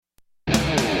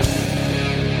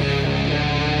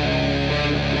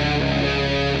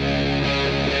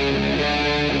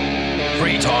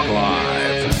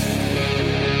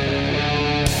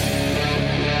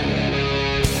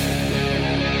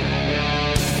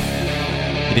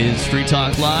It is Free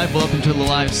Talk Live. Welcome to the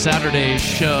live Saturday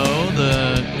show.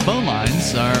 The phone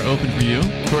lines are open for you.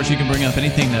 Of course, you can bring up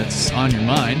anything that's on your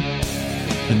mind.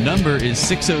 The number is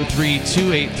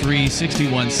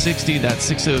 603-283-6160.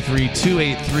 That's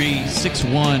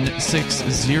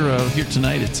 603-283-6160. Here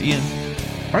tonight, it's Ian.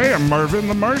 I am Marvin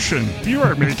the Martian. You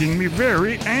are making me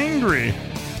very angry.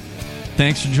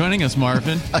 Thanks for joining us,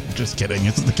 Marvin. I'm just kidding.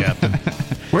 It's the captain.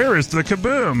 Where is the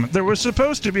kaboom? There was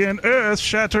supposed to be an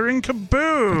earth-shattering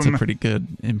kaboom. That's a pretty good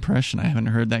impression. I haven't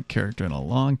heard that character in a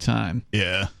long time.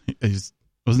 Yeah.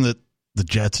 Wasn't it the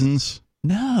Jetsons?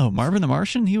 No, Marvin the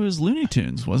Martian, he was Looney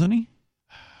Tunes, wasn't he?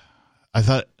 I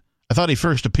thought he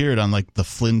first appeared on like the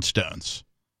Flintstones.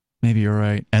 Maybe you're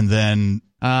right. And then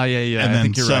yeah. And I then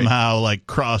think you're somehow right. like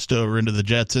crossed over into the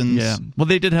Jetsons. Yeah. Well,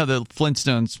 they did have the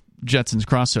Flintstones Jetsons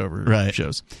crossover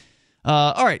shows.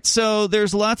 All right, so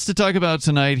there's lots to talk about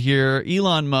tonight here.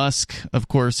 Elon Musk, of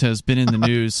course, has been in the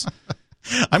news.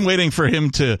 I'm waiting for him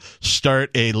to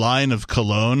start a line of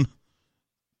cologne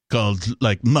called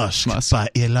like Musk. By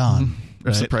Elon.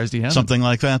 I'm surprised he hasn't. Something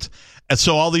like that. And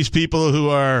so all these people who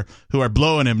are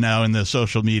blowing him now in the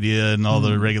social media and all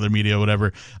the regular media,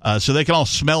 whatever, so they can all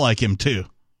smell like him too.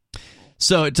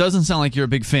 So it doesn't sound like you're a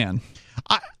big fan.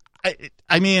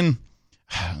 I mean,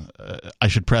 I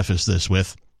should preface this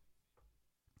with,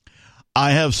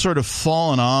 I have sort of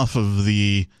fallen off of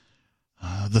the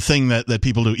thing that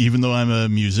people do, even though I'm a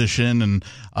musician and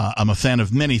I'm a fan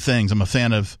of many things. I'm a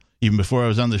fan of, even before I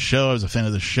was on the show, I was a fan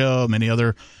of the show, many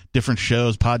other different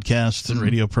shows, podcasts, and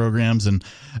radio programs, and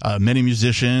many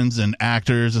musicians and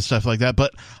actors and stuff like that.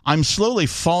 But I'm slowly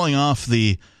falling off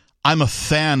I'm a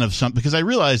fan of something, because I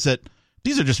realize that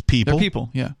these are just people. They're people,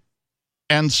 yeah.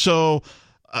 And so,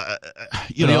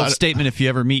 the old statement, if you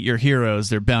ever meet your heroes,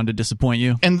 they're bound to disappoint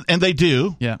you. And they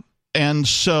do. Yeah. And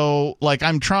so, like,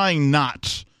 I'm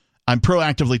proactively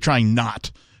trying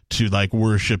not to, like,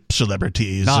 worship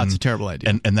celebrities. It's a terrible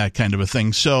idea. And that kind of a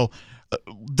thing. So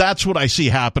that's what I see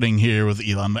happening here with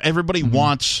Elon. Everybody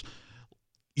wants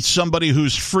somebody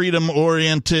who's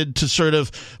freedom-oriented to sort of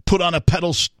put on a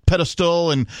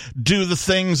pedestal and do the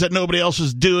things that nobody else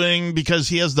is doing because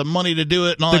he has the money to do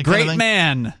it and all that kind of thing. The great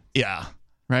man. Yeah.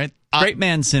 Right? Great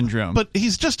man syndrome. But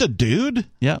he's just a dude.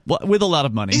 Yeah, well, with a lot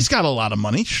of money. He's got a lot of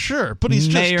money, sure, but he's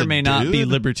just a dude. May or may not be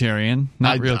libertarian.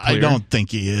 Not real clear. I don't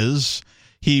think he is.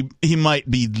 He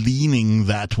might be leaning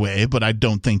that way, but I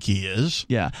don't think he is.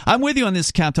 Yeah. I'm with you on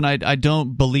this, Captain. I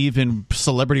don't believe in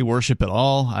celebrity worship at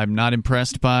all. I'm not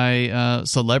impressed by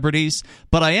celebrities,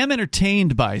 but I am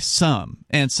entertained by some.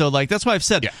 And so, like, that's why I've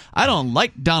said I don't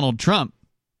like Donald Trump,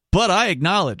 but I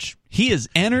acknowledge he is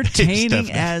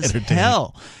entertaining as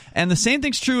hell. And the same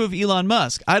thing's true of Elon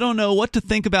Musk. I don't know what to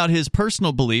think about his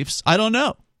personal beliefs. I don't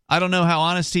know. I don't know how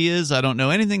honest he is. I don't know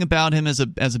anything about him as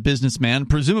a businessman.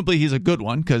 Presumably he's a good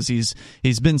one because he's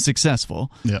been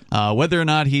successful. Yeah. Whether or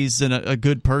not he's a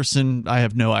good person, I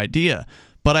have no idea.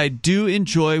 But I do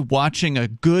enjoy watching a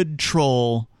good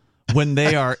troll when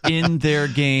they are in their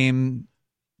game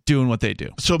doing what they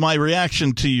do. So my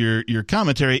reaction to your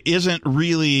commentary isn't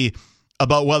really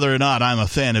about whether or not I'm a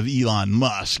fan of Elon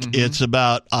Musk. It's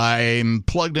about I'm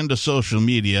plugged into social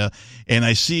media and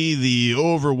I see the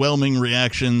overwhelming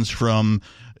reactions from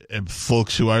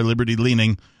folks who are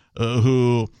liberty-leaning,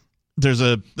 who there's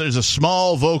a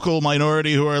small vocal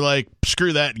minority who are like,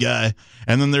 screw that guy,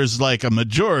 and then there's like a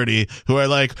majority who are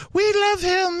like, we love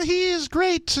him, he is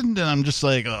great, and I'm just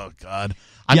like, oh God,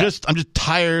 I'm just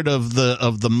tired of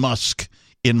the Musk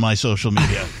in my social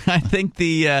media. I think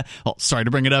sorry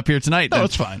to bring it up here tonight. No,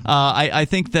 it's fine. I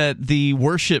think that the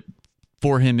worship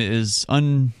for him is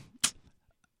unearned.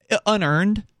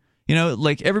 You know,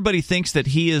 like everybody thinks that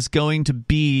he is going to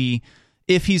be,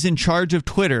 if he's in charge of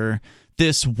Twitter,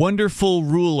 this wonderful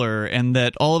ruler, and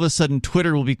that all of a sudden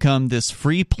Twitter will become this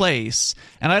free place.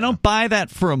 And I don't buy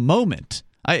that for a moment.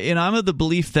 I'm of the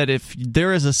belief that if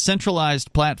there is a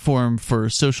centralized platform for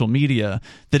social media,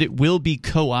 that it will be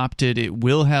co-opted, it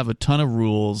will have a ton of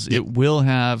rules, it will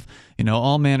have,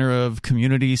 all manner of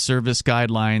community service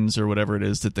guidelines or whatever it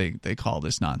is that they call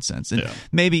this nonsense. And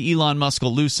maybe Elon Musk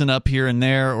will loosen up here and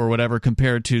there or whatever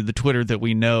compared to the Twitter that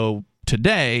we know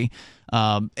today.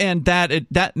 And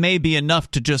that may be enough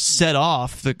to just set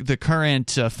off the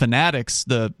current fanatics,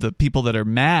 the people that are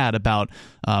mad about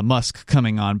Musk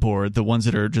coming on board, the ones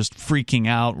that are just freaking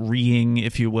out, reeing,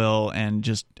 if you will, and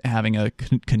just having a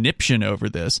conniption over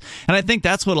this. And I think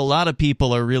that's what a lot of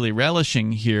people are really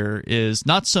relishing here, is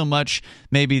not so much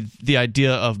maybe the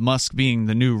idea of Musk being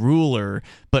the new ruler,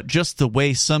 but just the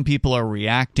way some people are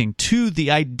reacting to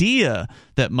the idea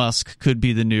that Musk could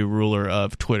be the new ruler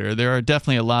of Twitter. There are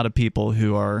definitely a lot of people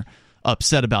who are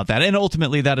upset about that. And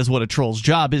ultimately, that is what a troll's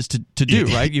job is to do,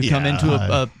 right? You come into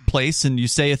a place and you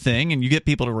say a thing and you get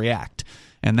people to react.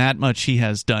 And that much he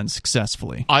has done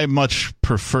successfully. I much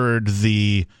preferred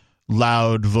the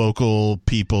loud vocal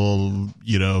people,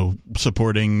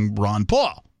 supporting Ron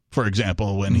Paul, for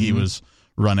example, when he was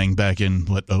running back in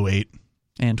 08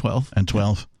 and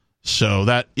 12. So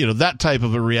that that type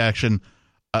of a reaction,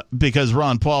 because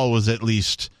Ron Paul was at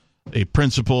least a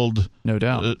principled, no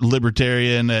doubt,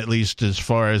 libertarian, at least as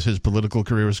far as his political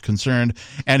career was concerned,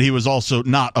 and he was also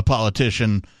not a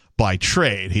politician by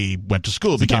trade. He went to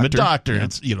school, became a doctor,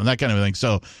 and that kind of thing.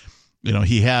 So,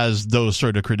 he has those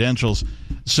sort of credentials.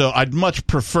 So I'd much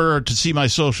prefer to see my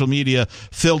social media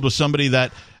filled with somebody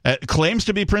that claims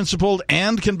to be principled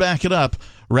and can back it up,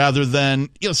 rather than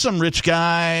some rich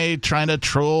guy trying to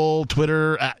troll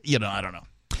Twitter. I don't know.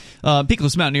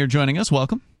 Peakless Mountaineer joining us.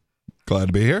 Welcome. Glad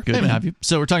to be here. Good to have you.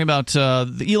 So we're talking about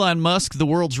the Elon Musk, the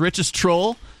world's richest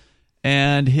troll,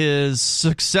 and his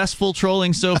successful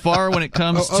trolling so far when it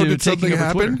comes to did taking something over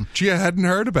happen? Twitter. Gee, I hadn't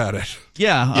heard about it.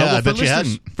 Yeah, I bet you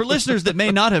hadn't. For listeners that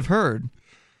may not have heard,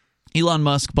 Elon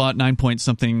Musk bought 1 or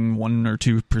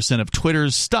 2% of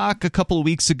Twitter's stock a couple of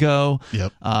weeks ago.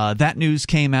 Yep. That news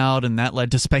came out, and that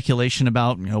led to speculation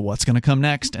about what's going to come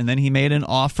next. And then he made an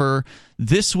offer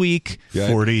this week,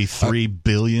 $43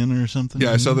 billion or something.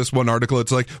 Yeah, I saw this one article.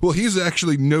 It's like, well, he's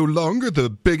actually no longer the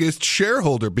biggest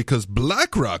shareholder because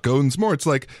BlackRock owns more. It's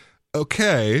like,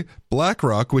 okay,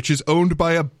 BlackRock, which is owned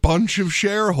by a bunch of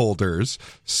shareholders,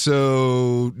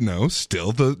 so no,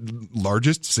 still the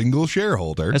largest single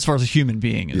shareholder. As far as a human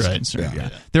being is concerned. Yeah.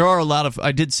 There are a lot of,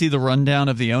 I did see the rundown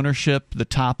of the ownership, the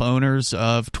top owners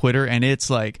of Twitter, and it's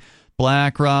like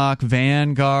BlackRock,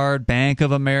 Vanguard, Bank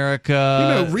of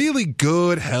America. Really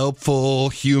good, helpful,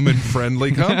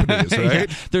 human-friendly companies, right?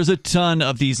 Yeah. There's a ton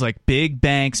of these like big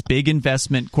banks, big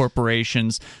investment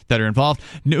corporations that are involved.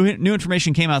 New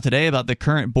information came out today about the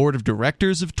current board of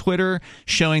directors of Twitter,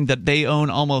 showing that they own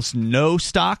almost no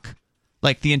stock.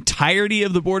 Like the entirety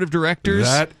of the board of directors.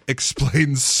 That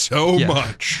explains so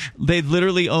much. They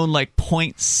literally own like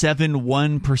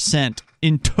 0.71%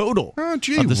 in total. Oh,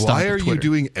 gee, of the stock why of are you Twitter.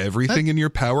 doing everything in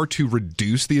your power to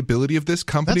reduce the ability of this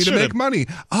company to make money?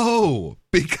 Oh,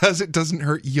 because it doesn't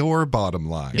hurt your bottom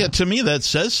line. Yeah, to me, that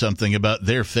says something about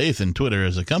their faith in Twitter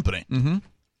as a company. Mm-hmm.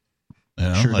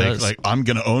 Sure does. Like I'm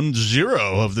going to own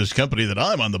zero of this company that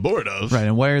I'm on the board of. Right,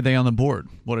 and why are they on the board?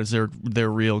 What is their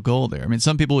real goal there? I mean,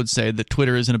 some people would say that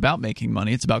Twitter isn't about making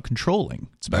money; it's about controlling.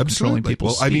 It's about controlling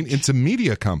people's speech. I mean, it's a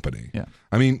media company. Yeah,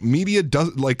 I mean, media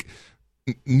does like.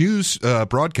 News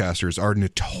broadcasters are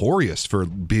notorious for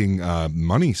being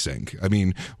money sink. I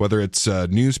mean, whether it's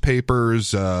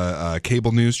newspapers,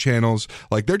 cable news channels,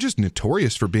 like they're just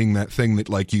notorious for being that thing that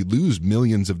like you lose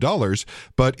millions of dollars.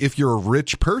 But if you're a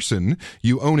rich person,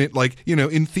 you own it like,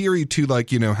 in theory to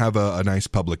like, have a nice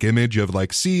public image of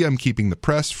like, see, I'm keeping the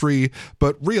press free.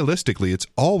 But realistically, it's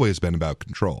always been about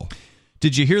control.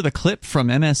 Did you hear the clip from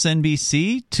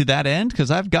MSNBC to that end?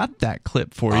 Because I've got that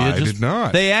clip for you. I did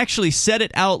not. They actually said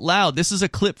it out loud. This is a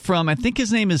clip from, I think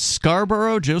his name is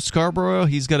Joe Scarborough.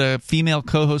 He's got a female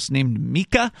co-host named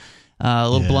Mika, a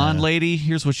little blonde lady.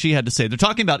 Here's what she had to say. They're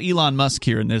talking about Elon Musk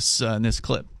here in this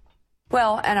clip.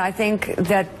 Well, and I think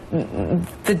that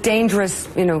the dangerous,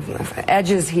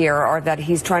 edges here are that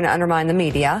he's trying to undermine the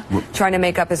media, trying to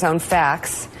make up his own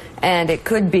facts. And it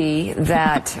could be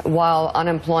that while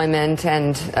unemployment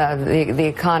and the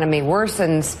economy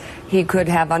worsens, he could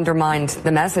have undermined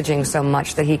the messaging so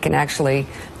much that he can actually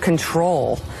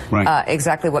control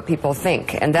exactly what people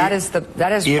think. And that is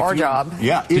our job.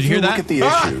 Yeah, Did you hear that? Look at the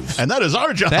issues. And that is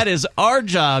our job. That is our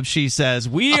job, she says.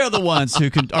 We are the ones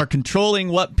who are controlling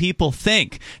what people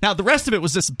think. Now, the rest of it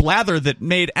was this blather that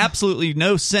made absolutely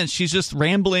no sense. She's just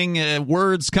rambling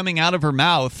words coming out of her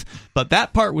mouth. But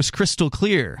that part was crystal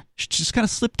clear. She just kind of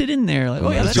slipped it in there. Like,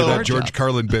 oh, yeah, that's our that George job.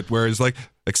 Carlin bit where it's like,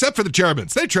 except for the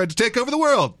Germans, they tried to take over the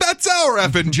world. That's our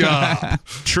effing job.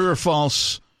 True or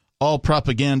false, all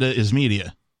propaganda is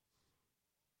media.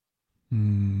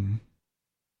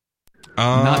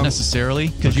 Not necessarily,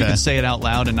 because you can say it out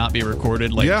loud and not be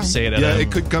recorded. Like say it.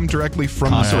 It could come directly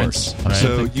from the source. Right.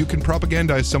 So you can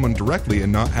propagandize someone directly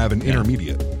and not have an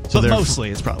intermediate. But mostly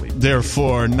it's probably.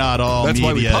 Therefore, not all That's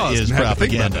why we media paused is and had to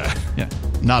think about propaganda. that.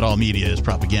 Yeah. Not all media is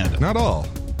propaganda. Not all.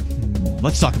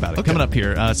 Let's talk about it. Coming up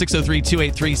here,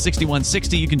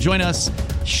 603-283-6160. You can join us,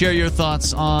 share your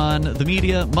thoughts on the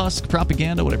media, Musk,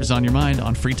 propaganda, whatever's on your mind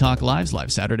on Free Talk Live's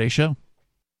Live Saturday show.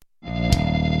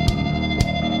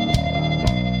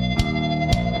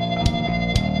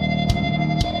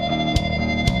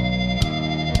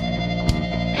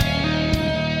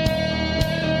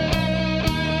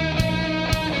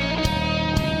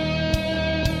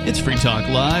 It's Free Talk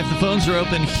Live. The phones are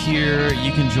open here.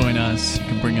 You can join us. You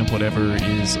can bring up whatever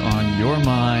is on your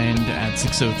mind at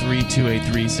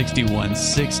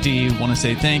 603-283-6160. Want to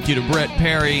say thank you to Brett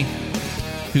Perry,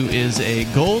 who is a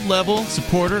gold level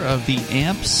supporter of the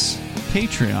AMPS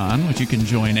Patreon, which you can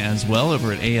join as well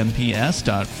over at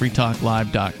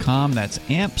amps.freetalklive.com. That's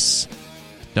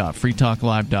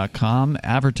amps.freetalklive.com.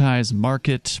 Advertise,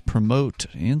 market, promote,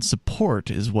 and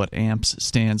support is what AMPS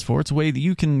stands for. It's a way that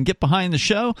you can get behind the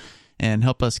show and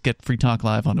help us get Free Talk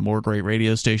Live onto more great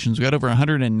radio stations. We've got over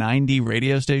 190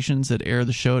 radio stations that air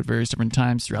the show at various different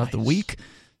times throughout the week.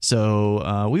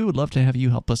 So we would love to have you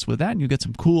help us with that, and you get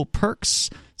some cool perks,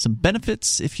 some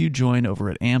benefits if you join over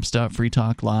at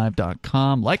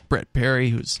amps.freetalklive.com, like Brett Perry,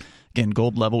 who's, again,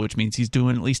 gold level, which means he's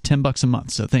doing at least $10 a month.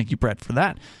 So thank you, Brett, for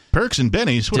that. Perks and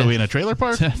bennies. What are we, in a trailer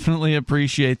park? Definitely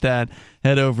appreciate that.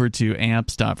 Head over to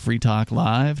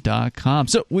amps.freetalklive.com.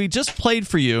 So we just played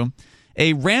for you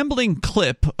a rambling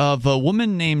clip of a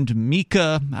woman named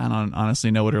Mika. I don't honestly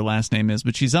know what her last name is,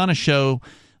 but she's on a show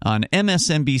on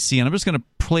MSNBC, and I'm just going to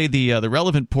play the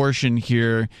relevant portion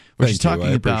here where she's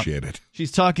talking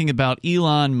about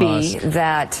Elon Musk.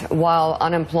 That while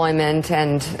unemployment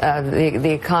and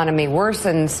the economy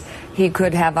worsens, he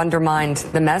could have undermined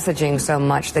the messaging so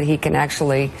much that he can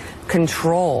actually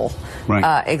control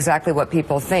exactly what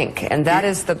people think, and that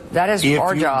is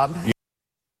our job.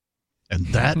 And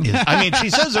that is, I mean, she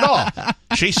says it all.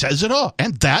 She says it all.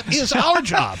 And that is our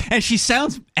job. And she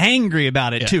sounds angry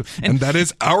about it, too. And that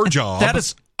is our job. That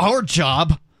is our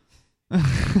job.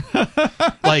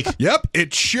 Like, yep,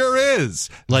 it sure is.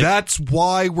 Like, that's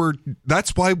why we're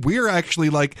actually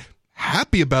like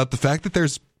happy about the fact that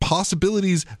there's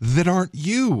possibilities that aren't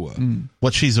you.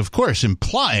 What she's, of course,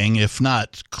 implying, if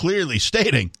not clearly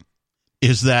stating,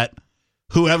 is that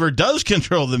whoever does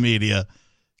control the media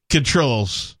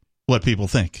controls what people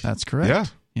think. That's correct. Yeah.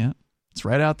 It's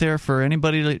right out there for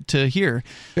anybody to hear.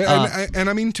 Yeah, and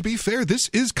I mean, to be fair, this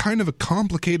is kind of a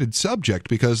complicated subject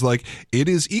because, like, it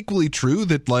is equally true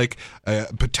that, like,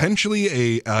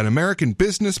 potentially an American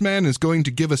businessman is going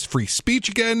to give us free speech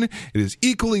again. It is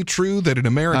equally true that an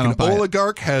American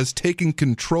oligarch has taken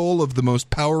control of the most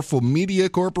powerful media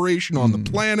corporation on the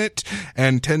planet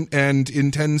and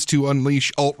intends to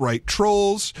unleash alt-right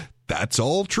trolls. That's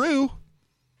all true.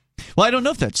 Well, I don't know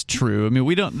if that's true. I mean,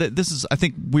 we don't. This is. I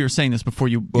think we were saying this before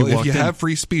you. Well, if you have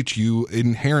free speech, you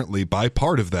inherently, by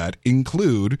part of that,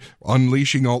 include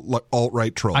unleashing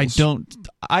alt-right trolls.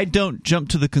 I don't jump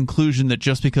to the conclusion that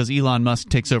just because Elon Musk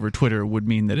takes over Twitter would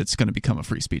mean that it's going to become a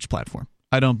free speech platform.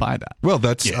 I don't buy that. Well,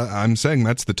 that's. I'm saying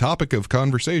that's the topic of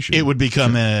conversation. It would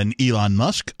become an Elon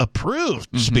Musk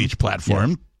approved speech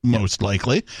platform. Yeah. Most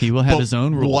likely, he will have his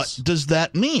own rules. What does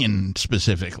that mean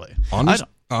specifically?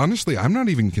 Honestly, I'm not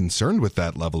even concerned with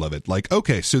that level of it. Like,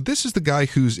 okay, so this is the guy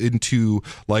who's into,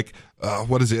 like,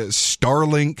 what is it?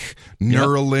 Starlink,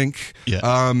 Neuralink.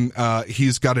 Yep.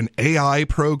 He's got an AI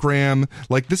program.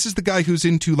 Like, this is the guy who's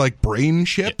into, like, brain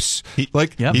chips.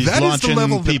 That is the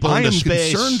level that I am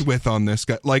concerned with on this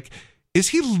guy. Like, is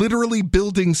he literally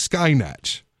building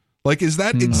Skynet? Like, is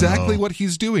that exactly what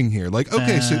he's doing here? Like,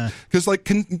 okay, so, because, like,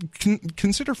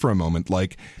 consider for a moment,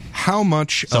 like, how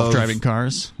much self-driving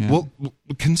cars. Yeah. Well,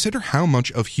 consider how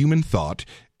much of human thought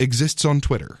exists on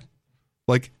Twitter.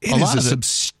 Like, it is a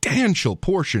substantial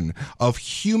portion of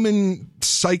human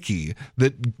psyche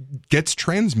that gets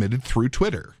transmitted through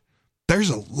Twitter. There's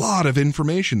a lot of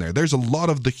information there. There's a lot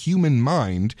of the human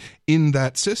mind in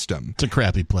that system. It's a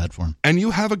crappy platform. And you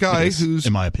have a guy who's...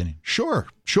 in my opinion. Sure.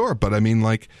 But I mean,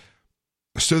 like...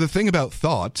 So the thing about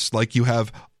thoughts, like, you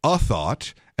have a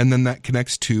thought, and then that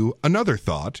connects to another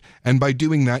thought, and by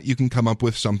doing that, you can come up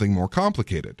with something more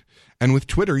complicated. And with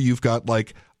Twitter, you've got,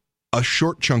 like, a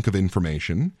short chunk of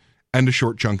information and a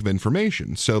short chunk of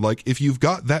information. So, like, if you've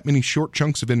got that many short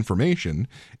chunks of information,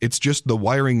 it's just the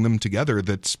wiring them together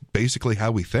that's basically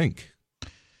how we think.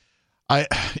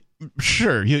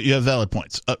 Sure, you have valid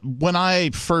points. When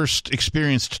I first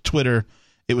experienced Twitter,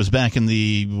 it was back in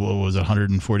the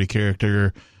 140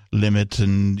 character limit,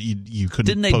 and you couldn't.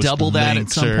 Didn't they double that at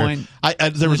some point?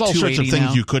 There was all sorts of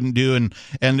things you couldn't do, and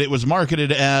it was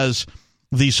marketed as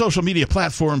the social media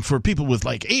platform for people with,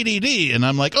 like, ADD, and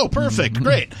I'm like, oh, perfect,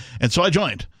 great, and so I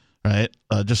joined. Right,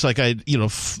 just like I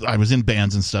was in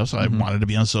bands and stuff, so I wanted to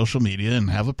be on social media and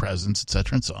have a presence,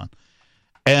 etc., and so on.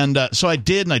 And so I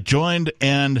did, and I joined,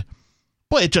 and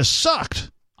boy, it just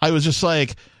sucked. I was just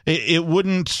like, it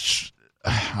wouldn't.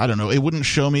 I don't know, it wouldn't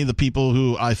show me the people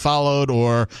who I followed,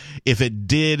 or if it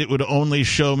did, it would only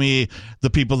show me the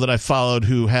people that I followed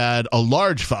who had a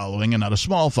large following and not a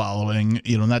small following,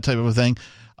 and that type of a thing.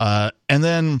 And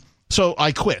then So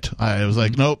I quit. I was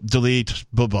like, nope, delete,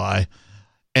 bye-bye.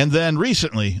 And then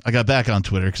recently, I got back on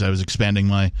Twitter because I was expanding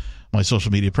my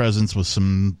social media presence with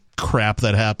some crap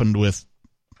that happened with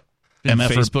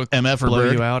Facebook MF or blow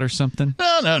Berg. you out or something?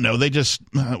 No. They just,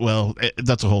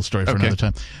 that's a whole story for another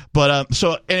time. But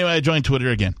so anyway, I joined Twitter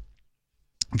again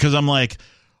because I'm like,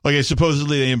 okay,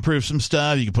 supposedly they improved some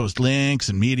stuff. You can post links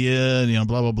and media and,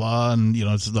 blah, blah, blah. And,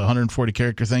 it's the 140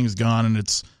 character thing is gone. And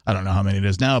it's, I don't know how many it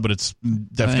is now, but it's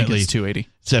definitely, I think it's 280.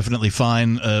 It's definitely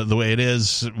fine the way it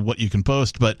is, what you can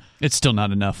post. But it's still not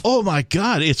enough. Oh my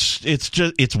God.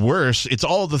 It's worse. It's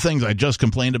all the things I just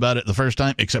complained about it the first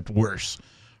time, except worse.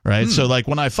 Right. So like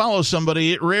when I follow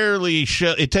somebody, it rarely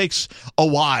it takes a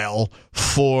while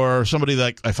for somebody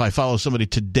if I follow somebody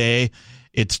today,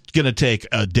 it's going to take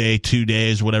a day, 2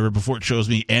 days, whatever, before it shows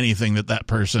me anything that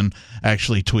person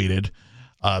actually tweeted.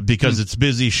 Because it's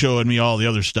busy showing me all the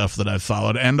other stuff that I've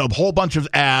followed and a whole bunch of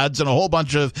ads and a whole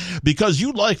bunch of, because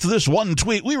you liked this one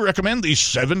tweet, we recommend these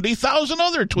 70,000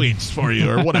 other tweets for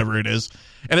you or whatever it is.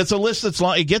 And it's a list that's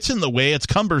long. It gets in the way. It's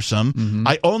cumbersome. Mm-hmm.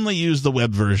 I only use the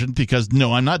web version because,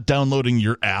 no, I'm not downloading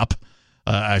your app.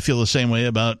 I feel the same way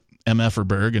about MF or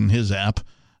Berg and his app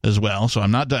as well. So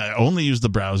I only use the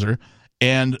browser.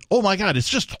 And, oh, my God, it's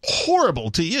just horrible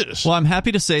to use. Well, I'm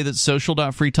happy to say that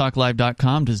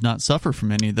social.freetalklive.com does not suffer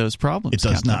from any of those problems. It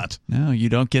does not. No, you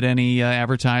don't get any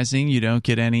advertising. You don't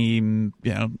get any,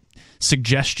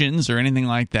 suggestions or anything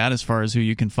like that as far as who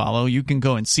you can follow. You can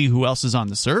go and see who else is on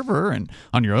the server and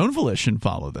on your own volition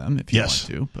follow them if you want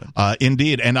to. But.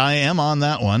 Indeed, and I am on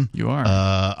that one. You are.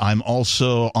 I'm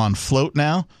also on Float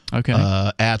now. Okay.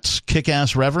 At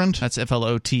Kickass Reverend. That's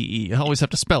FLOTE. I always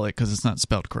have to spell it because it's not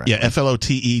spelled correctly. Yeah,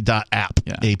 FLOTE.app.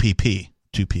 Yeah. APP.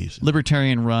 2 P's.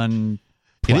 Libertarian run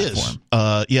platform.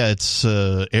 It is. It's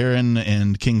Aaron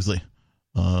and Kingsley.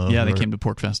 They came to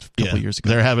PorkFest a couple years ago.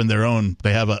 They're having their own.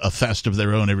 They have a fest of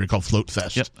their own. Everybody called Float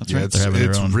Fest. Yep, that's right.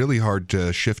 It's really hard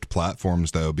to shift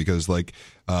platforms though, because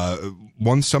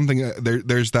once something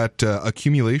there's that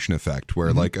accumulation effect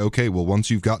where once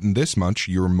you've gotten this much,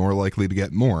 you're more likely to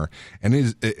get more,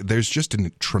 and there's just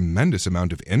a tremendous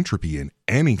amount of entropy in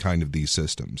any kind of these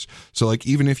systems. So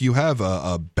even if you have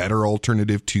a better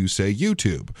alternative to say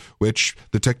YouTube, which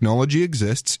the technology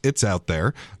exists, it's out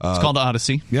there. It's called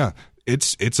Odyssey. Yeah.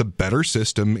 It's a better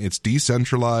system. It's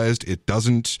decentralized. It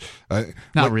doesn't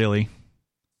not really.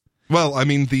 Well, I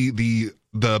mean the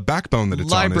backbone that it's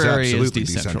Library on is absolutely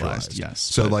is decentralized. Yes.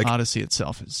 So Odyssey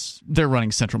itself they're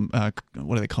running central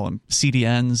what do they call them?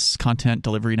 CDNs, content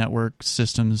delivery network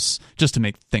systems, just to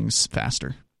make things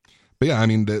faster. But yeah, I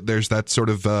mean, there's that sort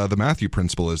of the Matthew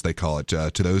principle, as they call it.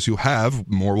 To those who have,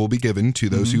 more will be given. To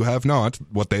those who have not,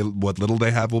 what little they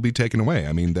have will be taken away.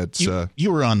 I mean, that's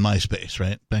you were on MySpace,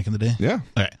 right, back in the day? Yeah.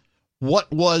 All right.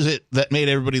 What was it that made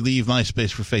everybody leave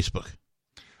MySpace for Facebook?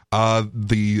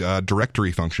 The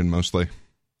directory function, mostly.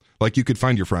 You could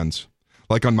find your friends.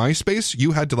 On MySpace,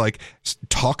 you had to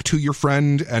talk to your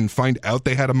friend and find out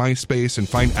they had a MySpace and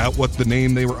find out what the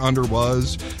name they were under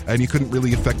was, and you couldn't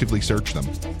really effectively search them.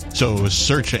 So it was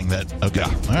searching that. Okay.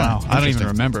 Yeah. Wow. I don't even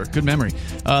remember. Good memory.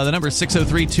 The number is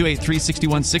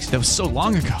 603-283-6160. That was so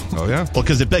long ago. Oh, yeah. Well,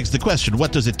 because it begs the question,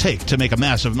 what does it take to make a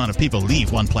massive amount of people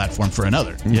leave one platform for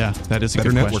another? Yeah, that is a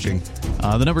better good networking.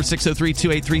 Question. The number is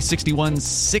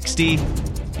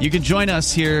 603-283-6160. You can join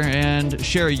us here and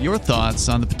share your thoughts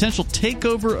on the potential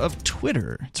takeover of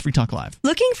Twitter. It's Free Talk Live.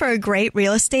 Looking for a great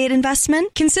real estate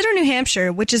investment? Consider New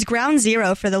Hampshire, which is ground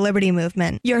zero for the Liberty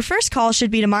Movement. Your first call should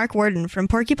be to Mark Worden from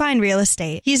Porcupine Real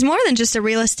Estate. He's more than just a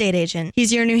real estate agent.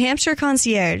 He's your New Hampshire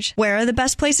concierge. Where are the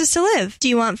best places to live? Do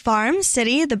you want farm,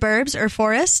 city, the burbs, or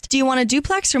forest? Do you want a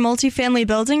duplex or multifamily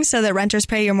building so that renters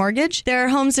pay your mortgage? There are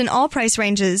homes in all price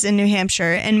ranges in New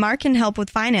Hampshire, and Mark can help with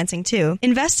financing too.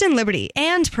 Invest in Liberty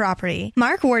and property.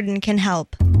 Mark Worden can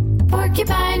help.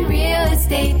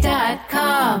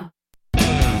 PorcupineRealEstate.com.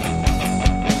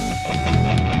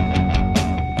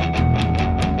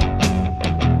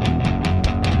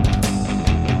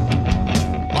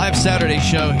 Live Saturday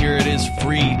show. Here it is,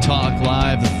 Free Talk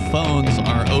Live. The phones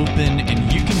are open,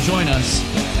 and you can join us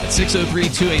at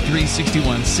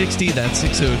 603-283-6160. That's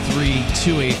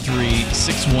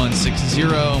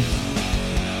 603-283-6160.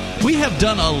 We have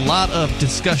done a lot of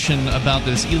discussion about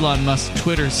this Elon Musk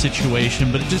Twitter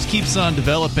situation, but it just keeps on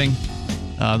developing.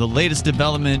 The latest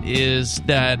development is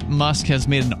that Musk has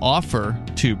made an offer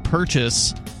to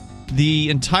purchase the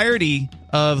entirety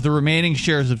of the remaining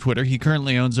shares of Twitter. He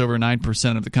currently owns over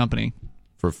 9% of the company.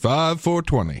 For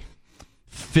 $5,420.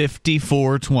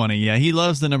 5420. Yeah, he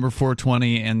loves the number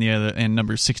 420 and the other and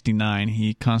number 69.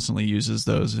 He constantly uses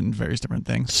those in various different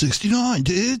things. 69,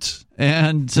 dudes.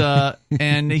 And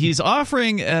and he's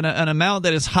offering an amount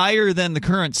that is higher than the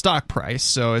current stock price.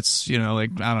 So it's,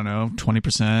 like, I don't know,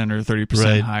 20% or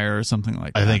 30% higher or something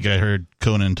like that. I think I heard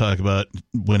Conan talk about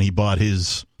when he bought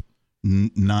his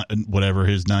not whatever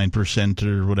his 9%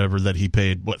 or whatever that he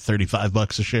paid, what,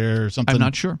 $35 a share or something. I'm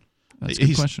not sure. That's a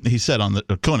good question. He said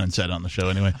Conan said on the show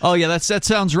anyway. Oh yeah, that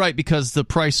sounds right, because the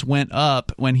price went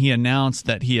up when he announced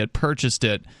that he had purchased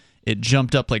it. It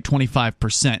jumped up like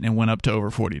 25% and went up to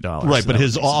over $40. Right, so but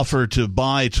his offer to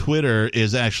buy Twitter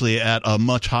is actually at a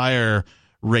much higher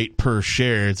rate per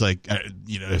share. It's like,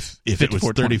 if it was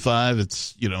 35,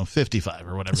 it's 55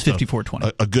 or whatever. It's 54.20.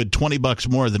 So a good $20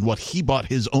 more than what he bought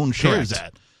his own shares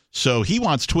at. So he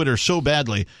wants Twitter so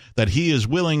badly that he is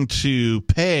willing to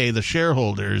pay the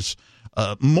shareholders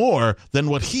more than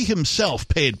what he himself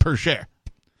paid per share.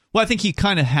 Well, I think he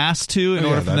kind of has to in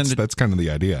order for them to that's kind of the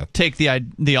idea. Take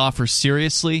the offer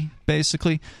seriously,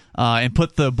 basically, and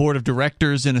put the board of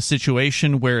directors in a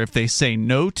situation where if they say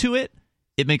no to it,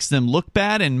 it makes them look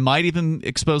bad and might even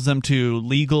expose them to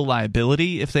legal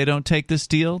liability if they don't take this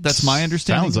deal. That's my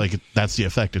understanding. Sounds like that's the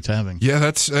effect it's having.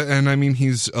 Yeah, and I mean,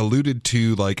 he's alluded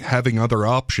to like having other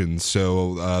options.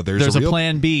 So there's a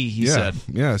plan B, he said.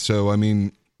 Yeah, so I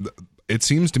mean, it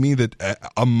seems to me that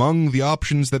among the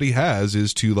options that he has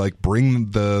is to like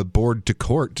bring the board to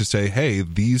court to say, hey,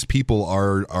 these people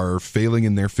are failing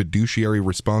in their fiduciary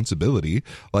responsibility.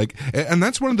 Like, and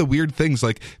that's one of the weird things.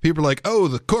 Like, people are like, oh,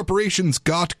 the corporations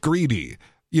got greedy,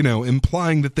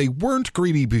 implying that they weren't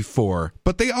greedy before,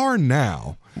 but they are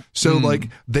now. So like,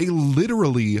 they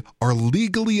literally are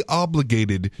legally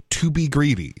obligated to be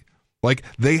greedy. Like,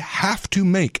 they have to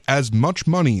make as much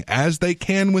money as they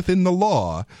can within the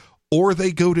law, or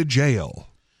they go to jail.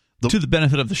 To the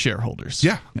benefit of the shareholders.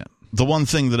 Yeah. The one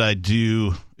thing that I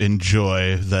do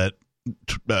enjoy that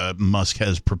Musk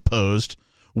has proposed,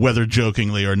 whether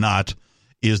jokingly or not,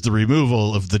 is the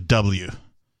removal of the W.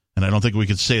 And I don't think we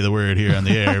could say the word here on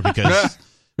the air because...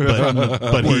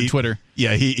 but he, Twitter.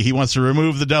 Yeah, he wants to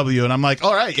remove the W, and I'm like,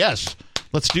 all right, yes,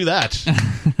 let's do that.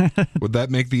 Would that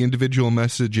make the individual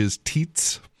messages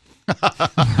teats?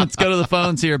 Let's go to the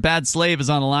phones here. Bad Slave is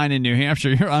on the line in New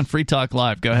Hampshire. You're on Free Talk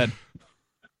Live. Go ahead.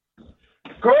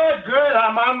 Good.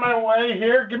 I'm on my way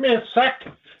here. Give me a sec.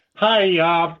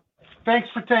 Hi. Thanks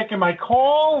for taking my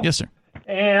call. Yes, sir.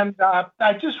 And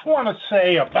I just want to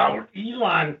say about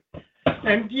Elon,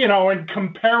 and, in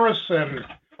comparison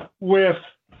with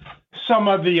some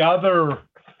of the other,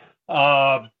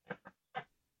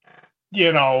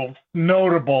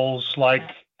 notables like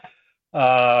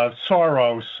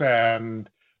Soros and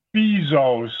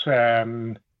Bezos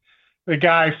and the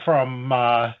guy from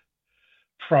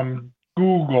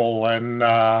Google and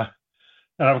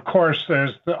of course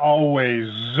there's always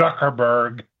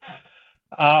Zuckerberg.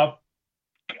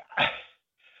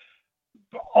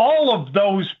 All of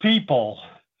those people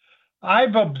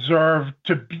I've observed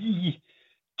to be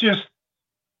just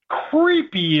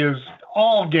creepy as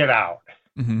all get out.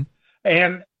 Mm-hmm.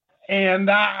 And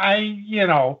I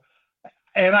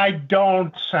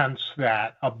don't sense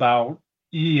that about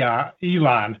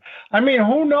Elon. I mean,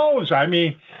 who knows? I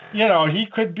mean, he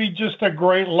could be just a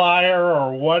great liar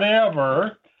or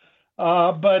whatever.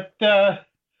 But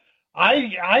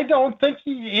I don't think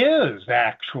he is,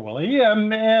 actually.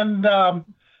 And I'm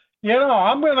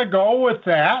going to go with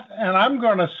that. And I'm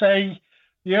going to say,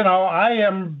 I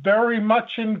am very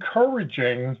much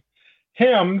encouraging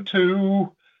him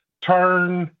to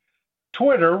turn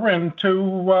Twitter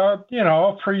into,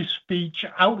 a free speech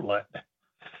outlet.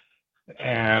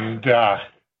 And,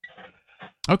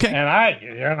 okay.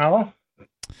 And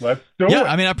let's do it. Yeah,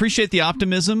 I mean, I appreciate the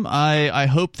optimism. I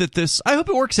hope that I hope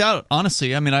it works out,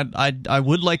 honestly. I mean, I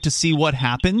would like to see what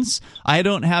happens. I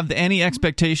don't have any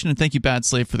expectation, and thank you, Bad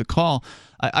Slave, for the call.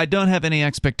 I don't have any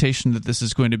expectation that this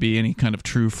is going to be any kind of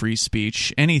true free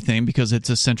speech anything, because it's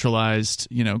a centralized,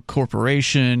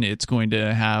 corporation. It's going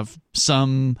to have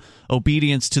some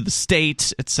obedience to the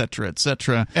state, et cetera, et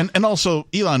cetera. And also,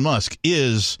 Elon Musk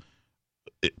is...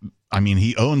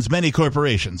 he owns many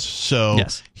corporations, so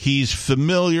yes. He's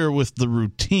familiar with the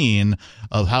routine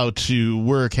of how to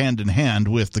work hand in hand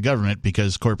with the government,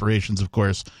 because corporations, of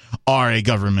course, are a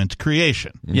government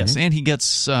creation. Mm-hmm. Yes, and he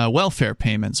gets welfare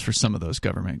payments for some of those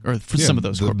some of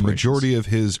those corporations. The majority of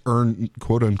his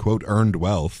quote-unquote earned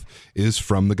wealth is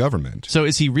from the government. So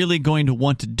is he really going to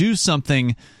want to do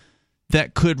something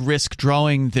that could risk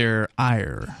drawing their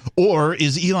ire? Or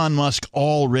is Elon Musk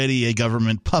already a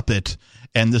government puppet,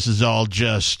 and this is all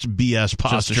just BS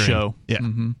posturing? Just a show. Yeah.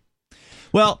 Mm-hmm.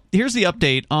 Well, here's the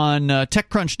update on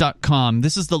TechCrunch.com.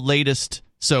 This is the latest.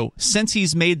 So since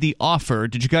he's made the offer,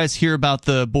 did you guys hear about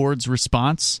the board's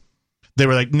response? They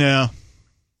were like, no.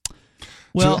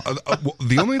 Well,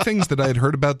 the only things that I had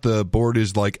heard about the board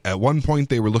is like at one point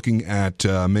they were looking at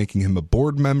making him a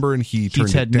board member, and he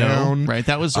turned it down. No, right?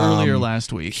 That was earlier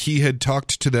last week. He had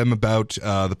talked to them about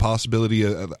the possibility.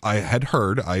 I had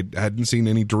heard, I hadn't seen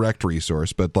any direct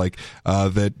resource, but like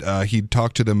that he'd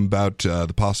talked to them about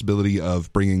the possibility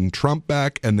of bringing Trump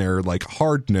back, and they're like,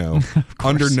 hard no.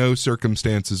 Under no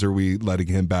circumstances are we letting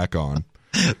him back on.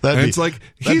 It's like,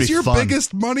 he's your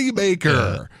biggest money maker.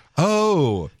 Yeah.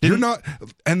 Oh, you're not,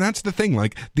 and that's the thing.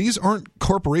 Like, these aren't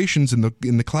corporations in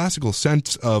the classical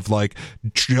sense of like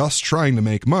just trying to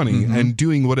make money and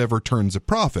doing whatever turns a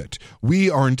profit. We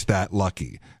aren't that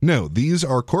lucky. No, these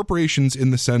are corporations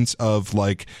in the sense of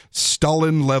like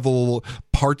Stalin level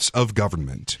parts of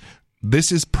government. This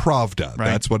is Pravda. Right.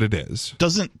 That's what it is.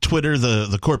 Doesn't Twitter,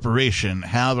 the corporation,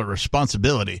 have a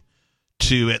responsibility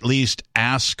to at least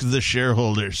ask the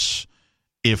shareholders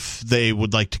if they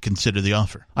would like to consider the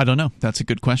offer? I don't know. That's a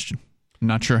good question. I'm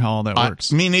not sure how all that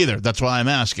works. Me neither. That's why I'm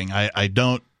asking. I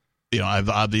don't, I'm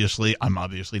obviously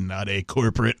not a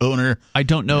corporate owner. I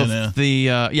don't know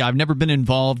if I've never been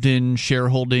involved in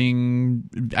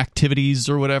shareholding activities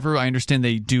or whatever. I understand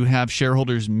they do have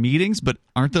shareholders meetings, but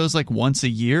aren't those like once a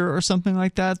year or something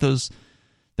like that?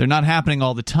 They're not happening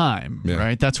all the time,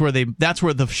 right? That's where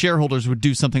the shareholders would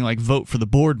do something like vote for the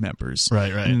board members.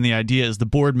 Right. And the idea is the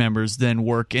board members then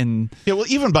work in... Yeah, well,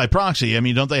 even by proxy, I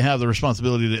mean, don't they have the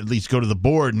responsibility to at least go to the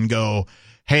board and go,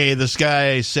 hey, this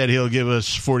guy said he'll give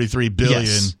us $43 billion.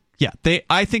 Yes. Yeah,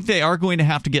 I think they are going to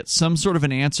have to get some sort of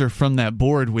an answer from that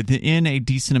board within a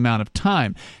decent amount of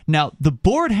time. Now, the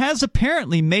board has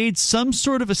apparently made some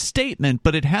sort of a statement,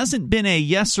 but it hasn't been a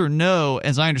yes or no,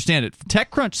 as I understand it.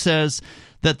 TechCrunch says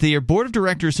that the board of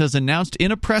directors has announced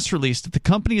in a press release that the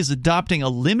company is adopting a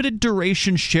limited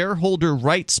duration shareholder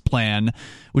rights plan,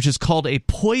 which is called a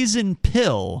poison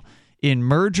pill in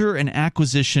merger and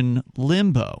acquisition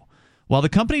limbo. While the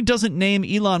company doesn't name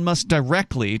Elon Musk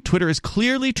directly, Twitter is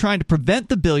clearly trying to prevent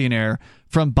the billionaire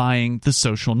from buying the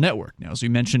social network. Now, as we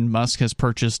mentioned, Musk has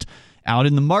purchased out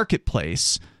in the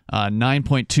marketplace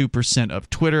 9.2% of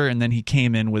Twitter, and then he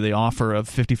came in with an offer of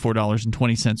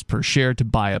 $54.20 per share to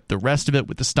buy up the rest of it,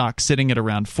 with the stock sitting at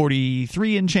around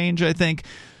 43 and change, I think.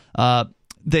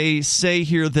 They say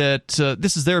here that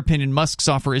this is their opinion. Musk's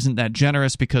offer isn't that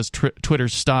generous because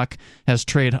Twitter's stock has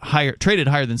traded higher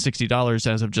than $60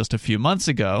 as of just a few months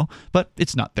ago, but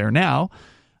it's not there now.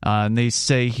 And they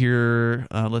say here,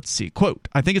 let's see, quote,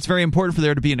 I think it's very important for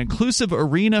there to be an inclusive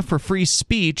arena for free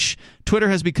speech. Twitter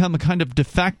has become a kind of de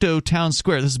facto town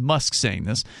square. This is Musk saying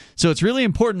this. So it's really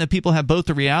important that people have both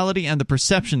the reality and the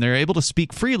perception. They're able to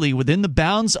speak freely within the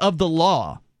bounds of the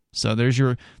law. So there's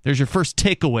your first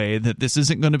takeaway that this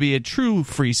isn't going to be a true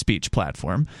free speech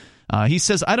platform. He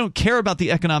says, I don't care about the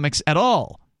economics at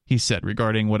all, he said,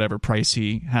 regarding whatever price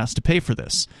he has to pay for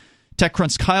this.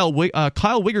 TechCrunch's Kyle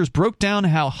Wiggers broke down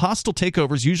how hostile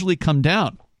takeovers usually come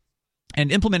down.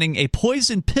 And implementing a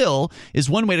poison pill is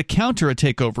one way to counter a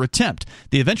takeover attempt.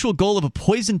 The eventual goal of a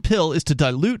poison pill is to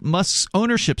dilute Musk's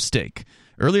ownership stake.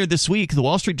 Earlier this week, the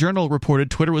Wall Street Journal reported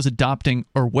Twitter was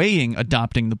weighing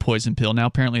adopting the poison pill. Now,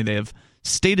 apparently, they have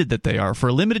stated that they are. For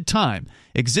a limited time,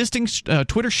 existing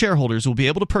Twitter shareholders will be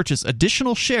able to purchase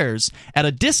additional shares at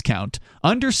a discount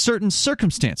under certain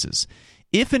circumstances.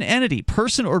 If an entity,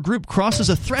 person, or group crosses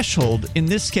a threshold, in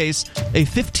this case, a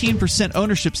 15%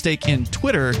 ownership stake in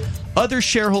Twitter, other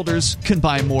shareholders can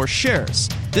buy more shares.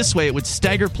 This way, it would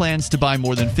stagger plans to buy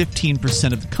more than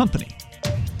 15% of the company.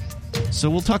 So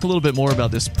we'll talk a little bit more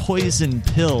about this poison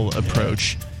pill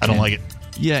approach. I don't like it.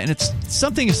 Yeah, and it's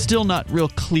something is still not real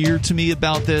clear to me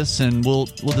about this, and we'll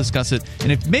discuss it.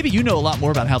 And if maybe you know a lot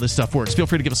more about how this stuff works, feel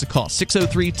free to give us a call.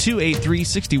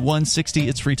 603-283-6160.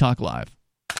 It's Free Talk Live.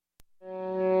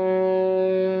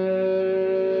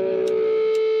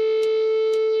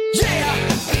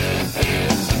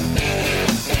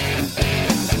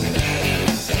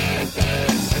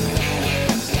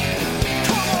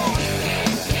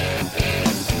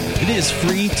 It is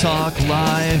Free Talk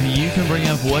Live. You can bring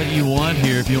up what you want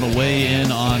here if you want to weigh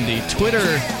in on the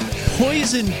Twitter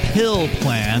poison pill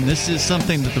plan. This is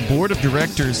something that the board of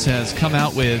directors has come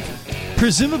out with,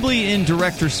 presumably in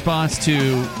direct response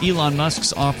to Elon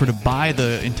Musk's offer to buy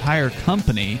the entire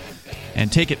company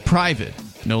and take it private,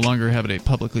 no longer have it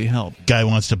publicly held. Guy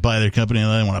wants to buy their company and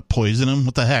they want to poison him?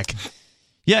 What the heck?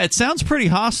 Yeah, it sounds pretty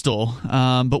hostile,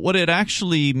 but what it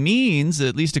actually means,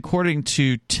 at least according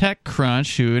to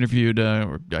TechCrunch, who interviewed,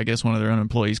 I guess, one of their own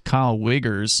employees, Kyle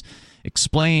Wiggers,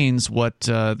 explains what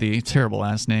the terrible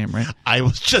last name, right? I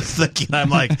was just thinking, I'm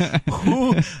like,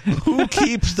 who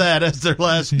keeps that as their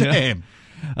last name?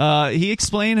 He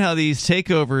explained how these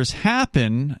takeovers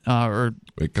happen,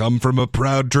 We come from a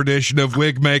proud tradition of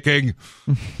wig making.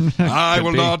 I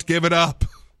will not give it up.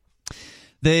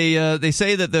 They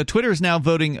say that the Twitter is now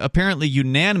voting apparently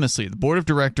unanimously. The board of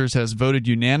directors has voted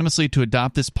unanimously to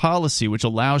adopt this policy, which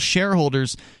allows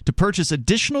shareholders to purchase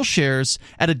additional shares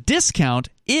at a discount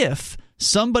if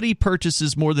somebody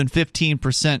purchases more than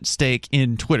 15% stake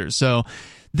in Twitter. So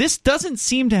this doesn't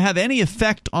seem to have any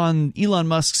effect on Elon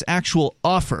Musk's actual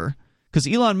offer, because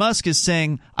Elon Musk is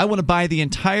saying, I want to buy the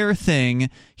entire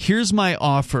thing. Here's my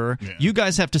offer. Yeah. You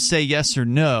guys have to say yes or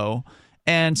no.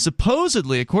 And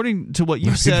supposedly, according to what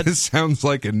you said... This sounds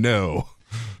like a no.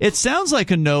 It sounds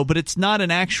like a no, but it's not an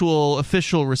actual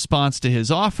official response to his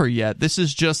offer yet. This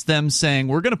is just them saying,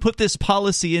 we're going to put this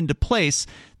policy into place.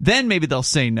 Then maybe they'll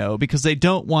say no, because they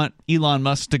don't want Elon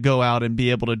Musk to go out and be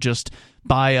able to just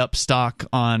buy up stock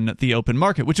on the open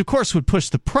market, which of course would push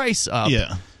the price up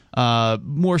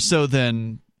more so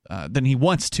than he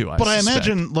wants to. But I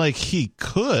imagine, like, he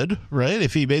could, right?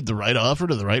 If he made the right offer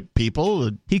to the right people,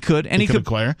 he could, and he could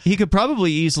acquire. He could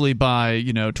probably easily buy,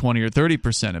 20 or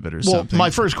 30% of it or something. Well,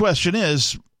 my first question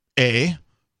is: A,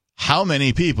 how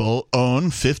many people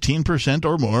own 15%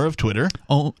 or more of Twitter?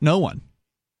 Oh, no one.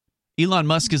 Elon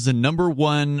Musk is the number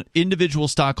one individual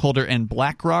stockholder, and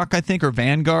BlackRock, I think, or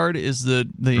Vanguard is the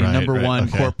number one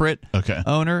corporate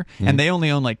owner, and they only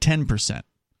own like 10%.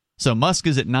 So Musk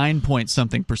is at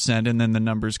 9-point-something%, and then the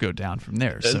numbers go down from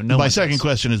there. So my second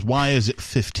question is, why is it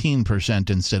 15%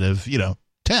 instead of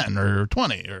 10 or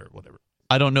 20 or whatever?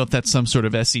 I don't know if that's some sort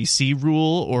of SEC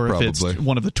rule or Probably. if it's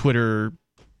one of the Twitter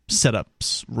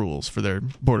setups rules for their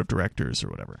board of directors or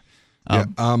whatever.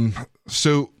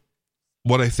 So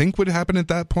what I think would happen at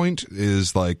that point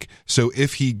is so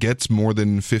if he gets more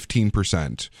than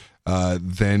 15%,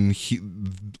 then he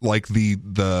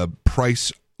the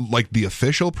price. Like the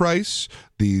official price,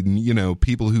 the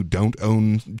people who don't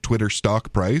own Twitter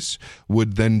stock price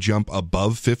would then jump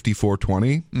above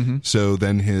 $54.20. Mm-hmm. So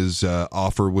then his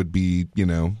offer would be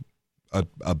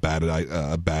a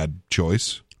bad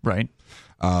choice, right?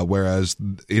 Whereas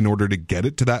in order to get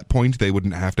it to that point, they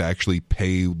wouldn't have to actually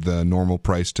pay the normal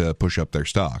price to push up their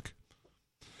stock,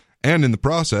 and in the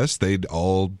process, they'd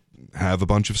all have a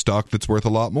bunch of stock that's worth a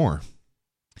lot more.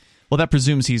 Well, that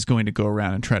presumes he's going to go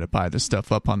around and try to buy this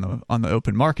stuff up on the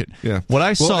open market. Yeah. What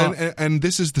I saw, and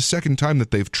this is the second time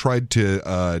that they've tried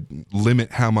to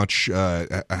limit how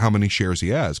many shares he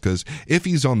has. Because if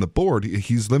he's on the board,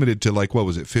 he's limited to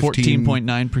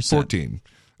 14.9%. 14.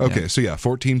 Okay, so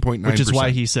 14.9%. Which is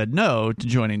why he said no to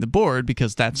joining the board,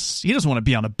 because he doesn't want to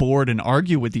be on a board and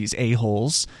argue with these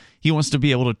a-holes. He wants to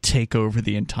be able to take over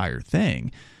the entire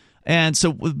thing. And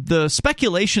so the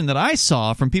speculation that I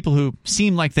saw from people who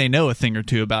seem like they know a thing or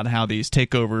two about how these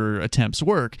takeover attempts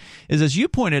work is, as you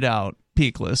pointed out,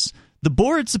 Peakless, the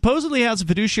board supposedly has a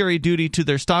fiduciary duty to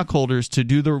their stockholders to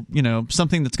do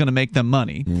something that's going to make them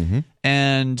money. Mm-hmm.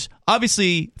 And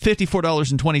obviously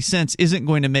 $54.20 isn't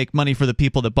going to make money for the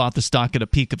people that bought the stock at a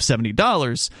peak of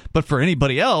 $70, but for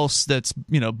anybody else that's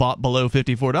bought below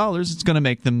 $54, it's going to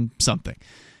make them something.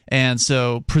 And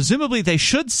so presumably they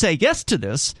should say yes to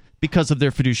this because of their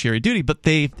fiduciary duty. But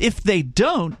if they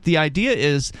don't, the idea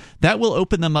is that will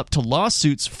open them up to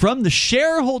lawsuits from the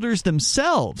shareholders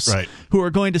themselves, right, who are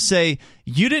going to say,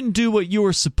 you didn't do what you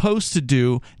were supposed to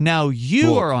do, now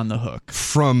you are on the hook.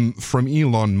 From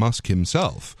Elon Musk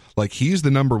himself. He's the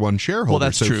number one shareholder. Well,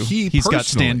 that's true. He's got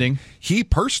standing. He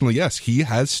personally, yes, he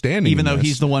has standing. Even though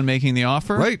he's the one making the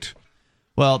offer? Right.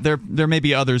 Well, there may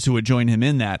be others who would join him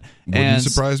in that. Wouldn't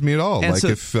surprise me at all.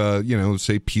 If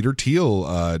say Peter Thiel,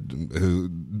 who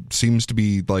seems to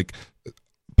be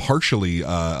partially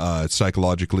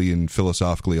psychologically and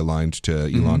philosophically aligned to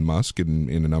Elon Musk in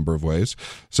a number of ways.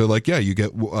 So you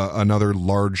get another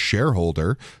large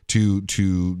shareholder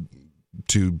to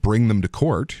bring them to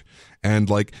court.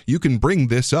 And you can bring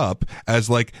this up as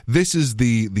this is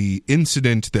the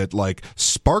incident that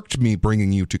sparked me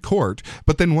bringing you to court.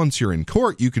 But then once you're in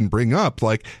court, you can bring up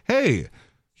hey,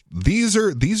 these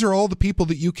are all the people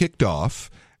that you kicked off.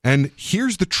 And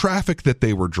here's the traffic that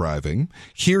they were driving.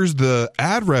 Here's the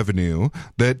ad revenue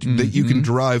that you can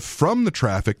derive from the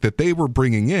traffic that they were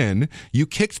bringing in. You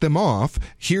kicked them off.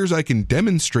 I can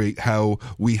demonstrate how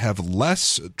we have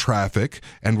less traffic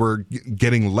and we're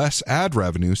getting less ad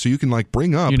revenue. So you can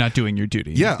bring up. You're not doing your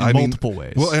duty. Yeah, in multiple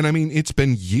ways. Well, and it's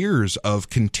been years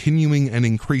of continuing and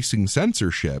increasing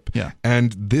censorship. Yeah.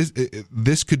 And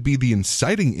this could be the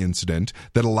inciting incident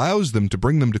that allows them to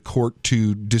bring them to court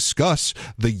to discuss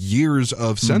the the years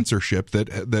of censorship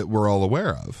that we're all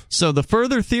aware of. So the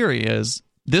further theory is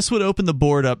this would open the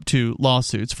board up to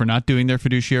lawsuits for not doing their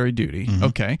fiduciary duty.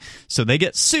 Okay, so they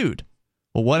get sued.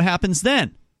 Well, what happens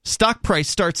then? Stock price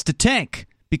starts to tank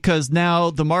because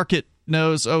now the market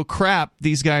knows, oh crap,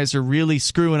 these guys are really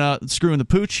screwing the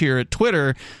pooch here at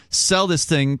Twitter. Sell this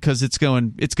thing because it's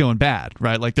going bad,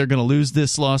 right? Like they're going to lose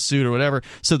this lawsuit or whatever.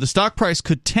 So the stock price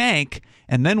could tank,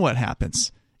 and then what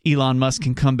happens? Elon Musk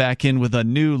can come back in with a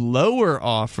new lower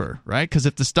offer, right? Because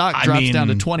if the stock drops down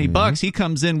to $20, he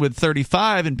comes in with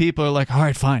 35, and people are like, all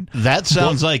right, fine. That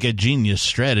sounds like a genius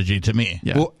strategy to me.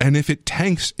 Yeah. Well, and if it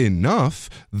tanks enough,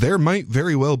 there might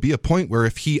very well be a point where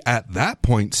if he at that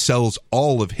point sells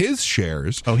all of his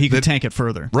shares, he could tank it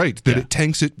further, right? That it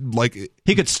tanks it like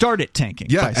he could start it tanking.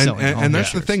 Yeah, by selling and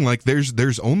that's the thing. Like,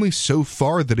 there's only so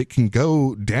far that it can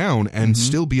go down and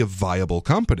still be a viable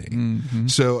company.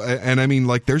 So, and I mean,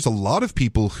 like, there's a lot of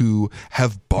people who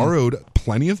have borrowed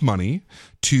plenty of money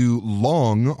to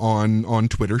long on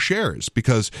Twitter shares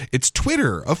because it's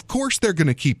Twitter. Of course, they're going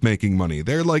to keep making money.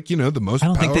 They're like, the most. I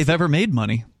don't think they've ever made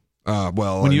money.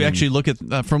 When you actually look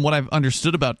at, from what I've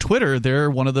understood about Twitter, they're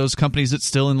one of those companies that's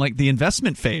still in like the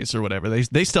investment phase or whatever.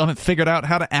 They still haven't figured out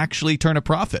how to actually turn a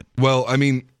profit. Well, I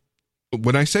mean,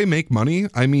 when I say make money,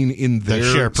 I mean in their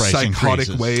share price psychotic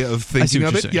increases. way of thinking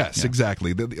of it. Saying. Yes, Yeah.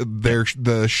 exactly.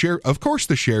 The share, of course,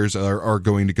 the shares are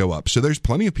going to go up. So there's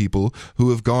plenty of people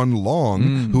who have gone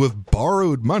long, who have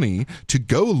borrowed money to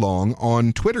go long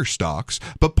on Twitter stocks.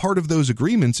 But part of those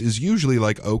agreements is usually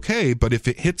like, okay, but if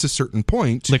it hits a certain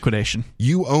point, Liquidation.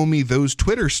 you owe me those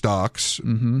Twitter stocks,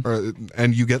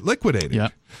 and you get liquidated. Yeah.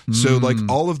 So, like,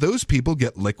 all of those people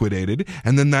get liquidated,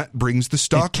 and then that brings the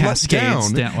stock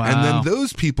cascades down, Wow. and then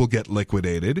those people get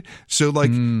liquidated. So,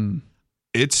 like,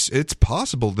 it's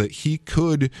possible that he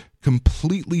could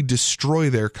completely destroy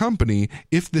their company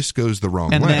if this goes the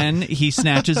wrong way. And then he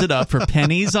snatches it up for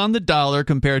pennies on the dollar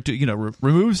compared to,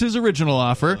 removes his original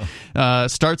offer,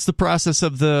 starts the process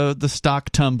of the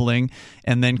stock tumbling,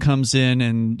 and then comes in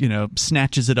and,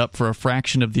 snatches it up for a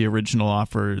fraction of the original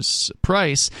offer's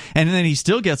price. And then he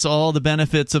still gets all the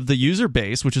benefits of the user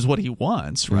base, which is what he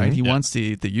wants, right? He wants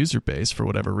the user base for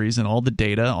whatever reason, all the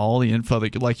data, all the info,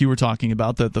 like you were talking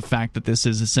about, the fact that this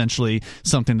is essentially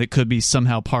something that could be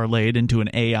somehow parlayed into an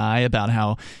AI about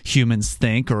how humans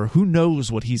think, or who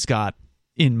knows what he's got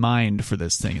in mind for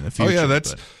this thing in the future. Oh, yeah,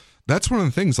 that's one of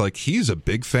the things. Like, he's a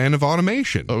big fan of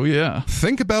automation. Oh, yeah.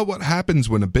 Think about what happens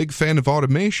when a big fan of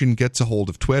automation gets a hold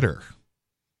of Twitter.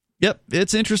 Yep,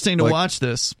 it's interesting to watch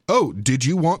this. Oh, did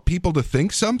you want people to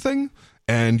think something?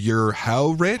 And you're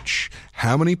how rich?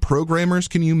 How many programmers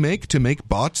can you make to make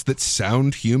bots that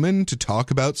sound human to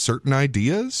talk about certain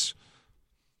ideas?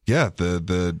 Yeah,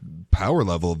 the power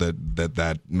level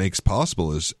that makes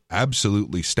possible is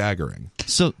absolutely staggering.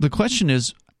 So the question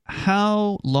is,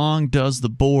 how long does the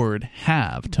board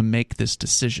have to make this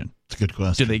decision? It's a good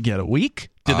question. Do they get a week?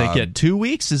 Do they get 2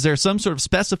 weeks? Is there some sort of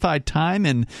specified time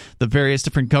in the various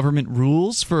different government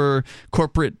rules for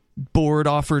corporate board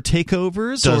offer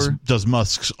takeovers? Does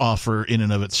Musk's offer in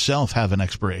and of itself have an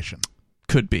expiration?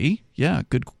 Could be. Yeah,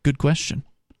 good question.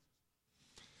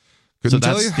 Couldn't so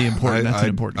tell that's you. the important. That's an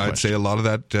important question. I'd say a lot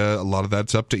of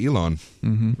that's up to Elon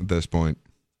at this point.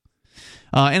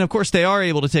 And of course, they are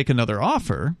able to take another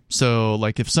offer. So,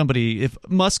 like, if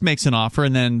Musk makes an offer,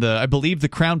 and then I believe the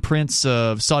Crown Prince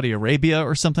of Saudi Arabia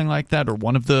or something like that, or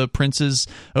one of the princes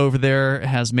over there,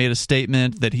 has made a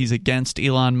statement that he's against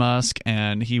Elon Musk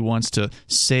and he wants to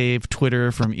save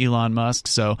Twitter from Elon Musk.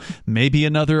 So maybe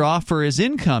another offer is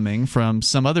incoming from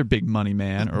some other big money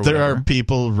man. Or there whatever. are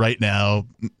people right now,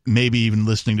 maybe even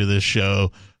listening to this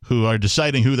show, who are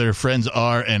deciding who their friends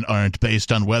are and aren't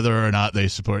based on whether or not they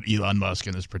support Elon Musk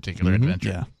in this particular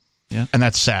adventure. Yeah. And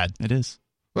that's sad. It is.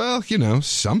 Well,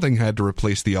 something had to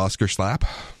replace the Oscar slap.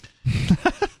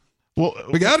 Well,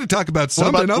 we got to talk about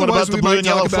something. What Otherwise, about the we blue might and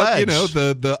yellow talk about flags?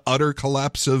 the utter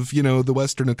collapse of the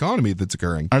Western economy that's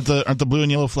occurring. Aren't the blue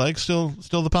and yellow flags still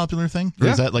the popular thing? Or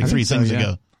Yeah, is that like I three think so, things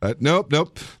yeah. ago?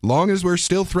 Nope. Long as we're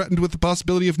still threatened with the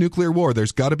possibility of nuclear war,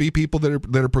 there's got to be people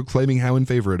that are proclaiming how in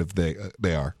favor of they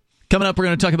are. Coming up, we're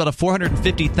going to talk about a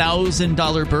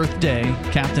 $450,000 birthday.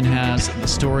 Captain has the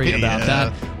story about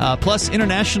that. Plus,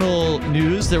 international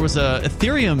news. There was a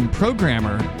Ethereum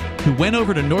programmer who went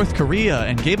over to North Korea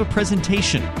and gave a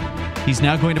presentation. He's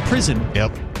now going to prison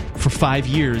for 5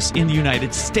 years in the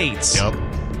United States.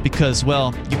 Because,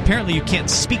 well, apparently you can't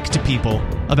speak to people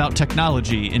about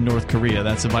technology in North Korea.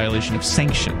 That's a violation of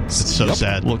sanctions. It's so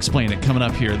sad. We'll explain it coming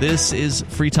up here. This is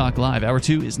Free Talk Live. Hour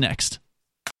 2 is next.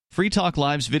 Free Talk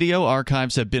Live's video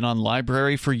archives have been on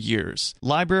LBRY for years.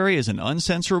 LBRY is an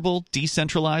uncensorable,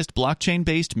 decentralized,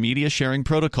 blockchain-based media sharing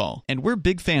protocol, and we're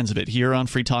big fans of it here on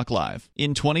Free Talk Live.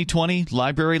 In 2020,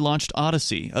 LBRY launched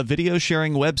Odysee, a video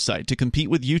sharing website to compete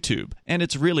with YouTube, and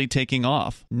it's really taking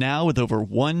off. Now with over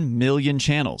 1 million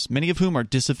channels, many of whom are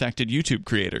disaffected YouTube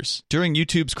creators. During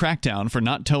YouTube's crackdown for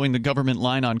not towing the government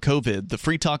line on COVID, the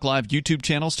Free Talk Live YouTube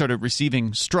channel started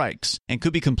receiving strikes and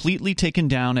could be completely taken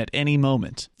down at any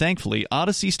moment. Thankfully,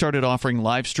 Odysee started offering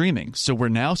live streaming, so we're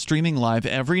now streaming live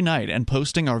every night and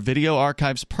posting our video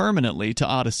archives permanently to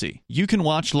Odysee. You can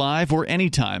watch live or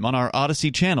anytime on our Odysee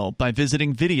channel by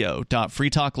visiting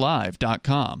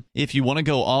video.freetalklive.com. If you want to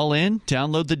go all in,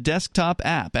 download the desktop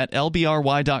app at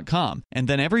lbry.com, and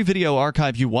then every video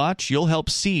archive you watch, you'll help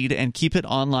seed and keep it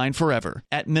online forever.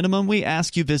 At minimum, we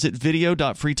ask you visit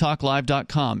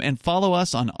video.freetalklive.com and follow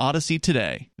us on Odysee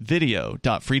today.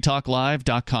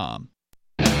 video.freetalklive.com.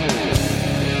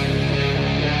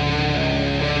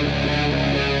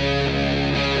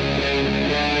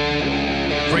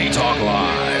 Free Talk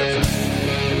Live.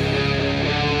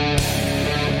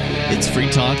 It's Free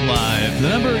Talk Live. The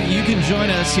number you can join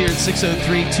us here at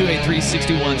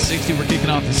 603-283-6160. We're kicking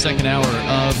off the second hour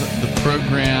of the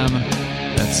program.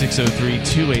 That's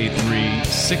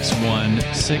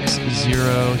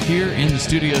 603-283-6160. Here in the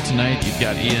studio tonight, you've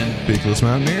got Ian, Beakless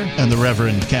Mountaineer, And the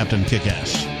Reverend Captain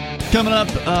Kickass. Coming up,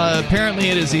 apparently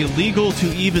it is illegal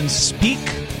to even speak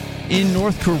in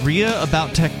North Korea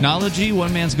about technology.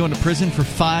 One man's going to prison for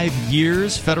 5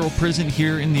 years, federal prison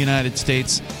here in the United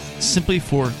States, simply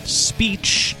for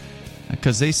speech,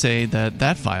 because they say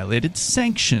that violated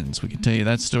sanctions. We can tell you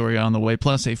that story on the way.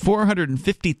 Plus, a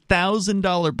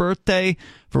 $450,000 birthday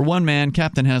for one man.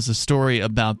 Captain has a story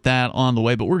about that on the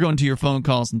way, but we're going to your phone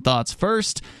calls and thoughts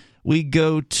first. We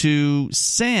go to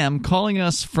Sam calling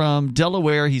us from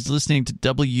Delaware. He's listening to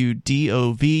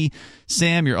WDOV.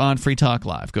 Sam, you're on Free Talk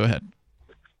Live. Go ahead.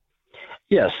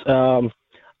 Yes.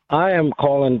 I am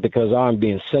calling because I'm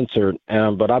being censored,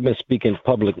 but I've been speaking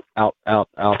public out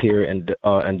here in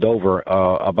Dover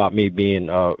about me being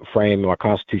framed. My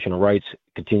constitutional rights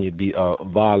continue to be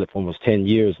violated for almost 10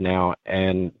 years now,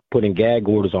 and putting gag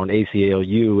orders on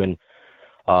ACLU and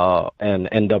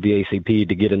NAACP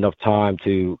to get enough time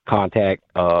to contact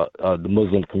the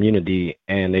Muslim community,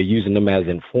 and they're using them as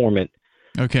informant.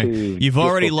 Okay, you've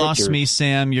already lost me,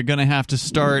 Sam. You're going to have to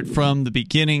start from the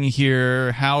beginning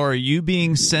here. How are you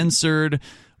being censored?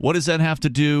 What does that have to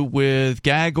do with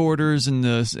gag orders and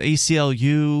the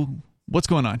ACLU? What's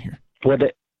going on here? Well,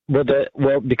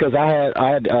 because I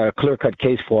had a clear-cut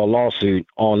case for a lawsuit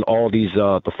on all these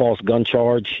the false gun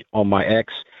charge on my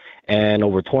ex, and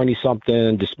over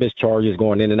 20-something dismissed charges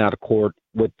going in and out of court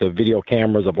with the video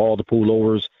cameras of all the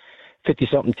pullovers,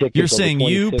 50-something tickets. You're saying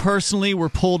you personally were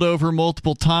pulled over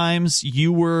multiple times.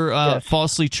 You were yes.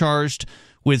 falsely charged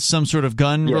with some sort of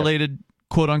gun-related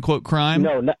quote-unquote crime?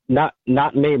 No,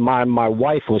 not me. My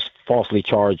wife was falsely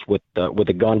charged with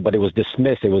a gun, but it was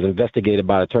dismissed. It was investigated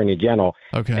by the Attorney General,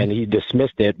 and he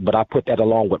dismissed it. But I put that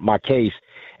along with my case,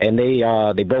 and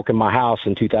they broke in my house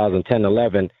in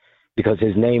 2010-11 because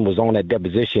his name was on that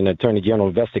deposition. The Attorney General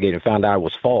investigated and found out it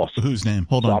was false. Whose name?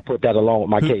 Hold on. So I put that along with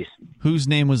my case. Whose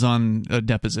name was on a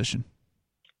deposition?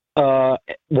 Well,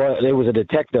 there was a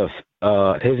detective.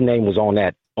 His name was on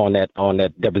that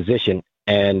deposition.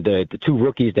 And the two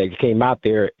rookies that came out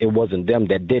there, it wasn't them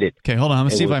that did it. Okay, hold on. I'm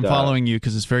going to see if I'm following you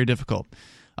because it's very difficult.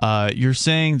 You're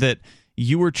saying that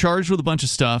you were charged with a bunch of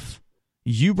stuff,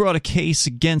 you brought a case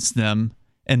against them,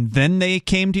 and then they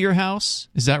came to your house?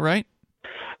 Is that right?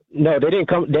 No, they didn't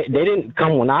come. They didn't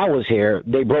come when I was here.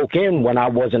 They broke in when I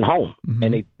wasn't home,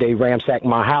 and they ransacked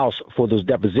my house for those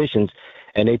depositions,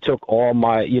 and they took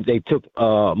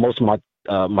most of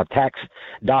my tax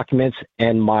documents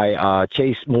and my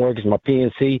Chase mortgage, my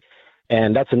PNC,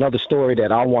 and that's another story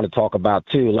that I want to talk about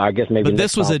too. I guess maybe. But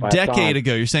this was a decade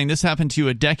ago. You're saying this happened to you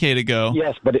a decade ago.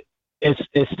 Yes, but it's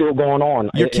still going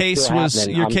on. Your case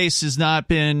has not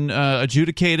been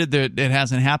adjudicated. That it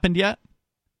hasn't happened yet.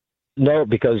 No,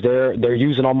 because they're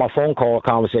using all my phone call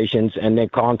conversations and then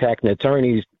contacting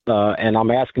attorneys, and I'm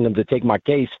asking them to take my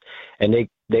case, and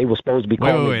they were supposed to be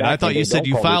calling me back. I thought you said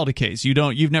you filed a case.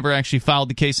 You've never actually filed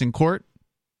the case in court?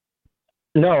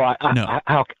 No, I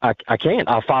can't.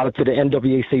 I filed it to the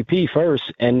NAACP first,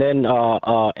 and then the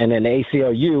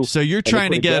ACLU. So you're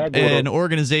trying to get an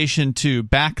organization to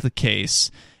back the case,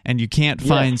 and you can't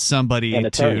find somebody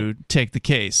to take the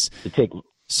case.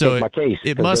 So take my case.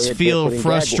 it 'cause must they're feel putting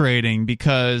frustrating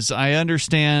because I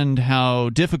understand how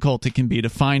difficult it can be to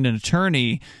find an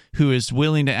attorney who is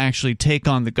willing to actually take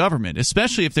on the government,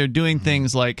 especially if they're doing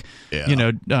things like,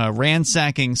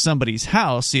 ransacking somebody's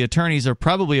house. The attorneys are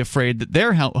probably afraid that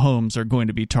their homes are going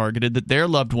to be targeted, that their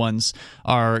loved ones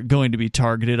are going to be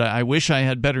targeted. I wish I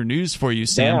had better news for you,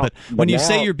 Sam, but when you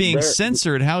say you're being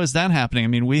censored, how is that happening? I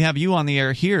mean, we have you on the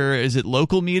air here. Is it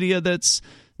local media that's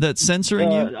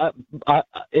censoring you?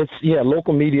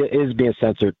 Local media is being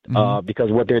censored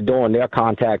because what they're doing, they'll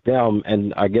contact them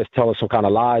and I guess tell us some kind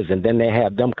of lies, and then they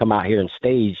have them come out here and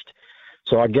staged.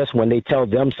 So I guess when they tell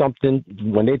them something,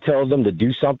 when they tell them to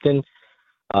do something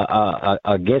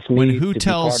against me, when who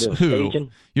tells who?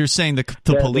 Staging, you're saying the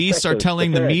police are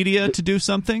telling the media to do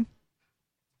something?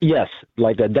 Yes,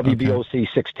 like the WBOC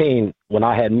 16 when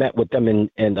I had met with them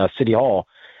in City Hall.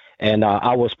 And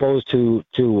I was supposed to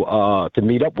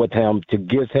meet up with him to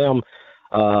give him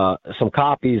some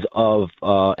copies of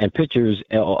and pictures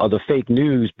of the fake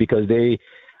news because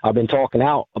I've been talking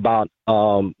out about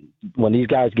when these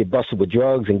guys get busted with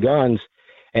drugs and guns,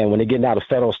 and when they're getting out of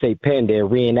federal state pen, they're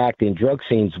reenacting drug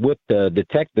scenes with the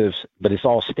detectives, but it's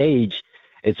all staged.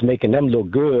 It's making them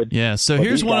look good. Yeah. So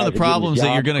here's one of the problems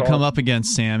that you're going to come up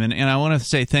against, Sam, and I want to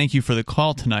say thank you for the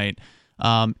call tonight.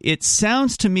 It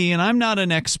sounds to me, and I'm not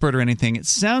an expert or anything, it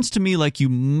sounds to me like you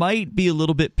might be a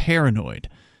little bit paranoid.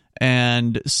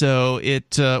 And so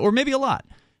or maybe a lot.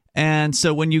 And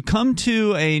so when you come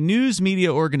to a news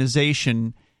media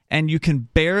organization and you can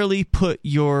barely put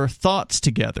your thoughts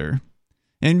together,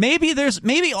 and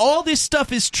maybe all this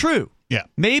stuff is true. Yeah.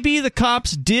 Maybe the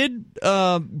cops did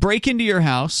break into your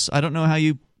house. I don't know how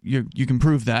you can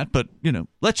prove that, but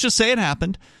let's just say it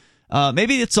happened.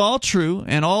 Maybe it's all true,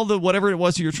 and all the whatever it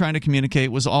was you were trying to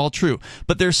communicate was all true.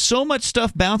 But there's so much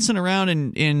stuff bouncing around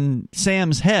in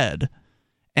Sam's head,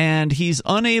 and he's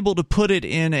unable to put it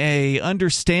in a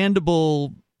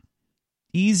understandable,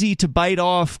 easy to bite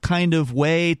off kind of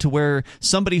way to where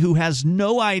somebody who has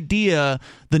no idea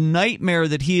the nightmare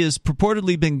that he has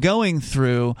purportedly been going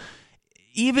through,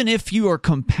 even if you are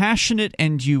compassionate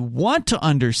and you want to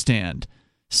understand,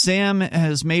 Sam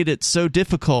has made it so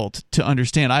difficult to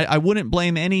understand. I wouldn't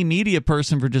blame any media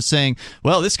person for just saying,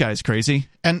 well, this guy's crazy.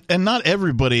 And not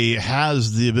everybody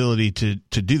has the ability to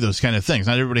do those kind of things.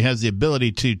 Not everybody has the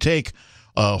ability to take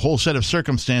a whole set of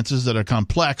circumstances that are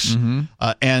complex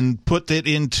and put it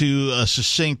into a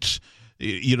succinct,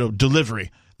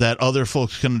 delivery that other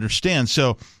folks can understand.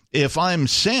 So if I'm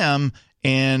Sam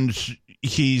and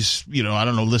he's, I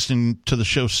don't know, listening to the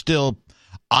show still,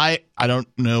 I don't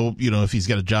know, if he's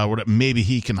got a job or whatever. Maybe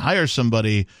he can hire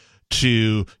somebody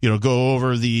to, go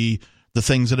over the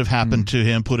things that have happened to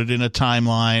him, put it in a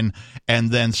timeline, and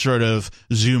then sort of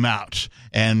zoom out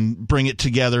and bring it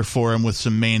together for him with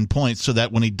some main points so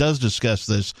that when he does discuss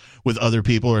this with other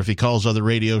people or if he calls other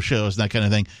radio shows and that kind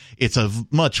of thing, it's a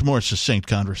much more succinct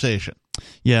conversation.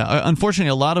 Yeah, unfortunately,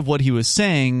 a lot of what he was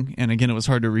saying, and again, it was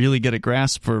hard to really get a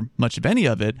grasp for much of any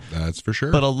of it. That's for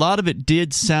sure. But a lot of it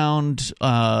did sound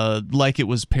like it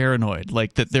was paranoid,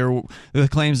 like that the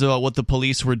claims about what the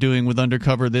police were doing with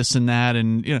undercover this and that,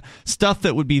 and stuff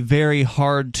that would be very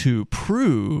hard to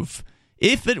prove.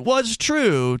 If it was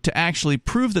true, to actually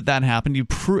prove that happened,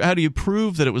 how do you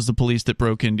prove that it was the police that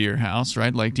broke into your house,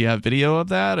 right? Like, do you have video of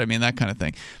that? I mean, that kind of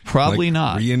thing. Probably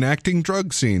not. Reenacting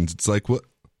drug scenes. It's like,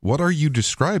 what are you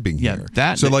describing here?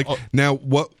 Now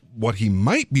what he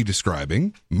might be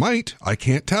describing, I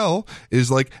can't tell, is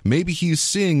like maybe he's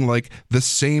seeing like the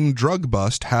same drug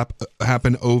bust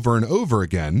happen over and over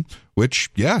again,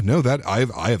 which, that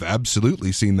I have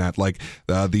absolutely seen that. Like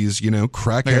these,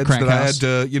 crackheads crack that house. I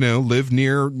had to, live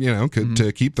near,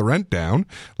 to keep the rent down.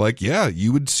 Like,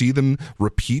 you would see them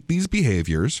repeat these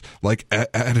behaviors like at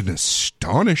an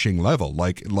astonishing level,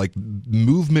 like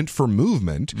movement for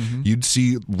movement. You'd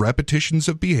see repetitions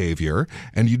of behavior,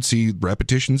 and you'd see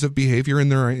repetitions of behavior in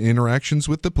their interactions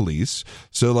with the police.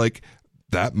 So like,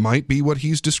 that might be what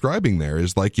he's describing there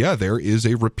is like, there is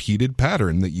a repeated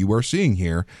pattern that you are seeing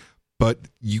here, but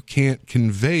you can't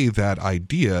convey that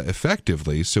idea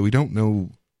effectively. So we don't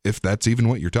know if that's even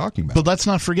what you're talking about. But let's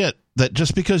not forget that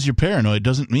just because you're paranoid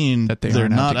doesn't mean that they're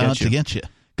not out to get you.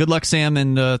 Good luck, Sam,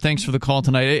 and thanks for the call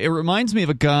tonight. It reminds me of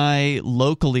a guy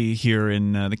locally here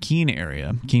in the Keene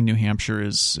area. Keene, New Hampshire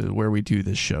is where we do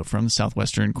this show from, the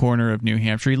southwestern corner of New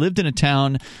Hampshire. He lived in a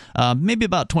town maybe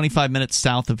about 25 minutes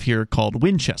south of here called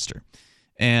Winchester,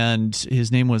 and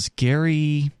his name was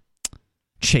Gary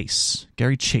Chase.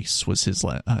 Gary Chase was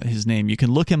his name. You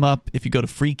can look him up if you go to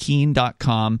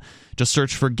freekeen.com. Just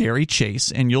search for Gary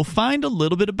Chase, and you'll find a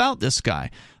little bit about this guy.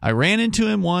 I ran into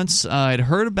him once. I'd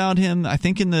heard about him, I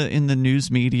think, in the news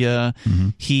media. Mm-hmm.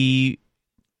 He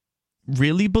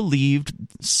really believed,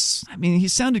 I mean, he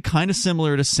sounded kind of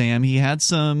similar to Sam. He had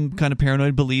some kind of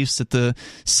paranoid beliefs that the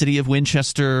city of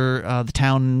Winchester, the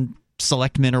town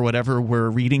selectmen or whatever,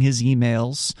 were reading his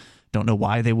emails. Don't know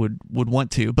why they would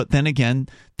want to, but then again,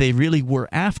 they really were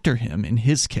after him in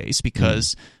his case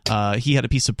because he had a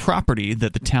piece of property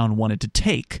that the town wanted to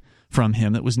take from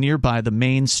him that was nearby the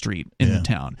main street in the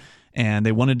town. And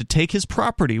they wanted to take his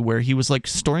property where he was like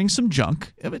storing some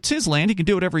junk. It's his land. He can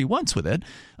do whatever he wants with it.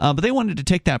 But they wanted to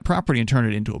take that property and turn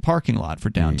it into a parking lot for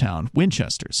downtown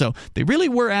Winchester. So they really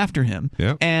were after him.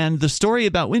 Yep. And the story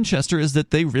about Winchester is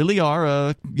that they really are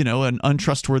an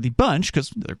untrustworthy bunch because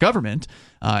they're government.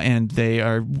 And they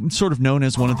are sort of known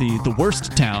as one of the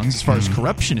worst towns as far as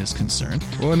corruption is concerned.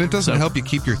 Well, and it doesn't help you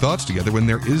keep your thoughts together when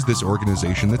there is this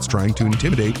organization that's trying to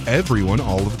intimidate everyone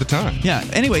all of the time. Yeah.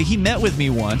 Anyway, he met with me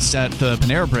once at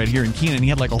Panera Bread here in Keene. He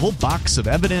had like a whole box of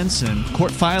evidence and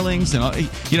court filings, and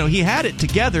he had it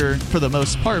together for the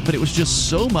most part, but it was just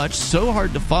so much, so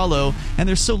hard to follow, and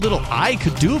there's so little I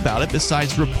could do about it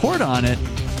besides report on it,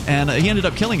 and he ended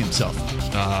up killing himself.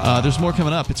 There's more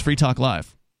coming up. It's Free Talk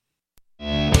Live.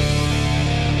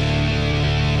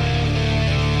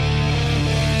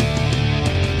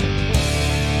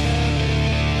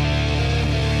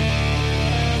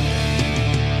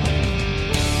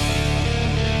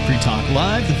 Free Talk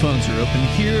Live. The phones are open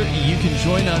here. You can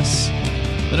join us.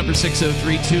 The number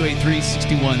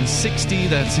 603-283-6160.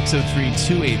 That's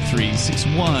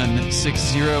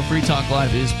 603-283-6160. Free Talk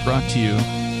Live is brought to you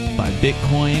by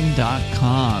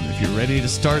Bitcoin.com. If you're ready to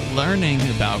start learning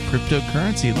about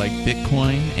cryptocurrency like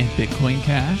Bitcoin and Bitcoin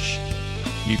Cash,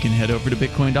 you can head over to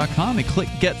Bitcoin.com and click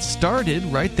Get Started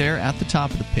right there at the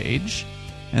top of the page.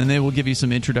 And they will give you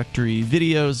some introductory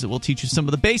videos that will teach you some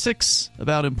of the basics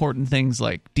about important things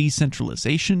like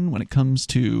decentralization when it comes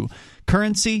to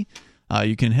currency.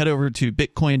 You can head over to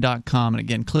Bitcoin.com and,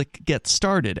 again, click Get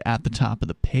Started at the top of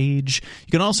the page.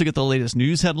 You can also get the latest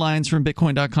news headlines from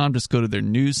Bitcoin.com. Just go to their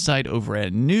news site over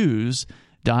at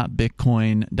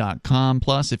news.bitcoin.com.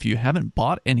 Plus, if you haven't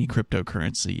bought any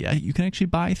cryptocurrency yet, you can actually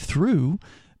buy through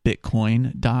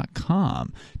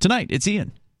Bitcoin.com. Tonight, it's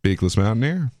Ian. Beakless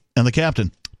Mountaineer. And the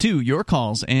Captain. To your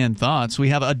calls and thoughts. We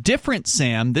have a different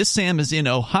Sam. This Sam is in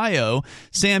Ohio.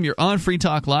 Sam, you're on Free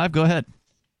Talk Live. Go ahead.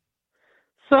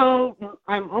 So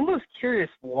I'm almost curious,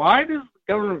 why does the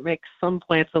government make some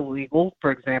plants illegal,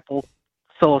 for example,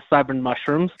 psilocybin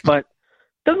mushrooms, but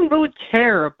doesn't really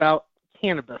care about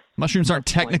cannabis? Mushrooms aren't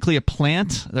technically a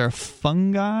plant. They're a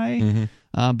fungi. Mm-hmm.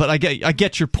 But I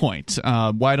get your point.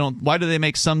 Why do they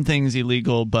make some things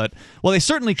illegal? But they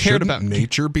certainly cared about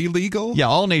nature be legal. Yeah,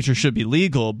 all nature should be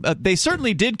legal. They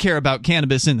certainly did care about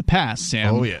cannabis in the past,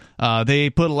 Sam. Oh yeah. They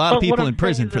put a lot of people in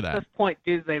prison for that. At this point,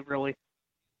 do they really?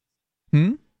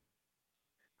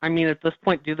 I mean, at this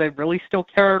point, do they really still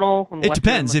care at all? It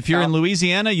depends. If you're in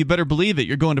Louisiana, you better believe it.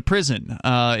 You're going to prison.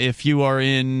 If you are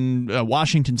in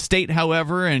Washington State,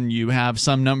 however, and you have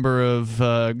some number of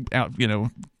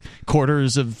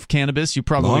quarters of cannabis, you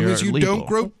probably as long as you legal. don't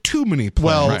grow too many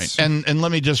plants. Well, right. and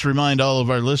let me just remind all of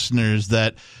our listeners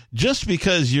that just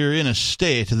because you're in a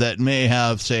state that may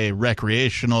have, say,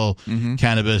 recreational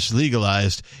cannabis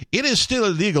legalized, it is still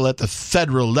illegal at the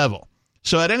federal level.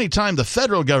 So at any time, the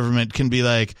federal government can be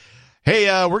like, hey,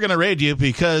 we're going to raid you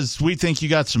because we think you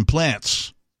got some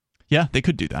plants. Yeah, they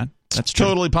could do that. That's true.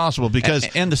 Totally possible. Because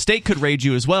and the state could raid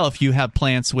you as well if you have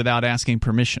plants without asking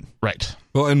permission. Right.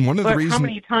 Well, and one of the reasons... How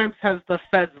many times has the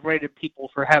feds raided people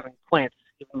for having plants,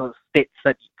 even though the state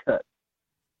said you could?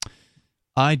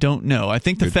 I don't know. I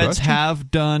think the feds have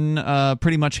done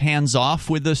pretty much hands-off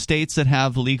with the states that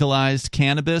have legalized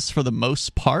cannabis for the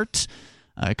most part,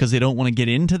 because they don't want to get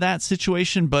into that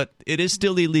situation, but it is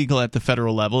still illegal at the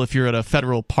federal level. If you're at a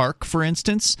federal park, for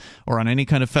instance, or on any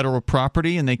kind of federal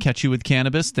property and they catch you with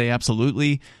cannabis, they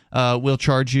absolutely will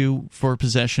charge you for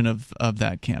possession of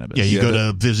that cannabis. Yeah, you go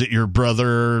to visit your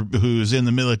brother who's in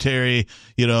the military,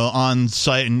 on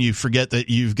site, and you forget that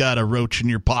you've got a roach in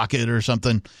your pocket or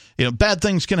something. Bad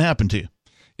things can happen to you.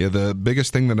 Yeah, the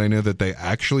biggest thing that I know that they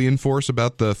actually enforce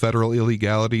about the federal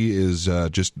illegality is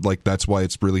just like that's why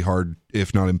it's really hard,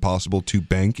 if not impossible, to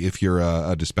bank if you're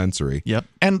a dispensary. Yep.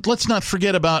 And let's not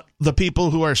forget about the people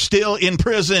who are still in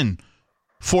prison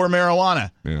for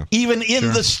marijuana, even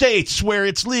in the states where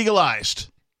it's legalized.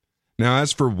 Now,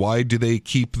 as for why do they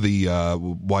keep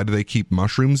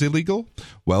mushrooms illegal?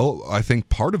 Well, I think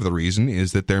part of the reason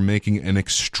is that they're making an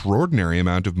extraordinary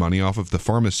amount of money off of the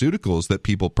pharmaceuticals that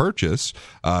people purchase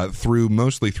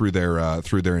mostly through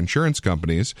their insurance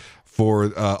companies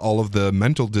for all of the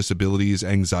mental disabilities,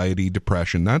 anxiety,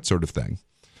 depression, that sort of thing.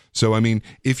 So, I mean,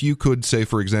 if you could, say,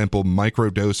 for example,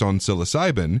 microdose on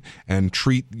psilocybin and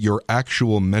treat your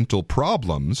actual mental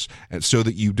problems so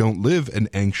that you don't live an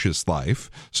anxious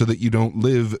life, so that you don't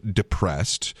live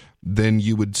depressed, then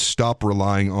you would stop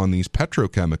relying on these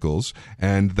petrochemicals,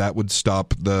 and that would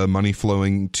stop the money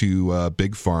flowing to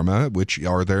Big Pharma, which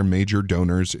are their major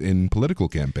donors in political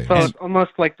campaigns. So it's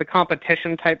almost like the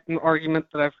competition type argument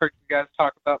that I've heard you guys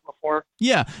talk about before.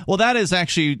 Yeah, well, that is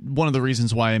actually one of the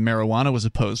reasons why marijuana was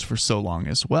opposed for so long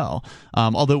as well.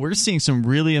 Although we're seeing some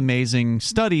really amazing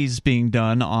studies being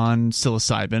done on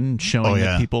psilocybin showing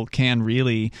that people can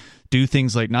really do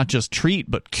things like not just treat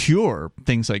but cure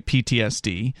things like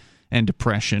PTSD and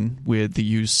depression with the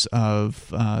use of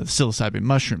psilocybin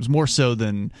mushrooms, more so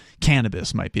than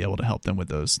cannabis might be able to help them with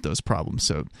those problems.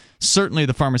 So certainly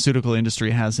the pharmaceutical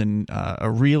industry has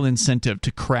a real incentive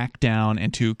to crack down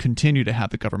and to continue to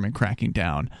have the government cracking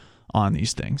down on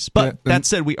these things. But that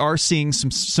said, we are seeing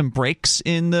some breaks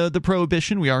in the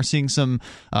prohibition. We are seeing some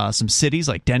cities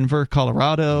like Denver,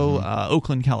 Colorado,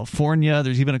 Oakland, California.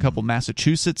 There's even a couple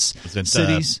Massachusetts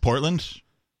cities. Portland?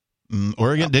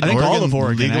 Oregon? I think all of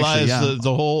Oregon legalize actually,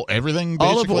 the whole everything,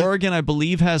 basically? All of Oregon, I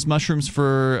believe, has mushrooms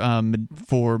for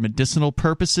medicinal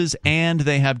purposes, and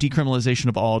they have decriminalization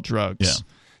of all drugs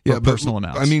for personal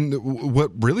amounts. I mean,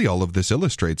 what really all of this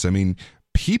illustrates, I mean,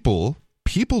 people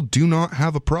do not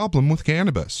have a problem with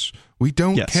cannabis. We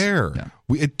don't care. Yeah.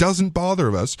 It doesn't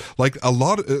bother us. Like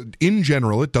in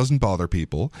general, it doesn't bother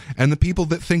people. And the people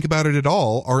that think about it at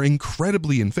all are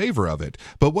incredibly in favor of it.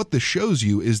 But what this shows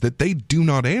you is that they do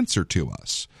not answer to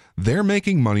us. They're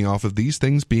making money off of these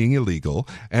things being illegal.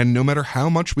 And no matter how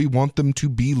much we want them to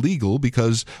be legal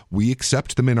because we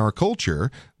accept them in our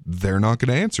culture, they're not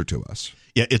going to answer to us.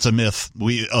 Yeah, it's a myth.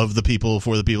 We of the people,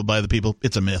 for the people, by the people.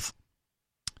 It's a myth.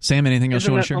 Sam, anything else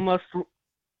you want to share?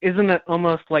 Isn't it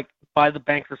almost like by the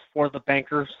bankers for the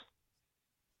bankers?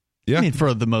 Yeah. I mean,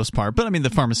 for the most part. But I mean, the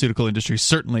pharmaceutical industry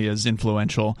certainly is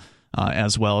influential,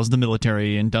 as well as the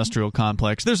military-industrial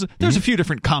complex. There's a few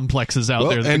different complexes out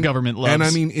there that the government loves. And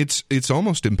I mean, it's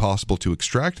almost impossible to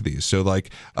extract these. So, like,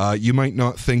 you might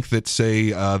not think that,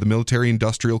 say, the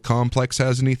military-industrial complex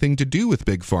has anything to do with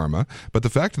Big Pharma, but the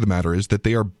fact of the matter is that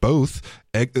they're both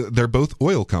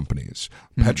oil companies.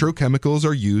 Petrochemicals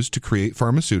are used to create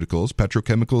pharmaceuticals.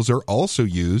 Petrochemicals are also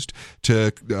used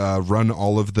to run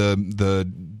all of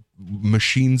the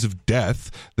machines of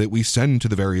death that we send to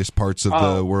the various parts of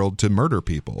the world to murder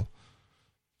people.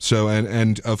 So,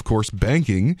 and of course,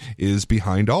 banking is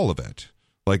behind all of it.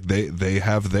 Like they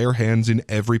have their hands in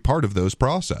every part of those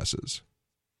processes.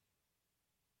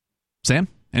 Sam,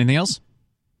 anything else?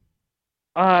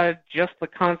 Just the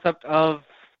concept of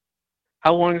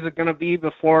how long is it going to be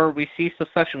before we see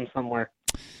secession somewhere?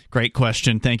 Great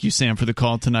question. Thank you, Sam, for the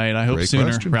call tonight. I hope Great sooner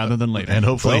question. rather than later. And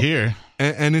hopefully here.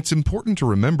 And it's important to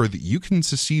remember that you can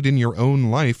secede in your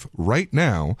own life right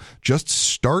now. Just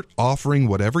start offering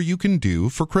whatever you can do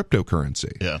for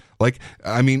cryptocurrency. Yeah. Like,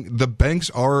 I mean, the banks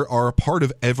are a part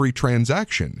of every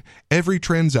transaction. Every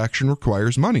transaction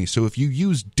requires money. So if you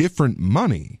use different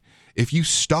money, if you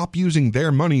stop using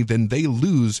their money, then they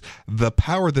lose the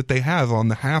power that they have on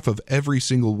the half of every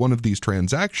single one of these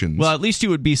transactions. Well, at least you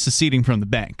would be seceding from the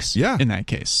banks. Yeah. In that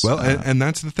case. Well, and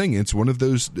that's the thing. It's one of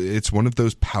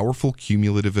those powerful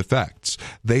cumulative effects.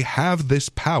 They have this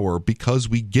power because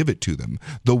we give it to them.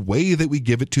 The way that we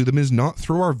give it to them is not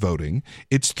through our voting;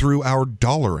 it's through our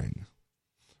dollaring.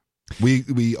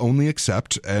 We only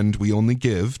accept and we only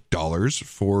give dollars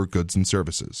for goods and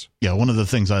services. Yeah, one of the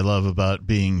things I love about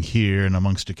being here and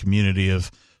amongst a community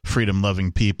of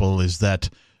freedom-loving people is that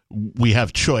we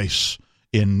have choice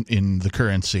in the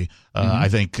currency. I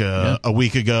think a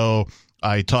week ago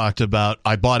I talked about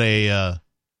I bought a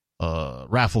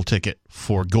raffle ticket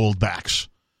for Goldbacks,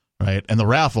 right? And the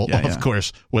raffle, of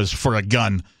course, was for a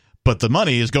gun, but the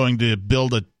money is going to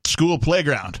build a school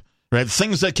playground. Right,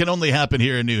 things that can only happen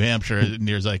here in New Hampshire,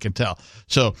 near as I can tell.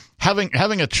 So having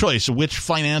a choice which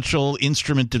financial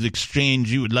instrument of exchange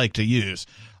you would like to use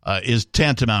is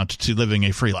tantamount to living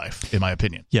a free life, in my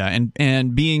opinion. Yeah,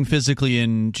 and being physically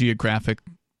and geographically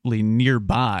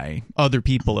nearby other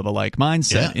people of a like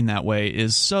mindset in that way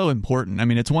is so important. I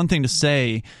mean, it's one thing to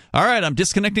say, all right, I'm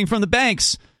disconnecting from the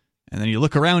banks, And then you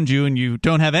look around you and you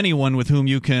don't have anyone with whom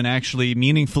you can actually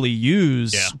meaningfully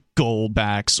use gold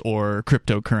backs or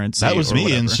cryptocurrency. That was me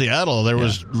whatever. in Seattle. There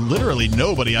was literally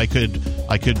nobody I could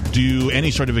do any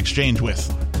sort of exchange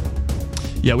with.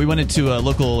 Yeah, we went into a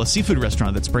local seafood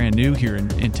restaurant that's brand new here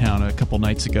in town a couple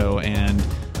nights ago, and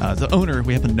the owner,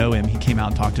 we happen to know him, he came out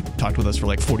and talked with us for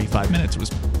like 45 minutes. It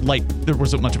was light. There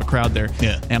wasn't much of a crowd there.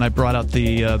 Yeah. And I brought out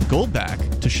the gold back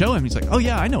to show him. He's like, oh,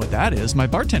 yeah, I know what that is. My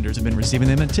bartenders have been receiving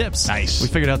them in tips. Nice. We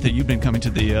figured out that you've been coming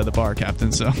to the bar,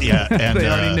 Captain, so yeah, and, they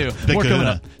already knew. More coming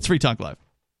up. It's Free Talk Live.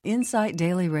 Insight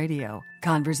Daily Radio.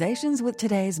 Conversations with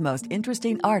today's most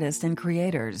interesting artists and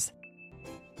creators.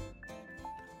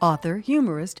 Author,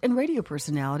 humorist, and radio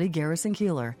personality Garrison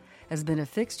Keillor has been a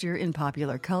fixture in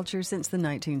popular culture since the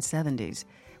 1970s,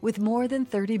 with more than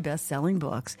 30 best-selling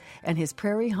books and his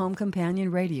Prairie Home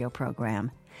Companion radio program.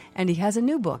 And he has a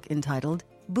new book entitled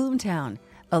Boomtown,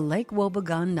 a Lake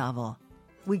Wobegon novel.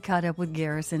 We caught up with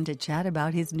Garrison to chat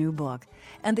about his new book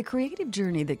and the creative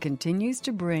journey that continues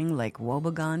to bring Lake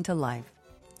Wobegon to life.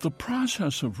 The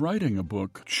process of writing a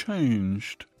book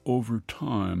changed over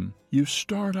time. You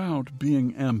start out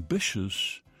being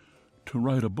ambitious to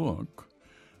write a book,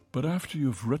 but after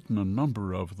you've written a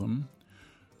number of them,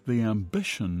 the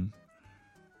ambition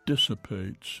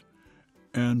dissipates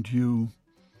and you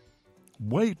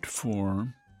wait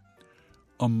for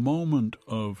a moment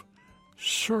of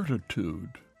certitude,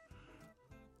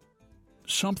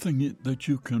 something that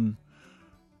you can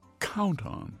count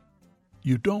on.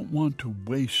 You don't want to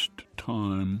waste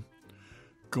time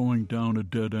going down a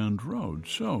dead-end road.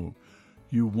 So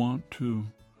you want to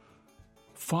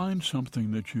find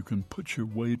something that you can put your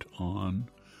weight on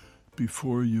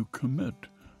before you commit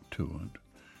to it.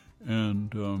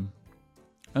 And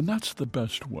that's the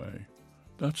best way.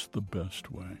 That's the best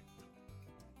way.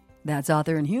 That's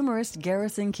author and humorist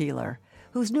Garrison Keillor,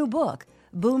 whose new book,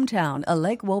 Boomtown, a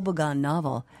Lake Wobegon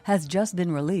novel, has just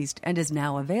been released and is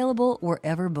now available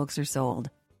wherever books are sold.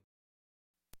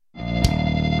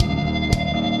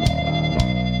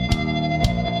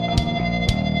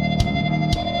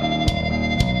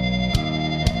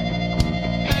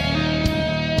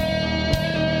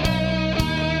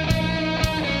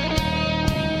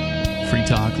 Free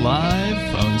Talk Live.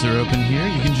 Phones are open here.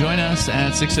 You can join us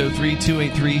at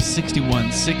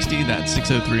 603-283-6160. That's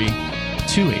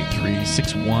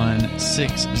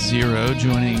 603-283-6160.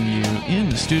 Joining you in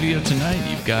the studio tonight,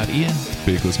 you've got Ian,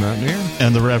 Beakless Mountaineer,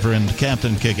 and the Reverend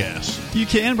Captain Kickass. You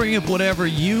can bring up whatever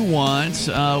you want.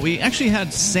 We actually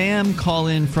had Sam call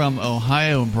in from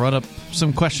Ohio and brought up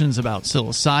some questions about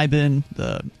psilocybin,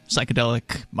 the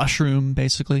psychedelic mushroom,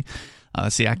 basically.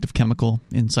 It's the active chemical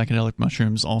in psychedelic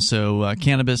mushrooms. Also,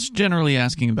 cannabis, generally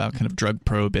asking about kind of drug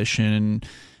prohibition.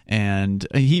 And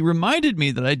he reminded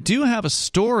me that I do have a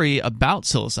story about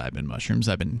psilocybin mushrooms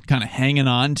I've been kind of hanging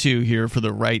on to here for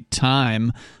the right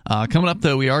time. Coming up,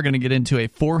 though, we are going to get into a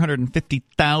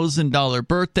 $450,000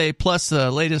 birthday, plus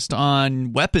the latest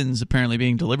on weapons apparently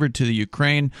being delivered to the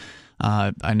Ukraine.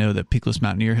 I know that Peakless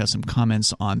Mountaineer has some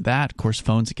comments on that. Of course,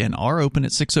 phones, again, are open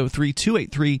at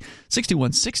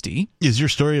 603-283-6160. Is your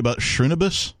story about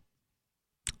Shrunibus?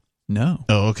 No.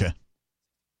 Oh, okay.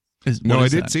 I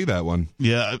did see that one.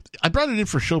 Yeah, I brought it in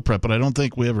for show prep, but I don't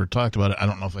think we ever talked about it. I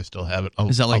don't know if I still have it.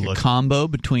 Is that like a combo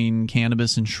between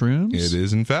cannabis and shrooms? It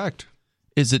is, in fact.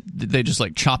 Is it, they just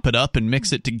like chop it up and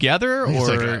mix it together,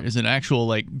 or is it an actual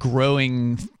like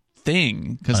growing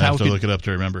thing? I have to look it up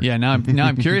to remember. Yeah, now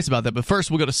I'm curious about that. But first,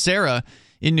 we'll go to Sarah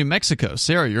in New Mexico.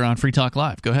 Sarah, you're on Free Talk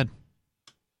Live. Go ahead.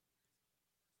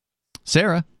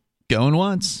 Sarah, going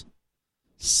once.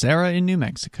 Sarah in New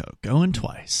Mexico, going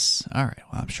twice. All right,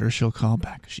 well, I'm sure she'll call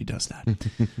back. She does that.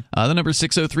 The number is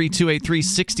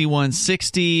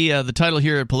 603-283-6160. The title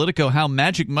here at Politico, How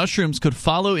Magic Mushrooms Could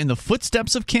Follow in the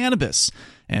Footsteps of Cannabis,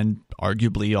 and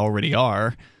arguably already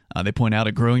are. They point out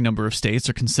a growing number of states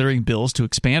are considering bills to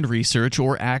expand research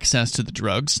or access to the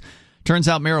drugs. Turns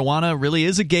out marijuana really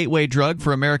is a gateway drug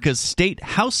for America's state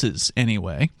houses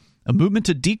anyway. A movement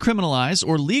to decriminalize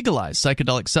or legalize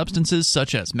psychedelic substances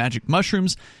such as magic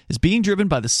mushrooms is being driven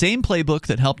by the same playbook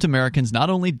that helped Americans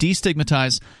not only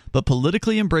destigmatize but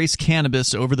politically embrace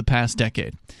cannabis over the past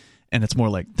decade. And it's more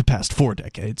like the past 4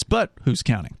 decades, but who's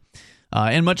counting?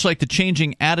 And much like the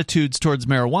changing attitudes towards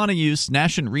marijuana use,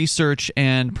 national research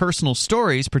and personal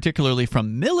stories, particularly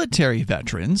from military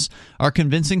veterans, are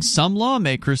convincing some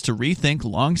lawmakers to rethink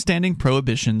longstanding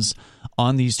prohibitions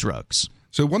on these drugs.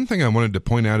 So one thing I wanted to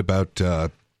point out about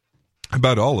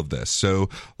all of this. So,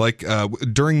 like,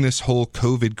 during this whole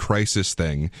COVID crisis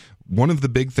thing, one of the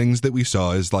big things that we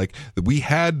saw is like we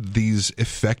had these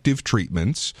effective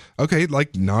treatments. Okay,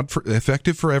 like not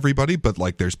effective for everybody, but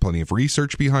like there's plenty of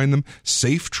research behind them.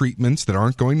 Safe treatments that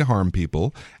aren't going to harm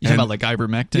people. You talking about like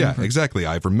ivermectin? Yeah, exactly.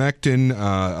 Ivermectin,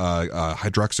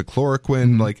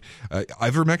 hydroxychloroquine, like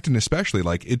ivermectin especially.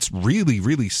 Like it's really,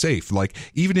 really safe. Like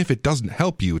even if it doesn't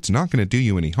help you, it's not going to do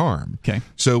you any harm. Okay.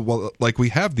 So, well, like we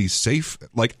have these safe,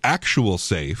 like actual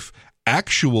safe,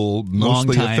 actual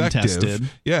mostly effective, tested.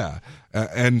 Yeah,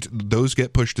 and those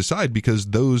get pushed aside because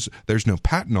there's no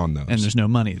patent on those, and there's no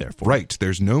money therefore. Right,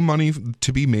 there's no money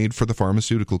to be made for the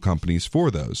pharmaceutical companies for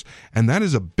those, and that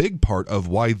is a big part of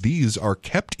why these are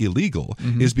kept illegal.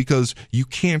 Is because you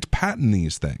can't patent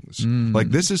these things. Like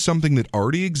this is something that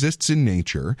already exists in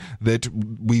nature. That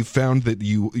we've found that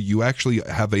you actually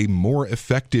have a more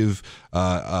effective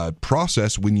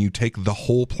process when you take the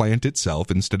whole plant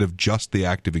itself instead of just the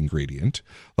active ingredient.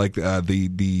 Like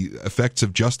the effects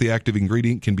of just the active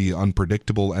ingredient can be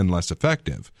unpredictable and less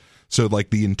effective. So like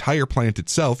the entire plant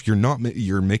itself,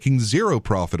 you're making zero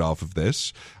profit off of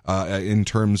this in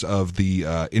terms of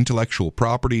the intellectual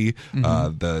property,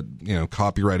 the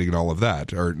copywriting and all of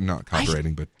that, or not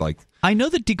copywriting, but like. I know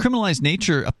that Decriminalized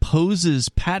Nature opposes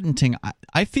patenting.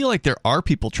 I feel like there are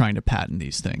people trying to patent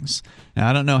these things. Now,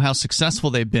 I don't know how successful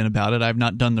they've been about it. I've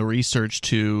not done the research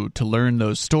to learn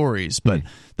those stories, but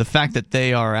the fact that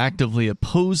they are actively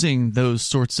opposing those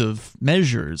sorts of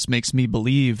measures makes me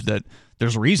believe that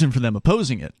there's a reason for them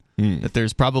opposing it. That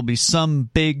there's probably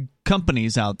some big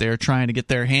companies out there trying to get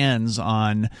their hands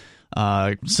on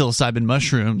psilocybin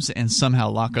mushrooms and somehow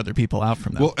lock other people out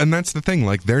from them. Well, and that's the thing.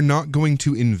 Like, they're not going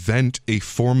to invent a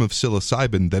form of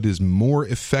psilocybin that is more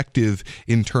effective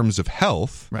in terms of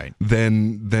health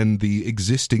than the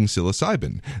existing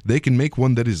psilocybin. They can make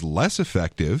one that is less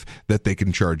effective, that they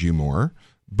can charge you more,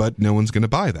 but no one's going to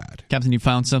buy that. Captain, you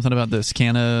found something about this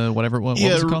canna, whatever, what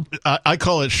was it called? I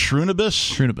call it Shrunibus.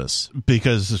 Shrunibus.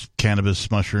 Because it's cannabis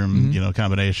mushroom,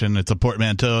 combination. It's a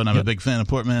portmanteau, and I'm a big fan of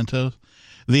portmanteaus.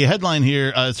 The headline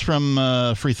here, it's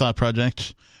from Free Thought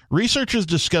Project. Researchers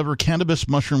discover cannabis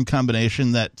mushroom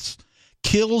combination that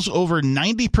kills over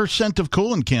 90% of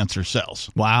colon cancer cells.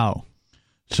 Wow.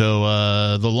 So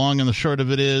the long and the short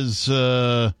of it is,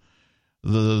 though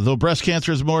breast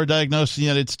cancer is more diagnosed in the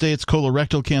United States,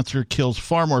 colorectal cancer kills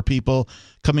far more people,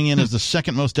 coming in as the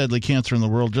second most deadly cancer in the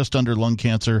world, just under lung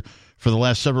cancer. For the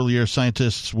last several years,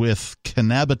 scientists with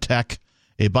Cannabitech,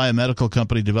 a biomedical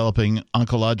company developing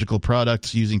oncological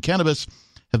products using cannabis,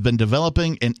 have been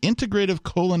developing an integrative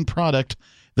colon product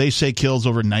they say kills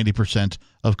over 90%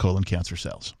 of colon cancer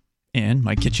cells. And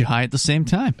might get you high at the same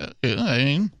time.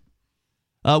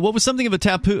 What was something of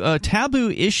a taboo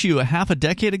issue a half a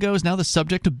decade ago is now the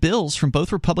subject of bills from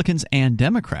both Republicans and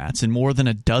Democrats in more than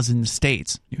a dozen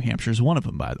states. New Hampshire is one of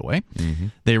them, by the way.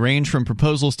 They range from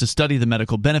proposals to study the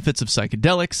medical benefits of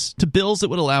psychedelics to bills that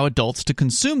would allow adults to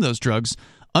consume those drugs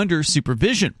under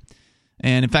supervision.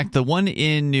 And in fact, the one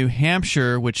in New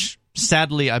Hampshire, which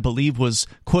sadly I believe was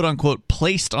quote-unquote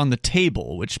placed on the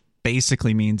table, which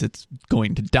basically means it's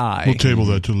going to die. We'll table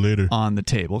that till later. On the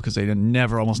table, because they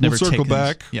almost never circle take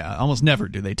back. Things, yeah, almost never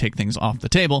do they take things off the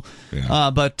table. Yeah.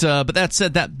 But that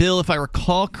said, that bill, if I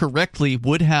recall correctly,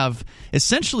 would have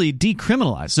essentially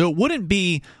decriminalized. So it wouldn't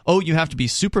be, you have to be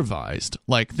supervised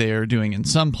like they're doing in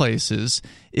some places.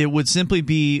 It would simply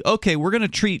be, okay, we're going to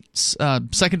treat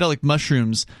psychedelic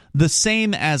mushrooms the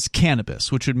same as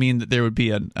cannabis, which would mean that there would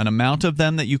be an amount of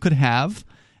them that you could have.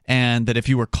 And that if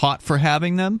you were caught for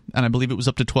having them, and I believe it was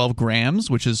up to 12 grams,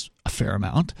 which is a fair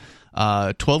amount,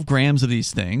 12 grams of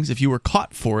these things, if you were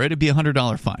caught for it, it'd be a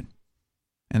 $100 fine.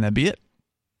 And that'd be it.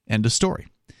 End of story.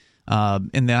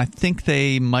 And then I think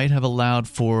they might have allowed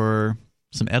for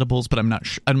some edibles, but I'm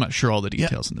not sure all the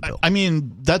details in the bill. I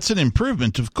mean, that's an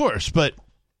improvement, of course, but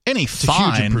any it's a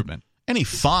huge improvement. Any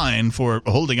fine for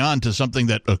holding on to something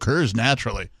that occurs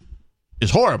naturally is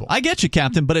horrible. I get you,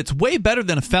 Captain, but it's way better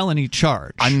than a felony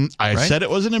charge. I said it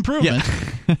was an improvement.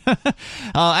 Yeah.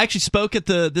 I actually spoke at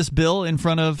this bill in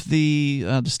front of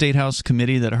the State House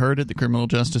committee that heard it, the Criminal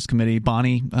Justice Committee.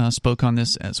 Bonnie spoke on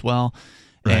this as well.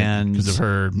 Right, and because of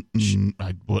her,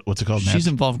 what's it called? She's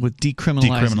involved with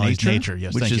Decriminalized Nature,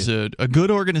 yes, which is a good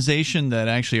organization that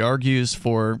actually argues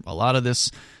for a lot of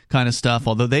this kind of stuff,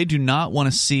 although they do not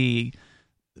want to see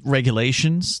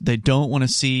regulations. They don't want to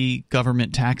see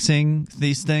government taxing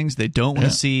these things. They don't want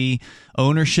to see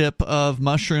ownership of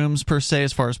mushrooms per se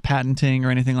as far as patenting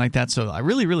or anything like that. So I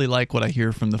really, really like what I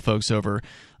hear from the folks over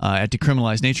at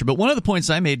Decriminalized Nature. But one of the points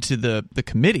I made to the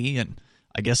committee, and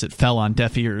I guess it fell on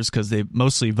deaf ears because they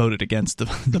mostly voted against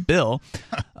the bill.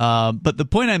 But the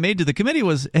point I made to the committee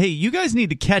was, hey, you guys need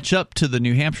to catch up to the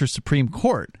New Hampshire Supreme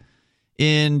Court.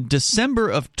 In December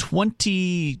of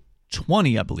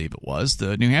 2020, I believe it was,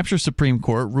 the New Hampshire Supreme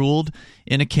Court ruled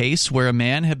in a case where a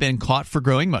man had been caught for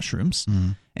growing mushrooms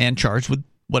and charged with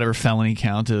whatever felony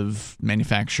count of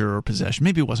manufacture or possession.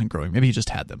 Maybe it wasn't growing. Maybe he just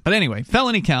had them. But anyway,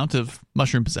 felony count of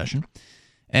mushroom possession.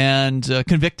 And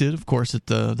convicted, of course, at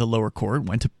the lower court,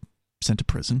 sent to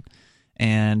prison.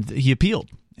 And he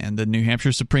appealed. And the New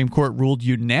Hampshire Supreme Court ruled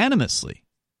unanimously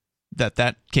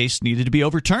that case needed to be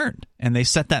overturned. And they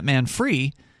set that man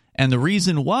free. And the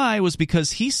reason why was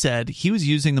because he said he was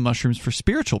using the mushrooms for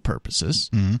spiritual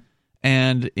purposes.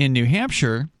 And in New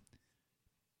Hampshire,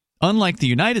 unlike the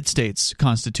United States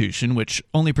Constitution, which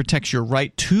only protects your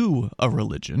right to a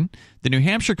religion, the New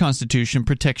Hampshire Constitution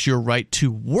protects your right to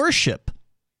worship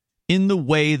in the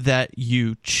way that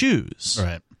you choose.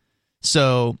 Right.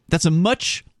 So that's a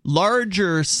much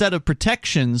larger set of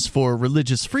protections for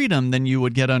religious freedom than you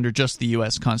would get under just the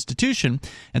U.S. Constitution.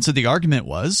 And so the argument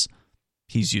was,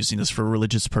 he's using this for a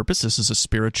religious purpose. This is a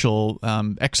spiritual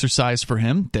exercise for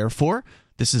him. Therefore,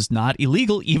 this is not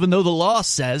illegal, even though the law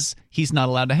says he's not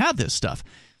allowed to have this stuff.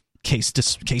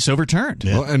 Case overturned.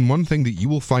 Well, and one thing that you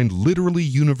will find literally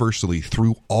universally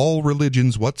through all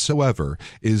religions whatsoever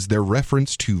is their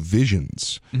reference to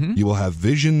visions. You will have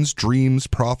visions, dreams,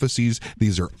 prophecies.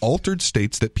 These are altered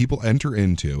states that people enter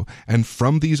into, and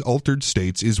from these altered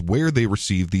states is where they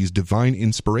receive these divine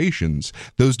inspirations.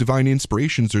 Those divine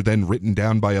inspirations are then written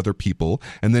down by other people,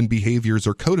 and then behaviors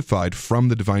are codified from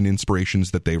the divine inspirations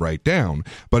that they write down.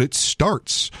 But it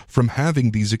starts from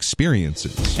having these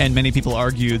experiences. And many people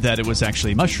argue that it was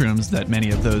actually mushrooms that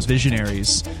many of those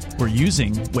visionaries were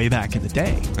using way back in the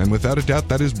day. And without a doubt,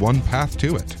 that is one path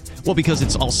to it. Well, because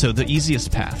it's also the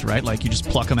easiest path, right? Like you just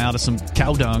pluck them out of some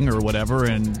cow dung or whatever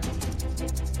and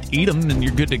eat them and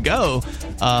you're good to go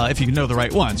if you know the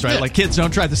right ones, right? Like kids,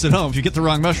 don't try this at home. If you get the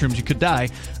wrong mushrooms, you could die.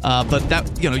 But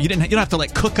that, you don't have to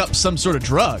like cook up some sort of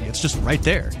drug. It's just right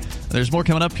there. There's more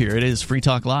coming up here. It is Free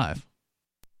Talk Live.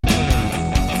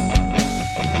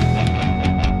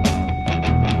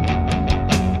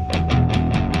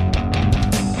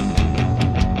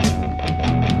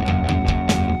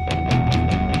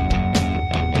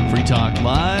 Talk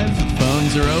Live.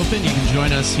 Phones are open. You can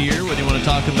join us here whether you want to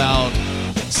talk about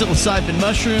psilocybin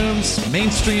mushrooms,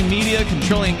 mainstream media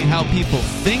controlling how people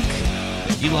think,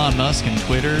 Elon Musk and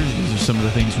Twitter. These are some of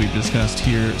the things we've discussed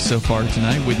here so far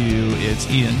tonight. With you,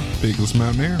 it's Ian, Beagles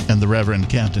Mountaineer, and the Reverend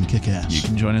Captain Kickass. You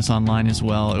can join us online as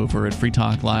well over at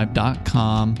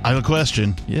freetalklive.com. I have a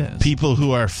question. Yes. People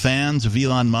who are fans of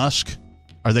Elon Musk,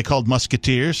 are they called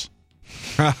Musketeers?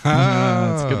 That's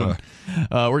a good one.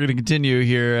 We're going to continue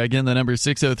here. Again, the number is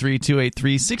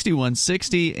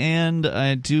 603-283-6160, and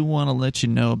I do want to let you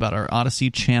know about our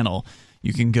Odyssey channel.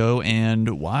 You can go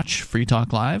and watch Free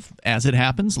Talk Live as it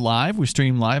happens live. We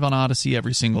stream live on Odyssey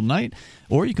every single night,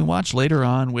 or you can watch later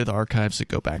on with archives that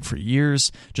go back for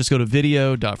years. Just go to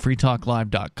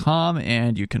video.freetalklive.com,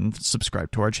 and you can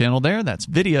subscribe to our channel there. That's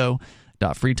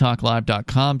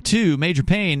video.freetalklive.com. To Major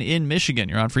Payne in Michigan.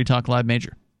 You're on Free Talk Live,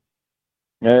 Major.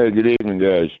 Hey, good evening,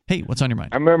 guys. Hey, what's on your mind?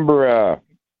 I remember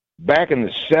back in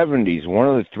the 70s, one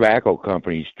of the tobacco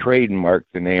companies trademarked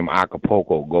the name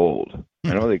Acapulco Gold.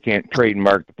 I know they can't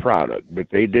trademark the product, but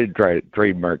they did try to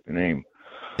trademark the name.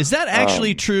 Is that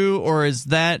actually true, or is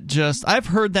that just... I've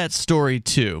heard that story,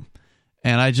 too,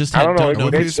 and I just don't know. I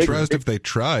would be surprised if they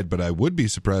tried, but I would be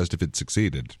surprised if it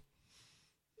succeeded.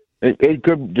 It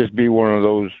could just be one of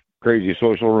those crazy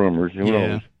social rumors. Who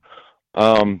knows?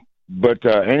 But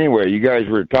anyway, you guys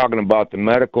were talking about the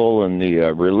medical and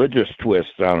the religious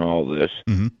twists on all this.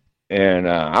 And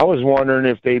I was wondering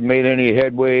if they made any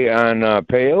headway on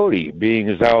peyote, being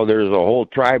as how there's a whole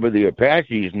tribe of the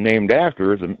Apaches named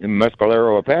after the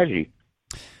Mescalero Apache.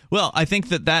 Well, I think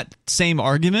that same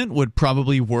argument would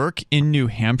probably work in New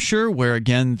Hampshire, where,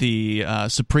 again, the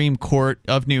Supreme Court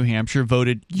of New Hampshire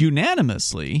voted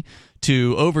unanimously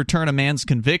to overturn a man's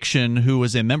conviction who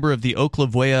was a member of the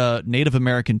Oclavuela Native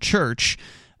American Church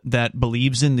that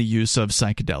believes in the use of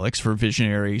psychedelics for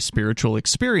visionary spiritual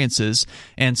experiences.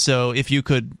 And so if you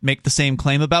could make the same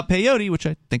claim about peyote, which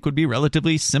I think would be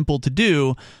relatively simple to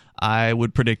do, I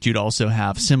would predict you'd also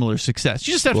have similar success.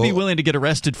 You just have to be willing to get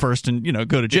arrested first and,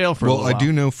 go to jail for a little while. Well, I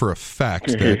do know for a fact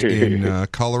that in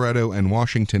Colorado and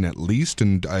Washington at least,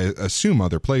 and I assume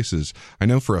other places, I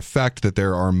know for a fact that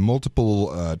there are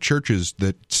multiple churches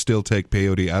that still take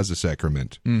peyote as a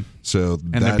sacrament. So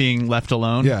they're being left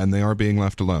alone? Yeah, and they are being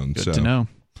left alone. Good to know.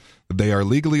 They are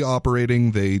legally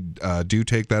operating. They do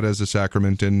take that as a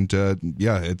sacrament, and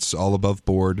it's all above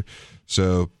board.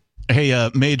 So... Hey,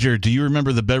 Major, do you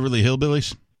remember the Beverly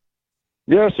Hillbillies?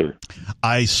 Yes, sir.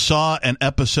 I saw an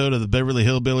episode of the Beverly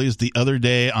Hillbillies the other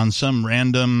day on some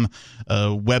random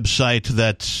website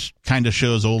that kind of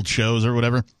shows old shows or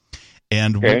whatever.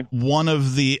 And one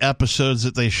of the episodes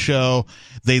that they show,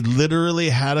 they literally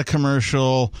had a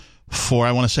commercial for,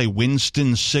 I want to say,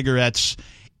 Winston cigarettes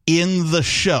in the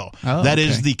show. That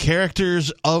is, the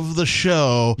characters of the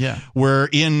show were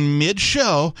in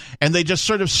mid-show, and they just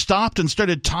sort of stopped and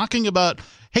started talking about,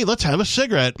 hey, let's have a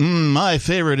cigarette. My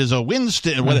favorite is a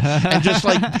Winston. And just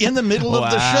like in the middle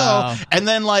of the show. And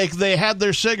then like they had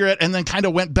their cigarette and then kind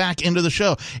of went back into the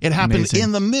show. It happened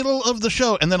in the middle of the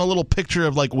show. And then a little picture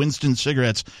of like Winston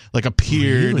cigarettes like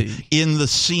appeared in the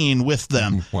scene with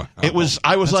them. Wow. I was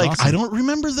That's like, awesome. I don't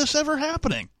remember this ever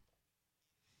happening.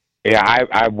 Yeah,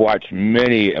 I've watched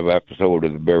many of episodes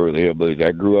of the Beverly Hillbillies.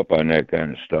 I grew up on that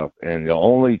kind of stuff. And the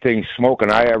only thing smoking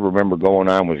I ever remember going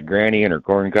on was Granny and her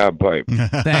corncob pipe.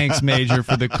 Thanks, Major,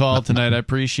 for the call tonight. I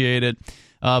appreciate it.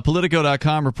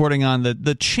 Politico.com reporting on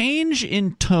the change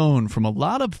in tone from a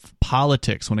lot of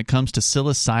politics when it comes to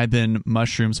psilocybin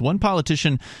mushrooms. One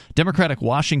politician, Democratic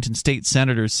Washington state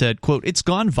senator, said, quote, "It's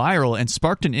gone viral and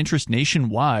sparked an interest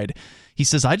nationwide." He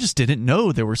says, "I just didn't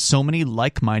know there were so many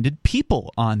like-minded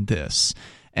people on this."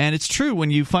 And it's true,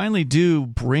 when you finally do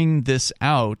bring this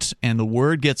out and the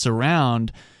word gets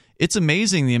around, it's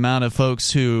amazing the amount of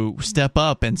folks who step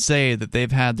up and say that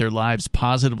they've had their lives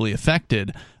positively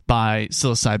affected by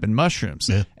psilocybin mushrooms.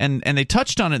 Yeah. And they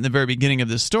touched on it in the very beginning of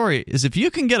this story, is if you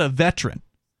can get a veteran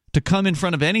to come in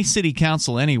front of any city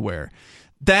council anywhere,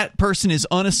 that person is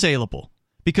unassailable.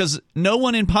 Because no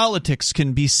one in politics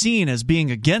can be seen as being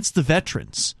against the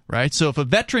veterans, right? So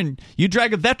if you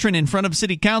drag a veteran in front of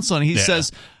city council and he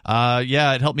says,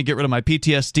 it helped me get rid of my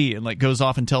PTSD, and like goes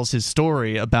off and tells his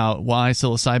story about why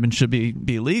psilocybin should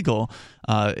be legal,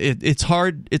 it's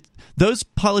hard. Those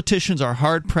politicians are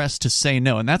hard-pressed to say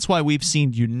no, and that's why we've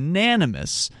seen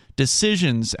unanimous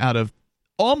decisions out of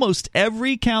almost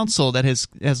every council that has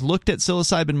looked at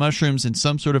psilocybin mushrooms in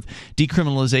some sort of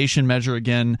decriminalization measure,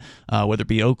 again, whether it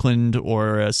be Oakland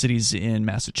or cities in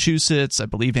Massachusetts. I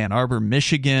believe Ann Arbor,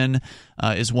 Michigan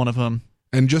is one of them.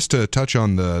 And just to touch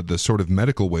on the sort of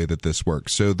medical way that this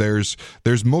works, so there's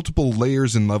multiple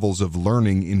layers and levels of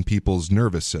learning in people's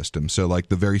nervous system. So like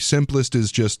the very simplest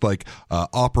is just like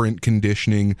operant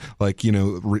conditioning, like,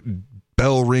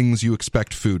 bell rings, you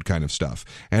expect food kind of stuff.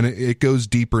 And it goes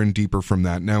deeper and deeper from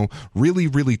that. Now, really,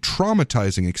 really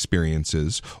traumatizing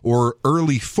experiences or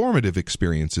early formative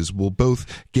experiences will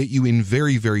both get you in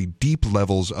very, very deep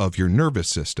levels of your nervous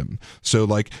system. So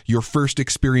like your first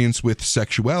experience with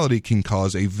sexuality can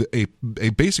cause a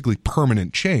basically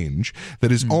permanent change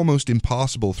that is almost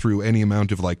impossible through any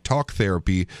amount of like talk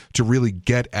therapy to really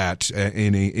get at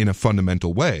in a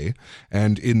fundamental way.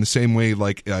 And in the same way,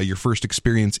 like your first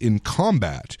experience in combat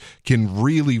can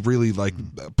really, really like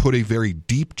put a very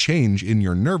deep change in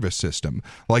your nervous system.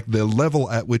 Like the level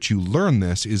at which you learn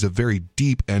this is a very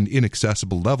deep and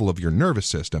inaccessible level of your nervous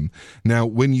system. Now,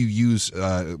 when you use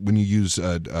entheogens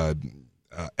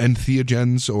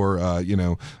or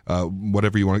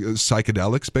whatever you want,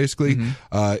 psychedelics, basically.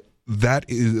 That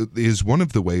is one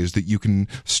of the ways that you can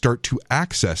start to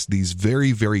access these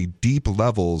very, very deep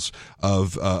levels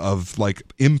of like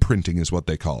imprinting is what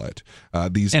they call it.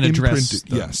 These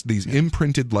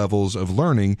imprinted levels of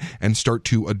learning, and start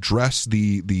to address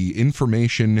the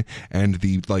information and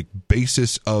the like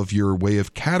basis of your way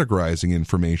of categorizing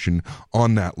information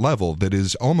on that level that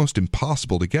is almost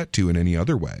impossible to get to in any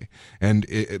other way. And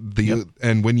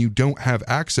and when you don't have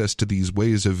access to these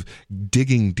ways of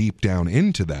digging deep down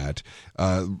into that,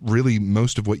 really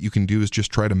most of what you can do is just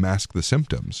try to mask the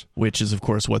symptoms, which is of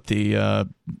course what the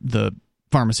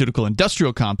pharmaceutical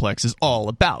industrial complex is all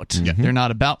about. They're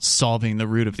not about solving the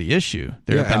root of the issue.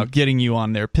 They're about getting you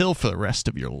on their pill for the rest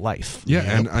of your life.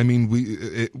 And I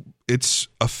mean, it's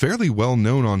a fairly well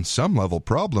known on some level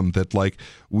problem that like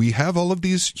we have all of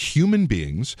these human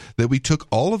beings that we took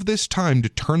all of this time to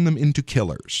turn them into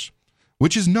killers.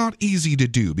 Which is not easy to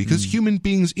do because human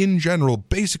beings in general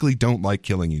basically don't like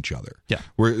killing each other.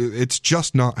 It's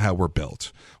just not how we're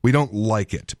built. We don't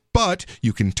like it. But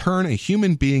you can turn a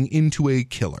human being into a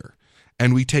killer.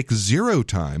 And we take zero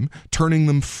time turning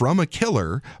them from a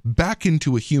killer back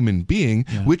into a human being,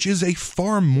 which is a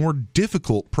far more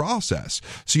difficult process.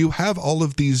 So you have all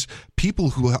of these people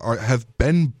who have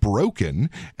been broken,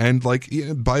 and like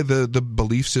by the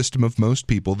belief system of most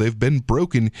people, they've been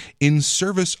broken in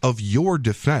service of your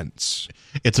defense.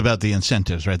 It's about the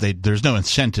incentives, right? There's no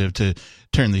incentive to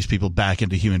turn these people back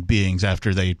into human beings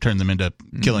after they turn them into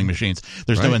killing machines.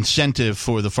 There's no incentive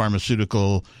for the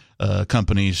pharmaceutical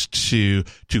companies to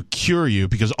cure you,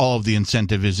 because all of the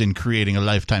incentive is in creating a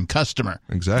lifetime customer.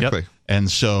 Exactly. Yep. And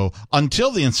so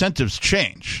until the incentives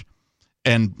change,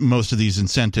 and most of these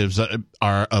incentives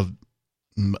are of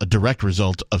a direct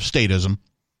result of statism,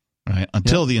 right?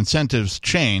 Until the incentives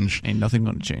change, ain't nothing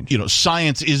going to change.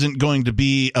 Science isn't going to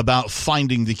be about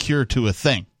finding the cure to a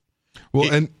thing.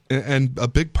 Well, and a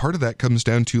big part of that comes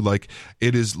down to, like,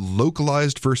 it is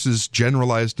localized versus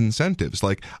generalized incentives.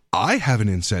 Like, I have an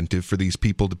incentive for these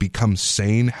people to become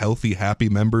sane, healthy, happy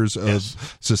members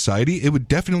of society. It would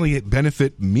definitely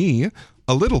benefit me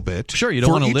a little bit. Sure, you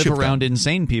don't want to live around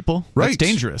insane people. Right. That's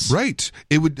dangerous. Right.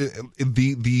 It would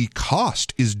the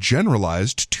cost is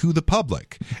generalized to the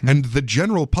public, and the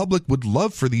general public would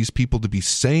love for these people to be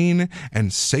sane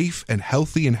and safe and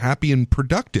healthy and happy and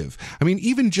productive. I mean,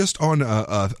 even just on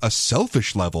a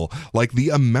selfish level, like the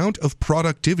amount of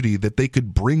productivity that they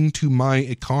could bring to my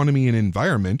economy and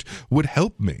environment would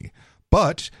help me.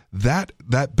 But that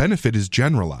benefit is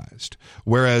generalized,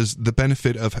 whereas the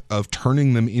benefit of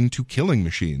turning them into killing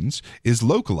machines is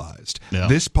localized. Yeah.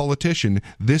 This politician,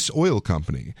 this oil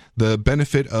company, the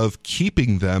benefit of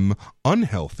keeping them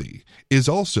unhealthy is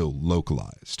also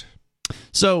localized.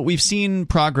 So we've seen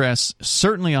progress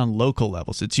certainly on local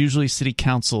levels. It's usually city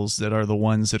councils that are the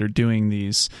ones that are doing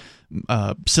these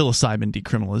psilocybin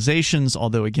decriminalizations,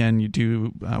 although again we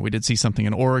did see something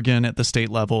in Oregon at the state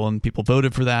level and people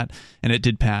voted for that and it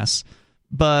did pass.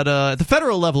 But at the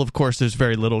federal level, of course, there's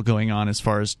very little going on as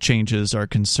far as changes are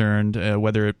concerned,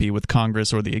 whether it be with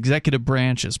Congress or the executive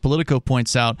branch. As Politico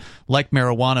points out, like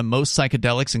marijuana, most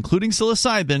psychedelics, including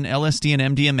psilocybin, LSD,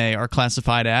 and MDMA, are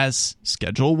classified as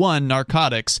Schedule I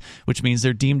narcotics, which means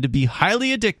they're deemed to be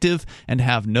highly addictive and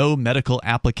have no medical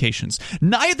applications.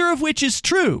 Neither of which is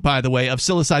true, by the way, of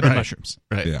psilocybin mushrooms.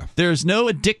 Right. Yeah. There's no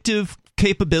addictive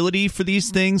capability for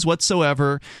these things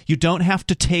whatsoever. You don't have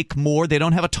to take more. They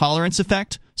don't have a tolerance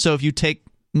effect. So if you take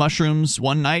mushrooms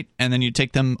one night and then you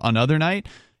take them another night,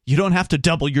 you don't have to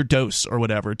double your dose or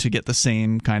whatever to get the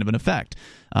same kind of an effect.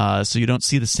 So you don't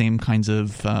see the same kinds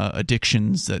of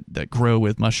addictions that grow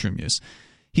with mushroom use.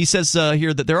 He says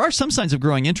here that there are some signs of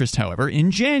growing interest, however.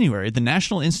 In January, the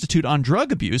National Institute on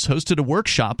Drug Abuse hosted a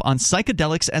workshop on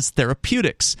psychedelics as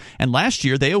therapeutics. And last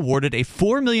year, they awarded a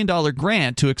 $4 million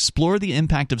grant to explore the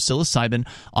impact of psilocybin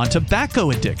on tobacco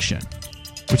addiction,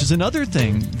 which is another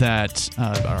thing that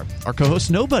our co-host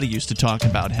Nobody used to talk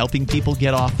about, helping people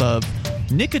get off of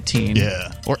nicotine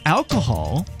or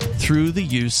alcohol through the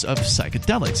use of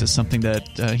psychedelics is something that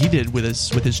he did with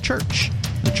his church,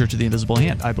 the Church of the Invisible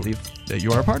Hand. I believe that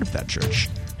you are a part of that church.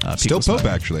 Still Pope,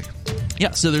 actually.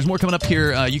 Yeah, so there's more coming up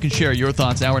here. You can share your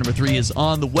thoughts. Hour number 3 is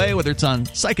on the way, whether it's on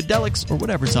psychedelics or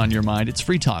whatever's on your mind. It's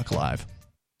Free Talk Live.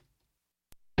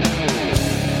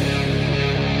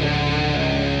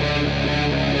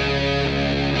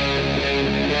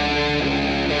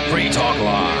 Free Talk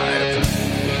Live.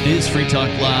 It is Free Talk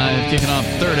Live, kicking off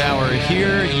third hour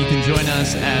here. You can join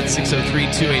us at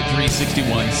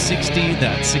 603-283-6160.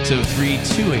 That's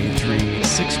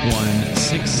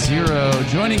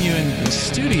 603-283-6160. Joining you in the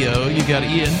studio, you got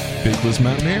Ian, Big Liz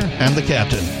Mountaineer, and the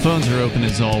Captain. Phones are open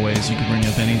as always. You can bring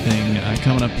up anything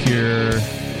coming up here.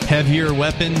 Heavier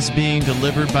weapons being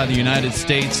delivered by the United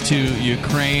States to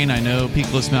Ukraine. I know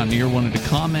Peakless Mountaineer wanted to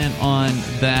comment on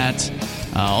that.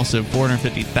 Also,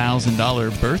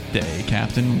 $450,000 birthday,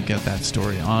 Captain. We'll get that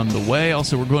story on the way.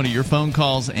 Also, we're going to your phone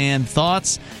calls and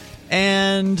thoughts.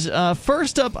 And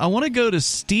first up, I want to go to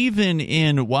Stephen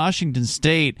in Washington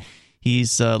State.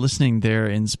 He's listening there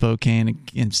in Spokane.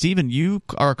 And Stephen, you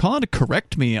are calling to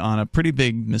correct me on a pretty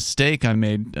big mistake I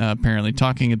made, apparently,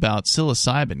 talking about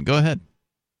psilocybin. Go ahead.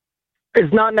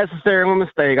 It's not necessarily a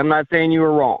mistake. I'm not saying you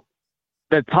were wrong.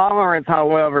 The tolerance,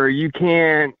 however, you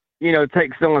can't,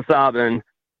 take psilocybin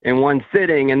in one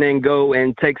sitting and then go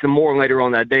and take some more later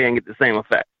on that day and get the same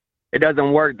effect. It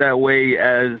doesn't work that way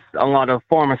as a lot of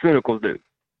pharmaceuticals do.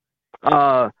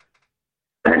 I'm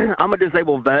a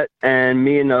disabled vet, and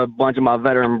me and a bunch of my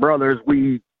veteran brothers,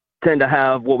 we tend to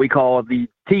have what we call the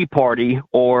tea party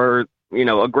or,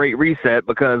 a great reset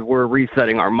because we're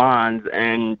resetting our minds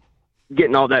and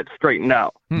getting all that straightened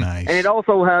out. Nice. And it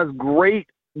also has great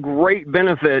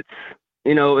benefits,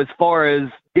 as far as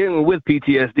dealing with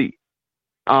PTSD.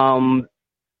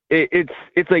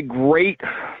 It's a great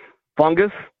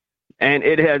fungus, and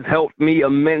it has helped me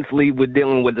immensely with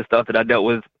dealing with the stuff that I dealt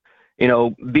with,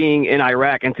 being in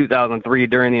Iraq in 2003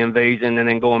 during the invasion and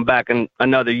then going back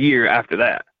another year after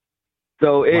that.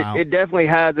 So it definitely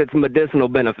has its medicinal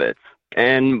benefits.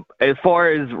 And as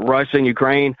far as Russia and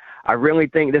Ukraine, I really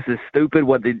think this is stupid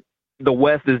what the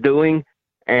West is doing,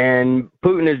 and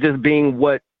Putin is just doing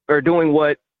what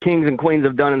kings and queens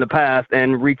have done in the past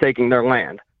and retaking their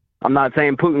land. I'm not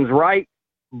saying Putin's right,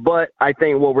 but I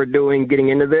think what we're doing getting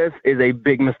into this is a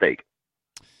big mistake.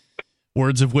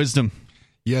 Words of wisdom.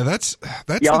 Yeah, that's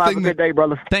Y'all the have thing. a good day,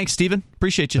 brother. Thanks, Stephen.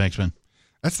 Appreciate you. Thanks, man.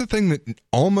 That's the thing that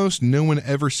almost no one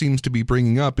ever seems to be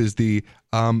bringing up is the,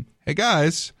 hey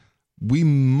guys, we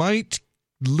might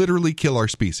literally kill our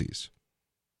species.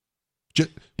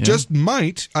 Just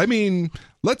might. I mean,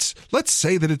 let's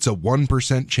say that it's a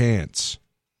 1% chance.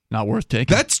 Not worth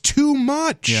taking. That's too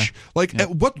much. Yeah.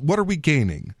 What are we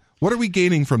gaining? What are we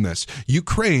gaining from this?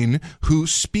 Ukraine, who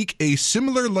speak a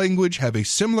similar language, have a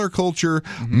similar culture,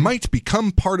 might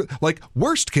become part of,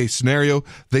 worst case scenario,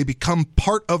 they become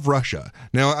part of Russia.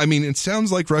 Now, I mean, it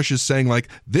sounds like Russia's saying,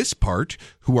 this part,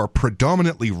 who are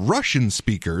predominantly Russian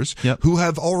speakers, who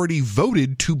have already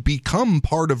voted to become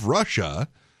part of Russia,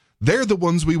 they're the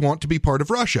ones we want to be part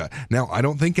of Russia. Now, I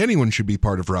don't think anyone should be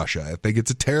part of Russia. I think it's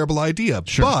a terrible idea,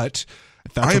 but...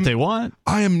 If that's what they want.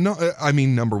 I am not. I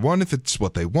mean, number one, if it's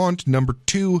what they want. Number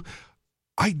two,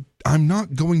 I'm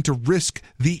not going to risk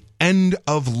the end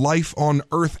of life on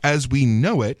Earth as we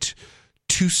know it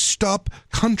to stop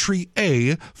country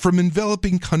A from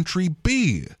enveloping country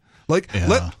B. Let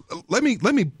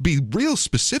me be real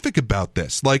specific about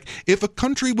this. If a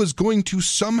country was going to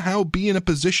somehow be in a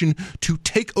position to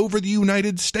take over the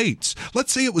United States,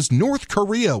 let's say it was North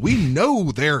Korea. We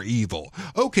know they're evil.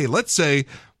 Okay, let's say...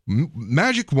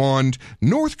 magic wand,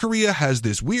 North Korea has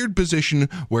this weird position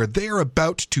where they're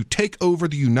about to take over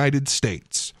the United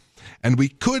States. And we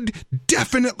could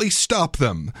definitely stop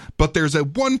them, but there's a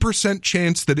 1%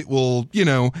 chance that it will,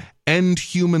 end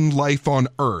human life on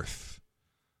Earth.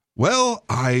 Well,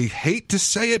 I hate to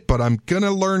say it, but I'm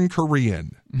gonna learn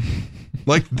Korean.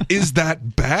 Is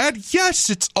that bad? Yes,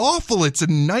 it's awful. It's a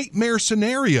nightmare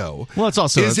scenario. Well, it's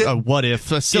also a what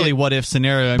if, a silly what if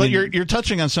scenario. But you're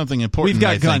touching on something important. We've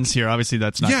got guns here. Obviously,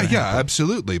 that's not. Yeah,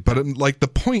 absolutely. But the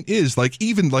point is,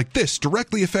 even this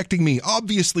directly affecting me,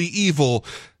 obviously evil.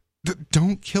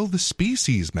 Don't kill the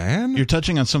species, man. You're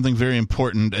touching on something very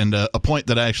important, and a point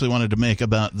that I actually wanted to make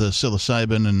about the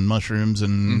psilocybin and mushrooms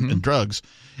and drugs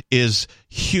is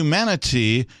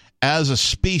humanity as a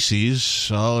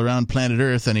species, all around planet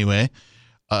Earth anyway,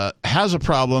 has a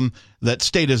problem that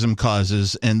statism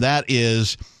causes, and that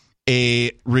is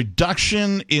a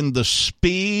reduction in the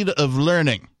speed of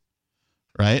learning,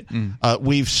 right?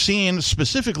 We've seen,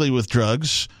 specifically with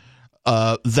drugs,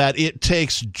 that it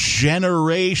takes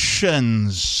generations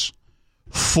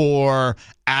for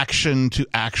action to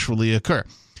actually occur.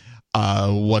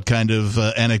 What kind of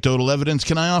anecdotal evidence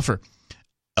can I offer?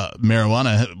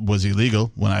 Marijuana was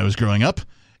illegal when I was growing up,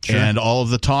 and all of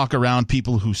the talk around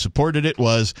people who supported it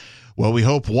was, well, we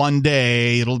hope one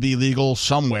day it'll be legal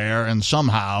somewhere and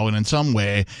somehow and in some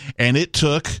way, and it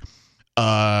took...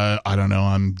 I don't know.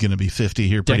 I'm going to be 50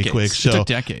 here pretty quick. So it took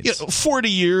decades. 40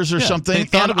 years or something.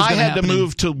 And I had to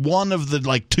move to one of the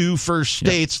 2 first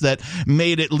states that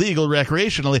made it legal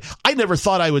recreationally. I never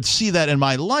thought I would see that in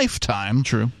my lifetime.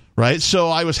 True. Right? So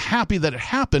I was happy that it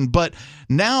happened, but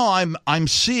now I'm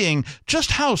seeing just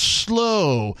how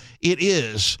slow it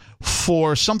is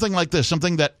for something like this,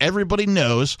 something that everybody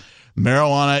knows.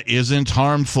 Marijuana isn't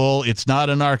harmful. It's not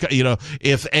a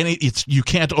if any, you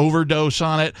can't overdose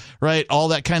on it, right? All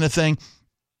that kind of thing.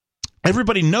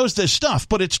 Everybody knows this stuff,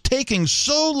 but it's taking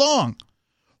so long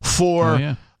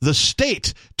for the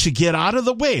state to get out of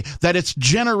the way that it's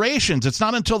generations. It's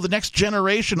not until the next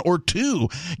generation or two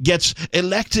gets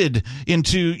elected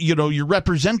into, your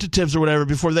representatives or whatever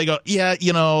before they go,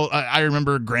 I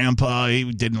remember Grandpa,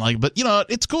 he didn't like it, but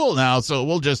it's cool now, so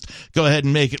we'll just go ahead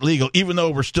and make it legal, even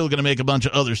though we're still going to make a bunch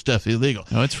of other stuff illegal.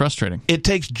 Oh, it's frustrating. It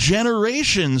takes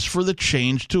generations for the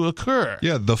change to occur.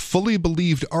 Yeah, the fully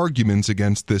believed arguments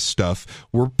against this stuff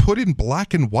were put in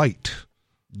black and white.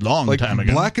 Long time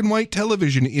ago. Black and white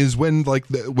television is when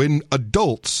when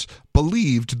adults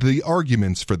believed the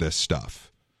arguments for this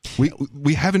stuff.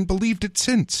 We haven't believed it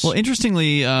since. Well,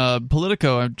 interestingly,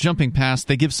 Politico, jumping past,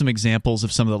 they give some examples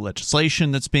of some of the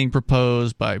legislation that's being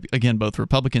proposed by, again, both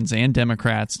Republicans and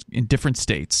Democrats in different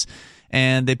states.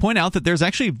 And they point out that there's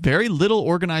actually very little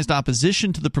organized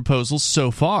opposition to the proposals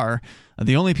so far.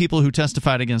 The only people who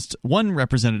testified against one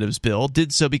representative's bill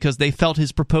did so because they felt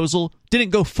his proposal didn't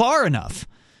go far enough.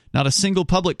 Not a single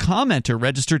public commenter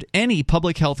registered any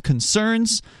public health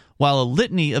concerns, while a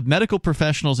litany of medical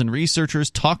professionals and researchers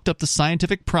talked up the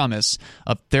scientific promise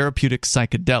of therapeutic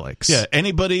psychedelics. Yeah,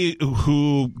 anybody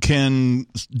who can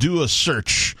do a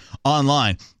search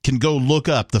online can go look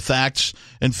up the facts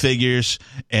and figures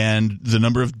and the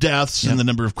number of deaths and the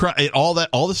number of all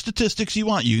the statistics you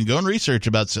want. You can go and research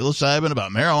about psilocybin,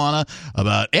 about marijuana,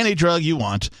 about any drug you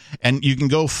want, and you can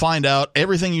go find out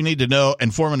everything you need to know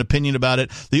and form an opinion about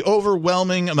it. The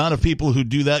overwhelming amount of people who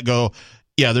do that go,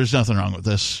 yeah, there's nothing wrong with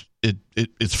this.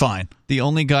 It's fine. The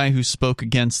only guy who spoke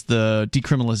against the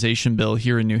decriminalization bill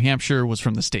here in New Hampshire was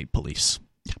from the state police.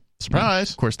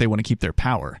 Surprise. Of course, they want to keep their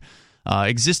power.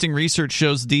 Existing research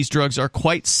shows these drugs are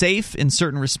quite safe in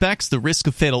certain respects. The risk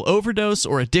of fatal overdose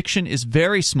or addiction is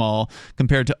very small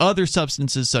compared to other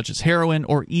substances such as heroin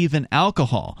or even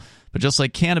alcohol. But just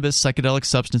like cannabis, psychedelic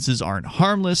substances aren't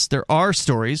harmless. There are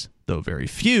stories, though very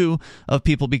few, of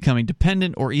people becoming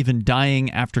dependent or even dying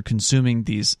after consuming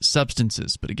these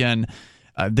substances. But again,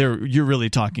 you're really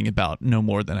talking about no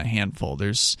more than a handful.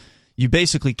 You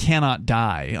basically cannot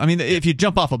die. I mean, if you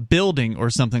jump off a building or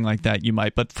something like that, you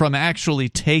might. But from actually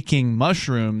taking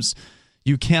mushrooms,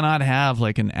 you cannot have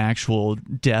like an actual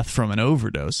death from an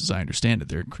overdose, as I understand it.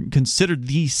 They're considered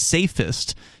the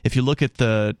safest. If you look at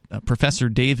the Professor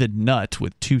David Nutt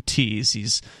with 2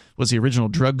 T's, was the original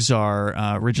drug czar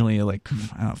originally like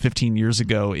 15 years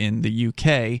ago in the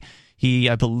UK. He,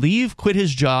 I believe, quit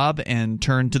his job and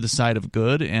turned to the side of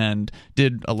good and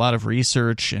did a lot of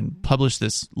research and published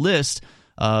this list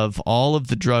of all of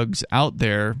the drugs out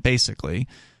there, basically,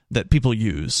 that people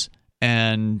use.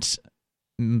 And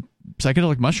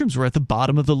psychedelic mushrooms were at the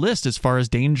bottom of the list as far as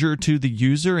danger to the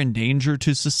user and danger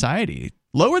to society.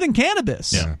 Lower than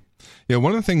cannabis. Yeah,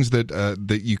 one of the things that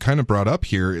that you kind of brought up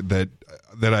here that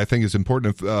I think is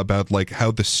important about like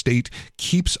how the state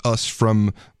keeps us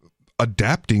from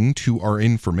adapting to our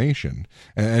information.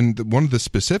 And one of the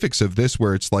specifics of this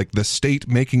where it's like the state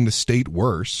making the state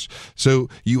worse. So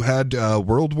you had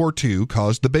World War II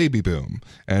caused the baby boom.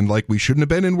 And like we shouldn't have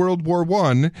been in World War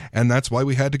I, and that's why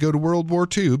we had to go to World War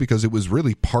II, because it was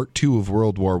really part 2 of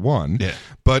World War I. Yeah.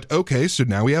 But okay, so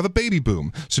now we have a baby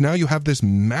boom. So now you have this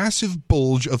massive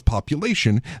bulge of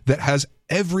population that has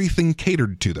everything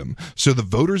catered to them. So the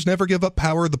voters never give up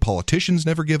power, the politicians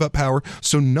never give up power,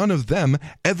 so none of them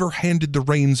ever handed the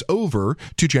reins over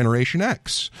to Generation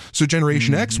X. So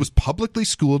Generation X was publicly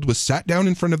schooled, was sat down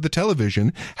in front of the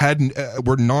television,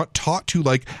 were not taught to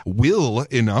like will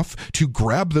enough to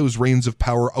grab those reins of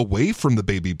power away from the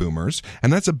baby boomers,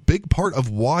 and that's a big part of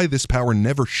why this power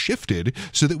never shifted,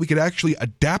 so that we could actually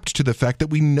adapt to the fact that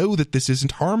we know that this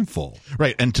isn't harmful.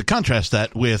 Right, and to contrast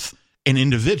that with an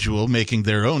individual making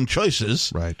their own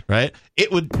choices, right?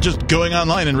 It would just going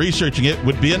online and researching it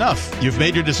would be enough. You've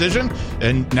made your decision,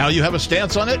 and now you have a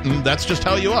stance on it, and that's just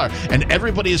how you are. And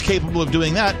everybody is capable of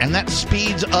doing that, and that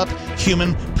speeds up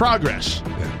human progress.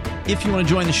 If you want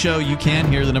to join the show, you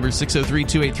can. Here, the number is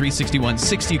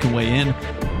 603-283-6160. You can weigh in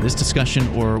this discussion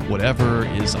or whatever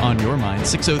is on your mind.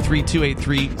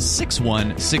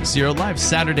 603-283-6160. Live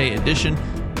Saturday edition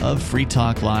of Free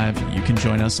Talk Live. You can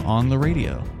join us on the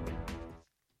radio.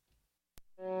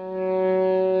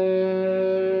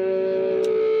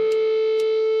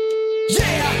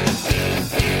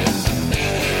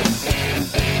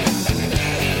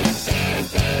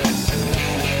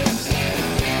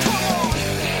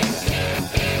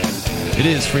 It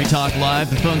is Free Talk Live.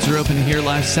 The phones are open to hear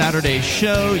live Saturday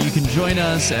show. You can join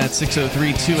us at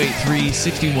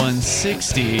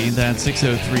 603-283-6160. That's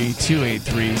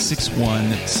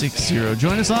 603-283-6160.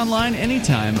 Join us online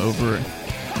anytime over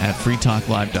at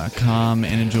freetalklive.com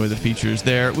and enjoy the features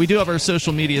there. We do have our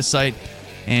social media site,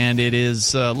 and it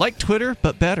is like Twitter,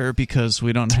 but better because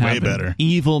we don't have an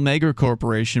evil mega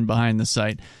corporation behind the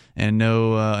site. And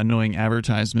no annoying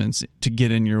advertisements to get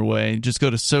in your way. Just go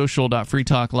to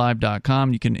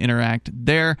social.freetalklive.com. You can interact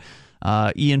there.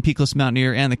 Ian Peakless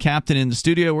Mountaineer and the captain in the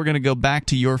studio. We're going to go back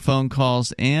to your phone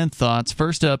calls and thoughts.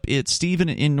 First up, it's Stephen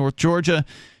in North Georgia.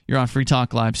 You're on Free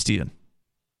Talk Live, Stephen.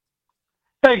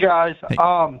 Hey, guys. Hey.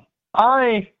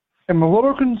 I am a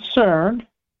little concerned,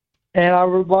 and I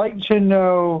would like to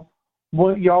know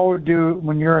what y'all would do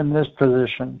when you're in this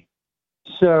position.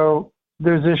 So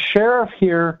there's a sheriff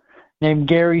here named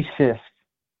Gary Sisk.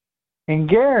 And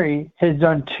Gary has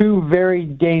done 2 very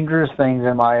dangerous things,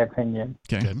 in my opinion.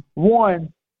 Okay.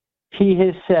 One, he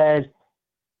has said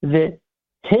that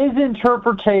his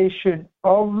interpretation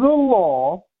of the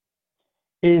law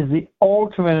is the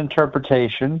ultimate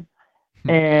interpretation.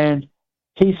 And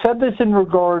he said this in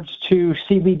regards to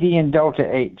CBD and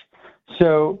Delta 8.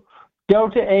 So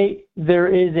Delta 8, there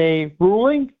is a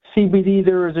ruling. CBD,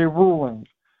 there is a ruling.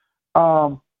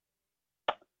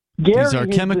 These are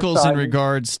chemicals in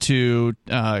regards to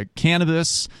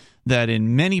cannabis that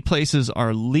in many places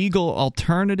are legal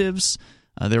alternatives.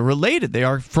 They're related. They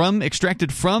are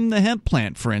extracted from the hemp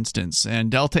plant, for instance.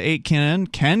 And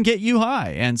Delta-8 can get you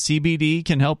high, and CBD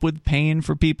can help with pain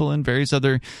for people and various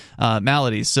other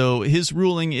maladies. So his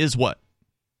ruling is what?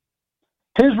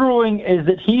 His ruling is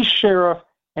that he's sheriff,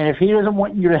 and if he doesn't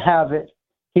want you to have it,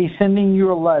 he's sending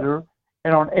you a letter,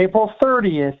 and on April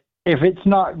 30th, if it's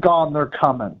not gone, they're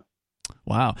coming.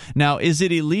 Wow. Now, is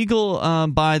it illegal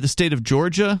by the state of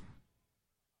Georgia?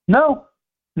 No.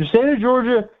 The state of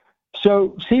Georgia,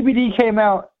 so CBD came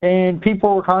out, and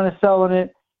people were kind of selling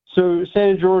it. So the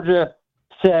state of Georgia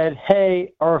said,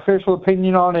 hey, our official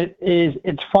opinion on it is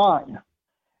it's fine.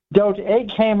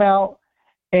 Delta-8 came out,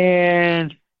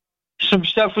 and some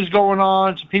stuff was going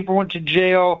on. Some people went to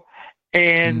jail,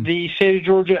 and the state of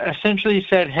Georgia essentially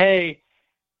said, hey,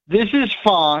 this is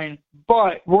fine,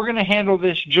 but we're going to handle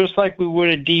this just like we would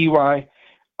a DUI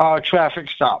traffic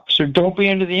stop. So don't be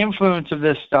under the influence of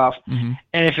this stuff. And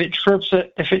if it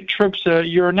trips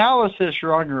your analysis,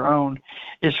 you're on your own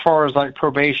as far as like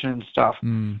probation and stuff.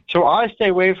 So I stay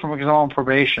away from it because I'm on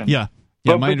probation. Yeah.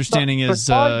 Yeah, my understanding is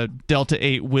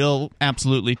Delta-8 will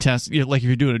absolutely test, like if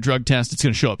you're doing a drug test, it's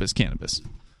going to show up as cannabis.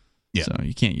 Yeah. So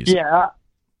you can't use it. Yeah.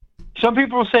 Some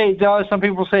people say it does, some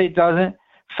people say it doesn't.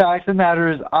 Fact of the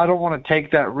matter is, I don't want to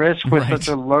take that risk with such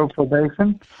a low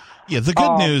probation. Yeah, the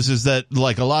good news is that,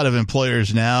 like, a lot of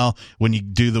employers now, when you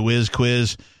do the whiz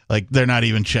quiz, like, they're not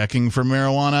even checking for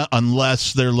marijuana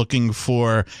unless they're looking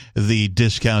for the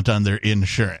discount on their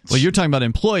insurance. Well, you're talking about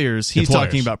employers. He's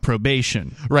talking about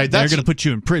probation. Right. They're going to put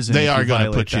you in prison. They are going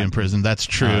to put you in prison. That's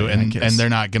true. And they're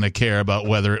not going to care about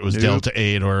whether it was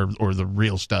Delta-8 or the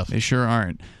real stuff. They sure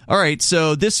aren't. All right.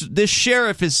 So this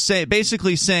sheriff is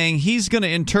basically saying he's going to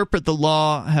interpret the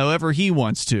law however he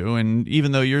wants to. And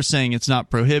even though you're saying it's not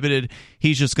prohibited,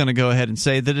 he's just going to go ahead and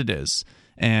say that it is.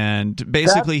 And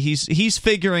basically, he's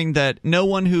figuring that no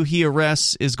one who he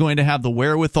arrests is going to have the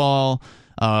wherewithal,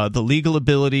 the legal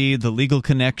ability, the legal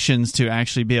connections to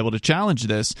actually be able to challenge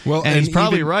this. Well, and he's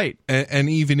probably right. And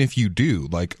even if you do,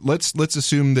 like, let's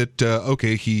assume that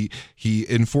he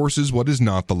enforces what is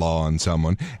not the law on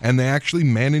someone, and they actually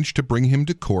manage to bring him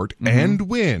to court and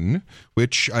win.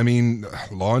 Which, I mean,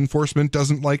 law enforcement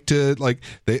doesn't like to,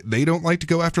 they don't like to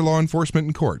go after law enforcement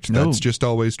in court. No. That's just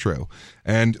always true.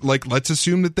 And, like, let's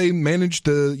assume that they manage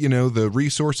the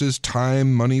resources,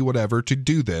 time, money, whatever, to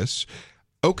do this.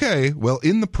 Okay, well,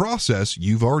 in the process,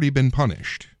 you've already been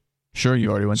punished. Sure,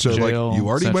 you already went to jail. Like, you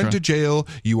already went to jail.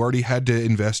 You already had to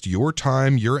invest your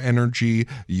time, your energy,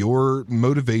 your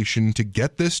motivation to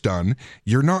get this done.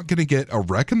 You're not going to get a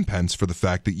recompense for the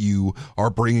fact that you are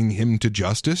bringing him to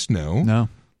justice. No.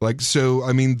 Like, so,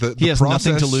 I mean, the has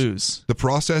process, nothing to lose. The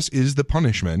process is the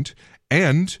punishment,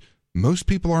 and most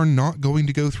people are not going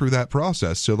to go through that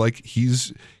process. So, like,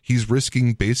 he's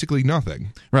risking basically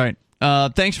nothing. Right.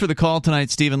 Thanks for the call tonight,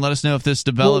 Stephen. Let us know if this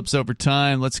develops over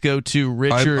time. Let's go to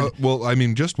Richard.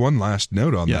 Just one last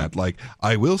note on that. Like,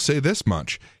 I will say this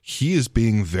much. He is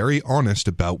being very honest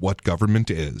about what government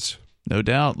is. No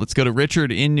doubt. Let's go to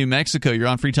Richard in New Mexico. You're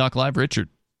on Free Talk Live, Richard.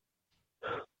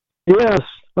 Yes.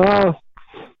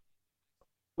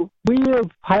 We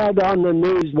have had on the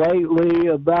news lately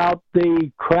about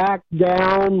the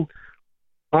crackdown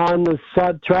on the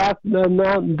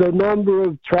number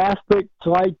of traffic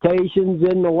citations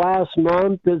in the last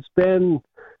month that's been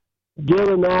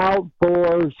given out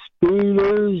for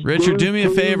speeders. Richard, do me a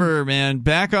favor, man.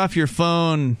 Back off your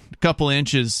phone a couple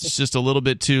inches. It's just a little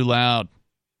bit too loud.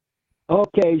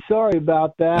 Okay, sorry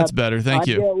about that. That's better. Thank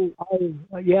you.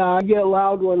 I get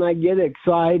loud when I get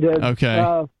excited.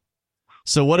 Okay.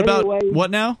 So what about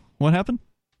what now? What happened?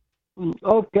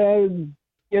 Okay.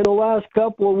 In the last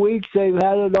couple of weeks, they've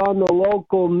had it on the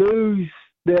local news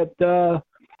that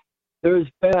there's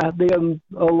been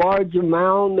a large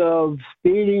amount of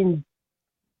speeding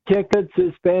tickets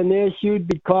that's been issued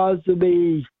because of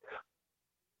the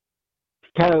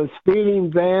kind of speeding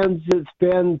vans that's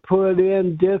been put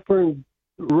in different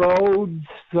roads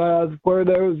where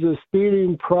there's a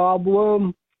speeding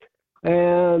problem.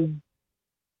 And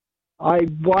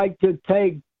I'd like to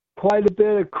take quite a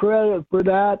bit of credit for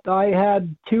that. I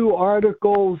had 2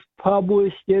 articles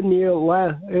published in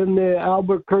the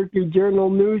Albuquerque Journal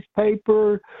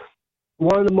newspaper.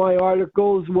 One of my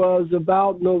articles was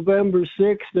about November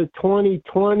 6th of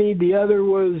 2020. The other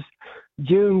was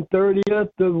June 30th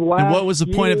of last year. And what was the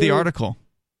point of the article?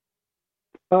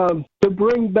 to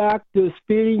bring back the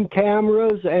speeding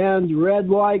cameras and red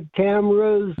light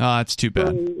cameras. Oh, that's too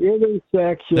bad.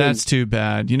 Intersections. That's too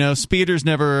bad. You know, speeders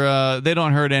never, they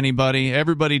don't hurt anybody.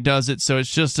 Everybody does it, so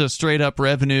it's just a straight-up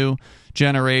revenue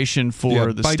generation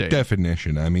for the by state. By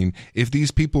definition. I mean, if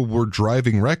these people were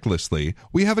driving recklessly,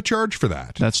 we have a charge for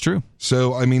that. That's true.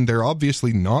 So, I mean, they're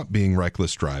obviously not being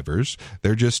reckless drivers.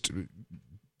 They're just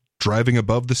driving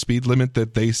above the speed limit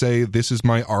that they say, this is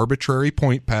my arbitrary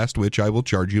point past which I will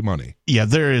charge you money. Yeah,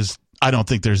 I don't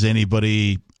think there's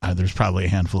anybody, there's probably a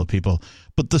handful of people,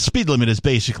 but the speed limit is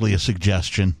basically a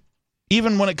suggestion,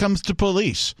 even when it comes to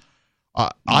police.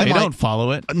 They don't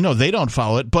follow it. No, they don't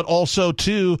follow it, but also,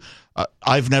 too,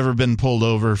 I've never been pulled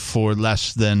over for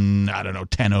less than,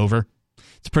 10 over.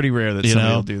 It's pretty rare that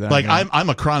somebody will do that. Like,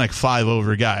 I'm a chronic 5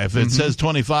 over guy. If it says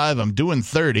 25, I'm doing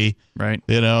 30. Right.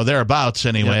 Thereabouts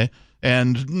anyway. Yep.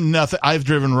 And nothing. I've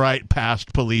driven right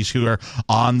past police who are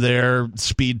on their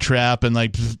speed trap and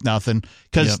like nothing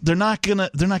because they're not gonna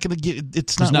get.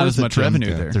 It's There's not as much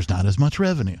revenue there. There's not as much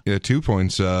revenue. Yeah, 2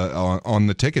 points on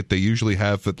the ticket. They usually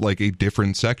have like a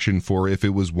different section for if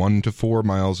it was 1 to 4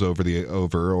 miles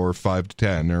over or 5 to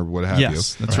 10 or what have you.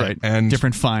 Yes, that's right. And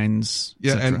different fines.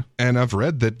 Yeah, and I've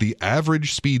read that the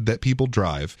average speed that people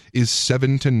drive is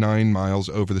 7 to 9 miles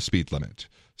over the speed limit.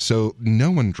 So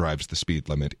no one drives the speed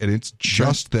limit, and it's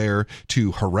just there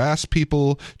to harass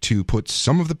people, to put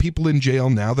some of the people in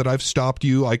jail. Now that I've stopped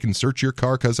you, I can search your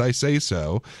car because I say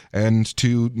so, and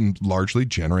to largely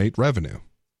generate revenue.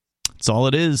 That's all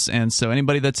it is. And so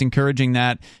anybody that's encouraging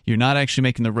that, you're not actually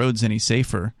making the roads any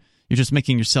safer. You're just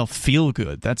making yourself feel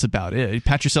good. That's about it. You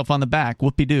pat yourself on the back.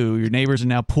 Whoopee-doo. Your neighbors are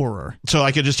now poorer. So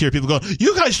I could just hear people go,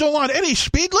 you guys don't want any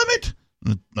speed limit?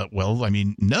 Well, I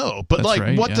mean, no. But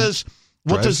that's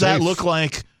what does that look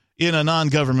like in a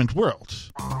non-government world?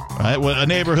 Right? A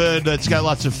neighborhood that's got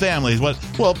lots of families.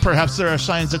 Well, perhaps there are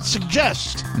signs that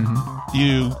suggest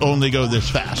you only go this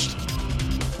fast,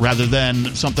 rather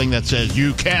than something that says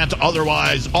you can't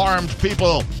otherwise. Armed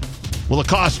people will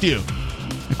accost you.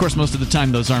 Of course, most of the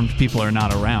time those armed people are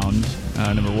not around.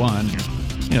 Number one,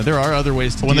 there are other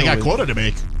ways to. When they got quota to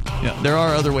make. Yeah, there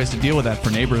are other ways to deal with that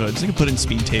for neighborhoods. You can put in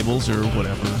speed tables or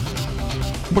whatever.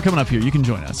 We're coming up here. You can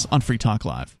join us on Free Talk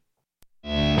Live.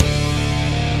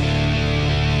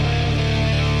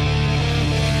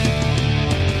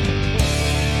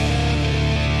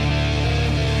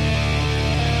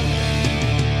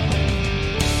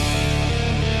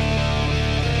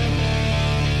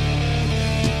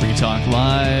 Free Talk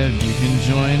Live. You can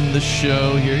join the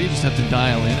show here. You just have to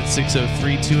dial in at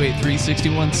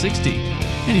 603-283-6160.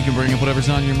 And you can bring up whatever's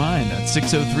on your mind. That's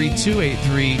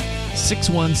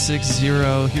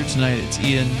 603-283-6160. Here tonight, it's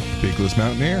Ian, Bigless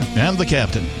Mountaineer, and the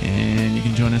Captain. And you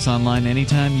can join us online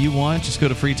anytime you want. Just go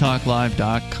to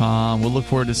freetalklive.com. We'll look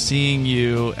forward to seeing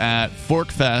you at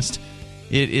ForkFest.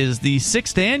 It is the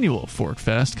 6th annual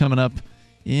ForkFest coming up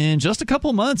in just a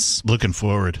couple months. Looking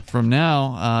forward. From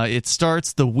now, it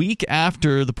starts the week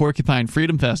after the Porcupine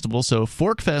Freedom Festival. So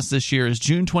ForkFest this year is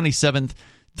June 27th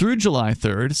through July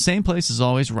 3rd. Same place as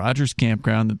always, Rogers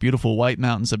Campground, the beautiful White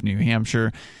Mountains of New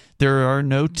Hampshire. There are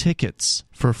no tickets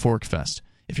for ForkFest.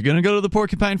 If you're going to go to the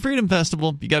Porcupine Freedom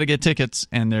Festival, you got to get tickets,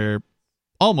 and they're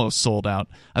almost sold out.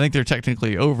 I think they're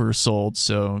technically oversold,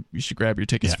 so you should grab your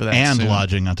tickets for that and soon.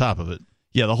 Lodging on top of it.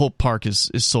 Yeah, the whole park is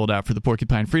sold out for the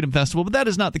Porcupine Freedom Festival, but that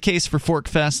is not the case for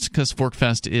ForkFest because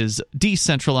ForkFest is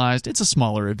decentralized. It's a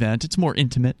smaller event. It's more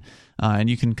intimate, and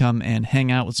you can come and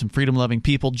hang out with some freedom-loving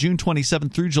people June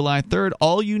 27th through July 3rd.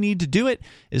 All you need to do it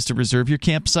is to reserve your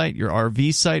campsite, your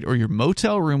RV site, or your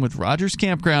motel room with Rogers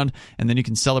Campground, and then you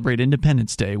can celebrate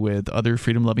Independence Day with other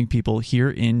freedom-loving people here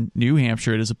in New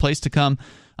Hampshire. It is a place to come.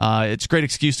 It's a great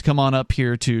excuse to come on up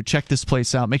here to check this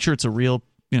place out. Make sure it's a real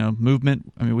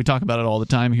movement. I mean, we talk about it all the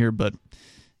time here, but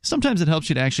sometimes it helps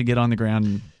you to actually get on the ground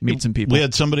and meet some people. We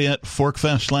had somebody at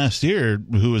ForkFest last year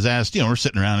who was asked, we're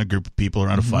sitting around a group of people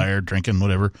around a fire, drinking,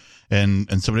 whatever, and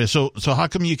somebody, so how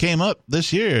come you came up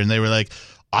this year? And they were like,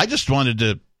 I just wanted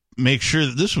to make sure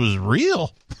that this was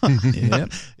real.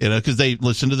 Yep. Because they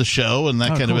listen to the show and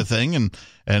that kind of a thing,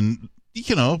 and you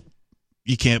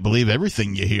can't believe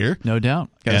everything you hear. No doubt.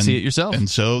 Got to see it yourself. And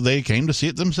so they came to see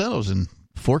it themselves. And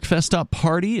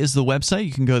ForkFest.party is the website.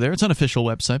 You can go there. It's an unofficial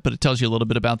website, but it tells you a little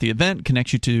bit about the event,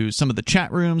 connects you to some of the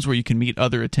chat rooms where you can meet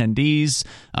other attendees.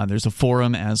 There's a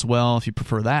forum as well if you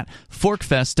prefer that.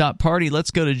 ForkFest.party.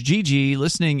 Let's go to Gigi,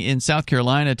 listening in South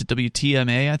Carolina to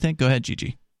WTMA, I think. Go ahead,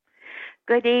 Gigi.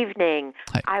 Good evening.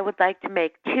 Hi. I would like to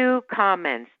make 2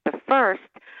 comments. The first,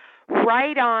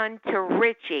 right on to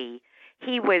Richie.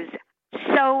 He was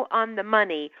so on the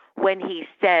money when he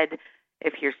said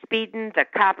If you're speeding, the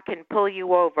cop can pull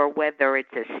you over, whether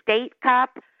it's a state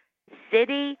cop,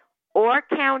 city, or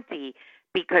county,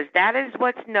 because that is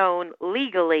what's known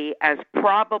legally as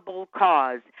probable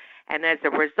cause. And as a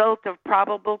result of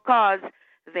probable cause,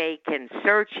 they can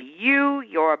search you,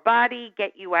 your body,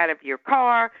 get you out of your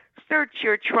car, search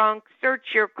your trunk, search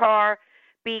your car.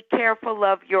 Be careful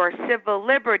of your civil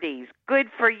liberties. Good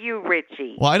for you,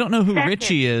 Richie. Well, I don't know who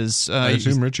Richie is. I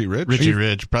assume Richie Rich. Richie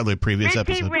Rich, probably a previous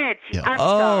Richie episode. Rich. Yeah. I'm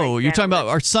Oh, sorry, you're talking gentlemen. about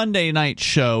our Sunday night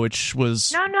show, which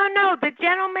was... No, the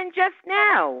gentleman just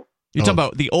now. You're talking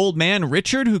about the old man,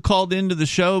 Richard, who called into the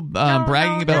show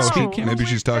bragging about speaking? Maybe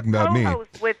she's talking about me.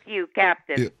 With you,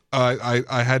 Captain.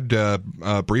 I had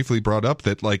briefly brought up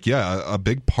that, like, a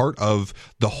big part of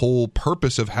the whole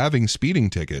purpose of having speeding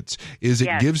tickets is it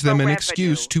gives them an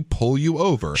excuse to pull you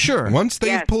over. Sure. Once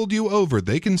they've pulled you over,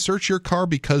 they can search your car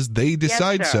because they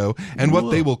decide so. And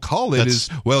what they will call it is,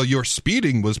 well, your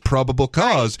speeding was probable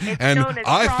cause, and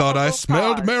I thought I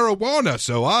smelled marijuana,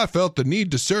 so I felt the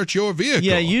need to search your vehicle.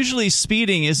 Yeah, usually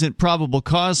speeding isn't probable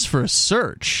cause for a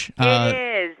search.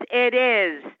 It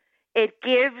is. It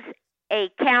gives a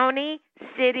county,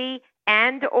 city,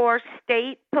 and or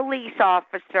state police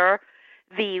officer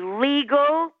the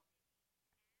legal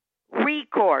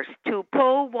recourse to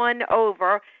pull one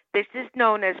over. This is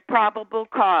known as probable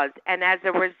cause. And as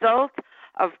a result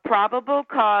of probable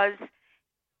cause,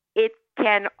 it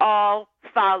can all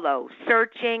follow.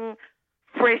 Searching,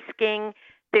 frisking.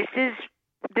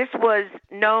 This was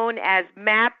known as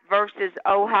Mapp versus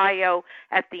Ohio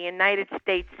at the United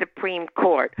States Supreme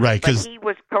Court. Right, but he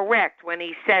was correct when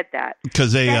he said that.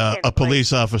 Because a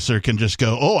police officer can just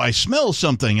go, oh, I smell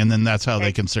something, and then that's how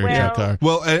they can search your car.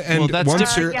 Well,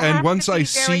 once I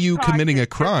see you committing a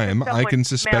crime, I can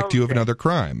suspect you of another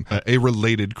crime, a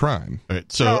related crime. All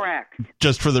right, so Correct.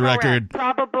 Just for the record,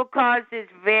 probable cause is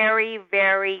very,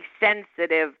 very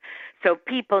sensitive. So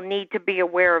people need to be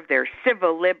aware of their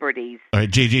civil liberties. all right,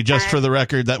 Gigi, just for the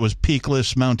record, that was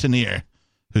Peakless Mountaineer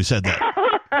who said that.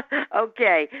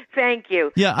 Okay, thank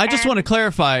you. Yeah, I just want to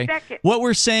clarify second- what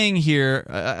we're saying here.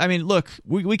 I mean, look,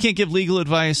 we can't give legal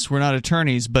advice. We're not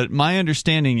attorneys, but my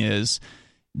understanding is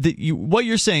that what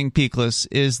you're saying, Peakless,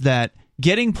 is that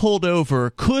getting pulled over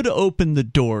could open the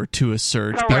door to a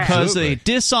search because a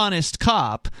dishonest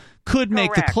cop could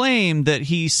make the claim that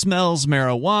he smells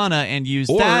marijuana and use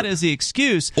that as the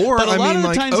excuse. Or but a I lot mean, of the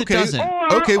like, times okay, it doesn't.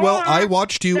 I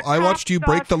watched you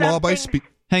break the law by speed.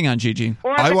 Hang on, Gigi.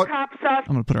 Or the cop saw. I'm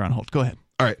going to put her on hold. Go ahead.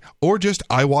 All right. Or just,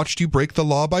 I watched you break the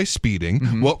law by speeding.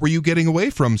 Mm-hmm. What were you getting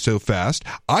away from so fast?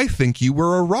 I think you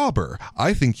were a robber.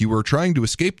 I think you were trying to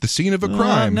escape the scene of a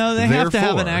crime. No, they have to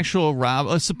have an Therefore-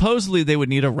 actual supposedly, they would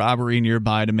need a robbery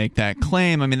nearby to make that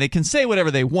claim. I mean, they can say whatever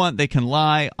they want. They can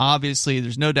lie. Obviously,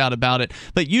 there's no doubt about it.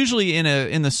 But usually,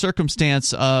 in the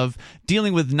circumstance of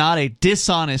dealing with not a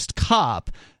dishonest cop,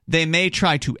 they may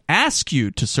try to ask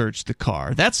you to search the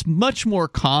car. That's much more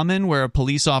common, where a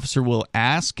police officer will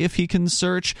ask if he can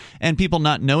search, and people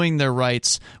not knowing their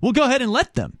rights will go ahead and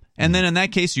let them. And then in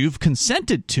that case, you've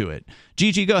consented to it.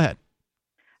 Gigi, go ahead.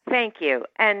 Thank you.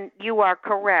 And you are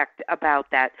correct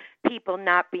about that. People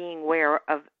not being aware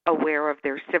of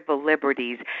their civil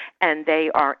liberties, and they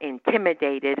are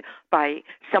intimidated by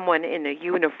someone in a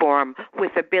uniform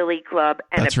with a billy club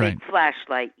and That's a right. big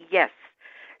flashlight. Yes.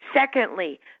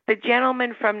 Secondly, the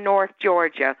gentleman from North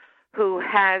Georgia who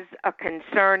has a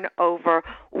concern over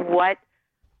what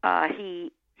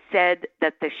he said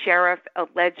that the sheriff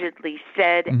allegedly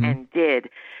said and did.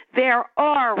 There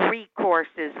are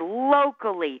recourses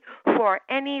locally for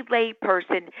any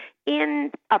layperson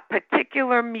in a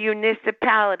particular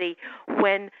municipality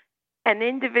when an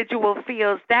individual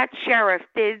feels that sheriff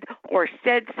did or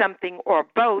said something or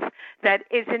both that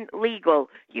isn't legal.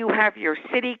 You have your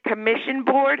city commission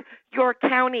board, your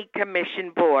county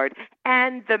commission board,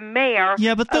 and the mayor.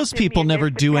 Yeah, but those people never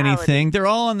do anything. They're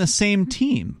all on the same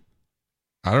team.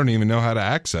 I don't even know how to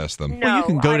access them. Well, you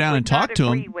can go down and talk to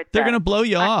them. They're going to blow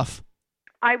you off.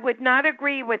 I would not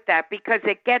agree with that because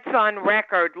it gets on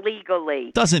record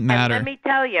legally. Doesn't matter. And let me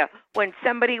tell you, when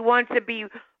somebody wants to be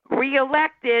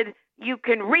reelected, you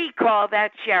can recall that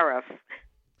sheriff.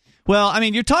 Well, I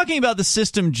mean, you're talking about the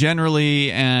system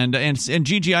generally, and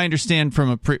Gigi, I understand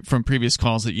from from previous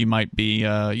calls that you might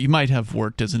have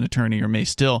worked as an attorney or may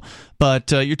still,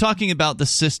 but you're talking about the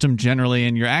system generally,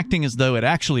 and you're acting as though it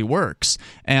actually works.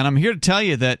 And I'm here to tell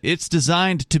you that it's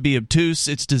designed to be obtuse,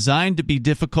 it's designed to be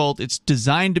difficult, it's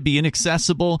designed to be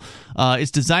inaccessible,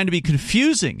 it's designed to be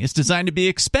confusing, it's designed to be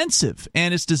expensive,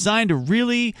 and it's designed to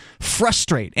really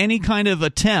frustrate any kind of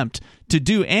attempt to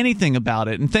do anything about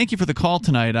it. And thank you for the call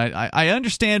tonight. I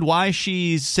understand why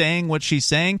she's saying what she's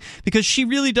saying, because she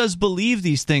really does believe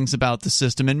these things about the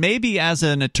system. And maybe as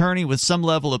an attorney with some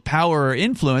level of power or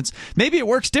influence, maybe it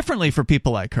works differently for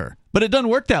people like her. But it doesn't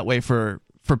work that way for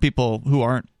people who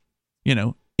aren't,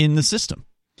 in the system.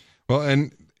 Well,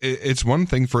 and it's one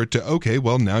thing for it to, okay,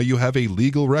 well, now you have a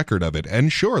legal record of it.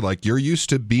 And sure, like you're used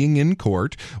to being in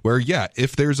court where, yeah,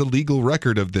 if there's a legal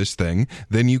record of this thing,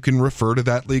 then you can refer to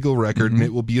that legal record and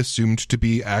it will be assumed to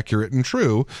be accurate and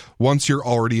true once you're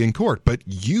already in court. But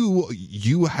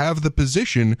you have the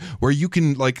position where you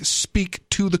can like speak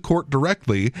to the court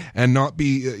directly and not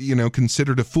be,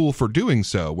 considered a fool for doing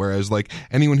so. Whereas like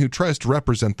anyone who tries to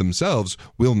represent themselves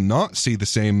will not see the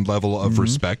same level of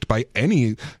respect by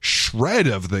any shred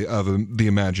of the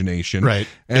imagination, right?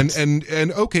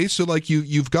 And okay, so like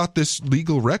you've got this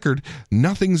legal record.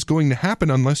 Nothing's going to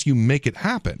happen unless you make it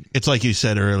happen. It's like you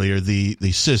said earlier.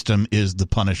 The system is the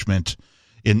punishment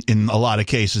in a lot of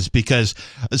cases, because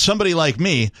somebody like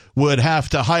me would have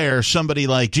to hire somebody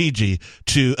like Gigi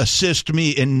to assist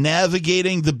me in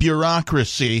navigating the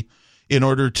bureaucracy in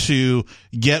order to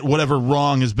get whatever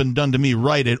wrong has been done to me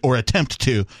righted, or attempt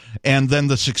to. And then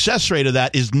the success rate of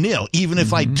that is nil, even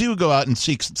if I do go out and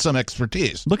seek some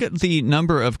expertise. Look at the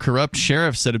number of corrupt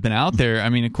sheriffs that have been out there. I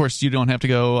mean, of course, you don't have to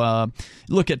go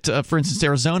look at, for instance,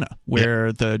 Arizona,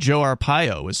 where the Joe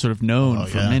Arpaio is sort of known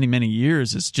for many, many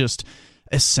years as just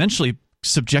essentially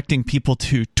subjecting people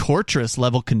to torturous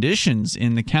level conditions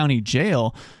in the county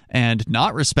jail and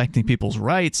not respecting people's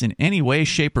rights in any way,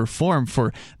 shape, or form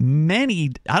for many,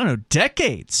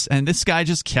 decades. And this guy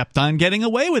just kept on getting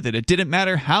away with it. It didn't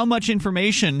matter how much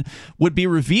information would be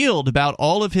revealed about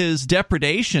all of his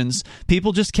depredations.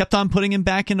 People just kept on putting him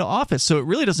back into office. So it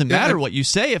really doesn't matter what you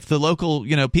say if the local,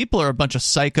 people are a bunch of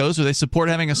psychos or they support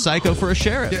having a psycho for a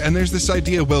sheriff. Yeah, and there's this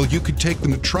idea, well, you could take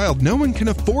them to trial. No one can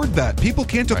afford that. People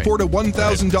can't afford a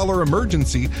 $1,000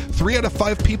 emergency. 3 out of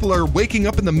 5 people are waking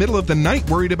up in the middle of the night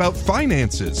worried about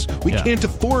finances. We can't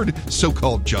afford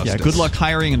so-called justice. Yeah, good luck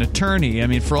hiring an attorney. I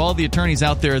mean, for all the attorneys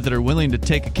out there that are willing to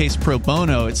take a case pro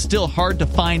bono, it's still hard to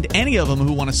find any of them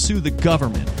who want to sue the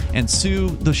government and sue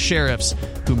the sheriffs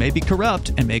who may be corrupt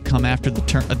and may come after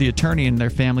the attorney and their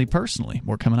family personally.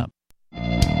 More coming up.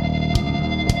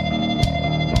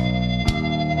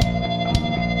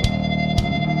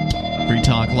 Free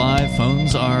Talk Live.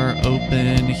 Phones are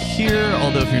open here,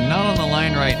 although if you're not on the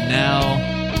line right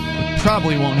now, we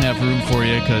probably won't have room for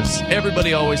you because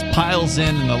everybody always piles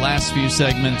in the last few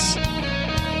segments.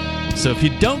 So if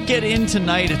you don't get in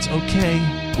tonight, it's okay.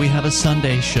 We have a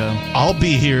Sunday show. I'll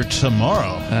be here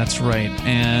tomorrow. That's right.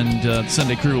 And the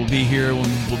Sunday crew will be here.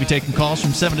 We'll be taking calls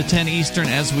from 7 to 10 Eastern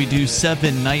as we do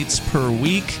 7 nights per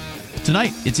week.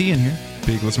 Tonight, it's Ian here.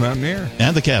 Peakless Mountaineer.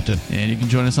 And the captain. And you can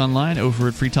join us online over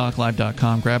at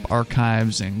freetalklive.com. Grab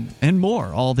archives and more,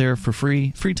 all there for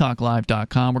free.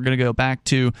 freetalklive.com. We're going to go back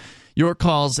to your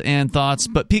calls and thoughts.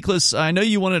 But Peakless, I know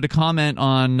you wanted to comment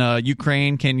on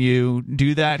Ukraine. Can you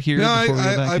do that here? No, before we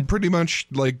go back I pretty much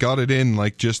got it in.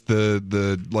 Just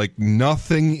the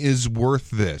nothing is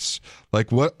worth this.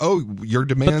 What? Oh, your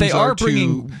demands. But they are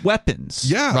bringing weapons.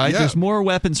 Yeah, right. Yeah. There's more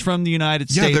weapons from the United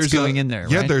States going in there.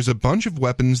 Yeah, right? There's a bunch of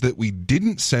weapons that we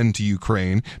didn't send to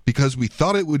Ukraine because we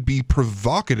thought it would be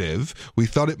provocative. We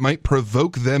thought it might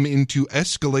provoke them into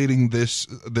escalating this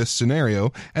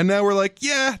scenario. And now we're like,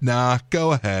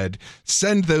 go ahead.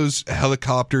 Send those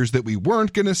helicopters that we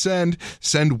weren't going to send.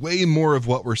 Send way more of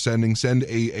what we're sending. Send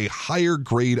a higher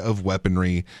grade of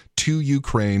weaponry to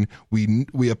Ukraine.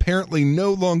 We apparently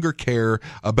no longer care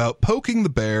about poking the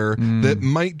bear that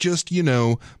might just,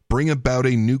 bring about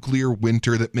a nuclear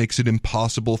winter that makes it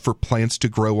impossible for plants to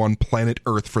grow on planet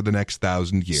Earth for the next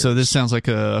 1,000 years. So this sounds like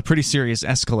a pretty serious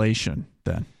escalation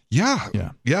then. Yeah.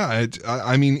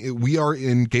 I mean, we are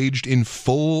engaged in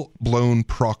full-blown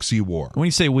proxy war. When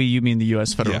you say we, you mean the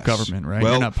U.S. federal government, right?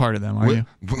 Well, you're not part of them, are you?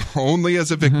 Only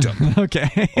as a victim.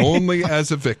 Okay. Only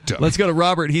as a victim. Let's go to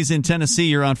Robert. He's in Tennessee.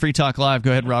 You're on Free Talk Live.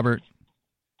 Go ahead, Robert.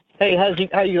 Hey, how's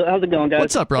it going, guys?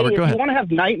 What's up, Robert? Go ahead. If you want to have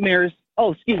nightmares...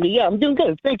 Oh, excuse me. Yeah, I'm doing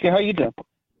good. Thank you. How you doing?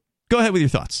 Go ahead with your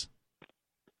thoughts.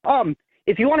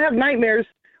 If you want to have nightmares,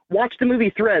 watch the movie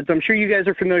Threads. I'm sure you guys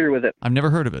are familiar with it. I've never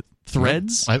heard of it.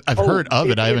 Threads? I've heard of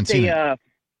it. I haven't seen it.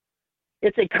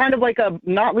 It's a kind of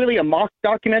not really a mock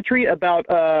documentary about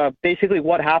basically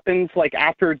what happens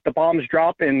after the bombs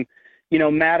drop and,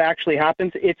 mad actually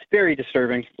happens. It's very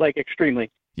disturbing,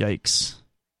 extremely. Yikes.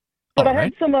 But I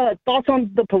had some thoughts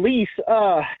on the police.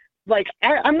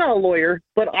 I'm not a lawyer,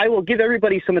 but I will give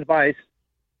everybody some advice.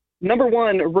 Number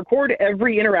one, record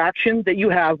every interaction that you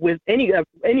have with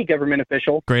any government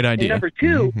official. Great idea. And number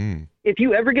two, if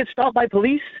you ever get stopped by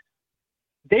police,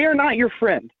 They are not your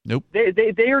friend. Nope.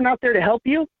 They are not there to help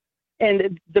you.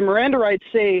 And the Miranda rights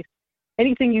say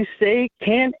anything you say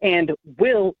can and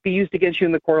will be used against you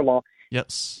in the court of law.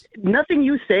 Yes. Nothing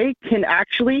you say can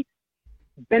actually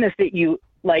benefit you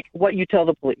like what you tell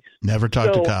the police. Never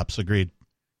talk to cops. Agreed.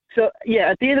 So,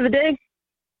 yeah, at the end of the day,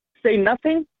 say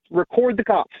nothing, record the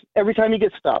cops every time you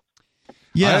get stopped.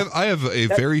 Yeah, I have a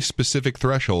very specific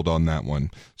threshold on that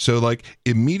one. So, like,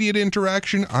 immediate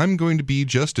interaction, I'm going to be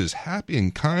just as happy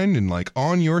and kind and, like,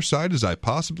 on your side as I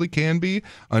possibly can be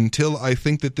until I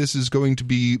think that this is going to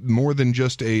be more than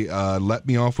just a let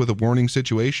me off with a warning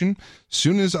situation. As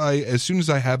soon as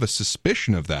I have a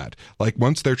suspicion of that, like,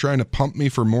 once they're trying to pump me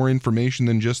for more information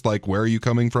than just, like, where are you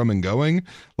coming from and going,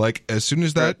 like, as soon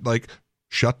as that, like,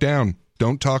 shut down.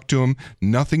 Don't talk to them.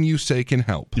 Nothing you say can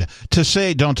help. Yeah. To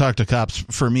say don't talk to cops,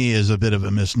 for me, is a bit of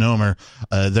a misnomer.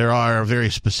 There are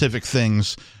very specific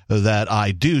things that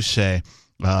I do say.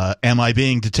 Am I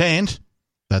being detained?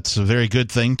 That's a very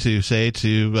good thing to say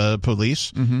to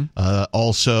police. Mm-hmm.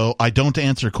 Also, I don't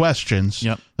answer questions.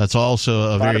 Yep. That's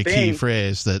also a very key bing.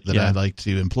 phrase that Yeah. I like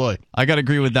to employ. I got to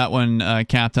agree with that one,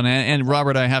 Captain. And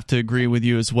Robert, I have to agree with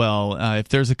you as well. If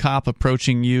there's a cop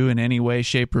approaching you in any way,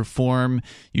 shape, or form,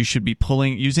 you should be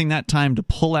using that time to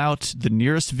pull out the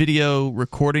nearest video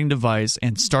recording device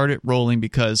and start it rolling,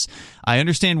 because I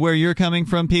understand where you're coming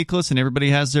from, Peakless, and everybody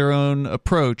has their own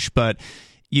approach, but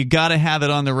you got to have it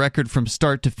on the record from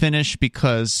start to finish,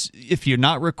 because if you're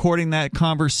not recording that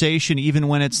conversation, even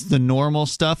when it's the normal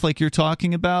stuff like you're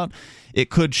talking about, it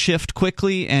could shift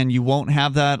quickly and you won't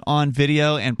have that on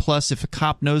video. And plus, if a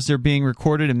cop knows they're being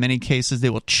recorded, in many cases they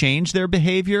will change their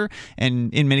behavior,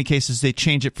 and in many cases they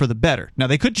change it for the better. Now,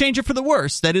 they could change it for the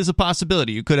worse. That is a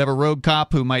possibility. You could have a rogue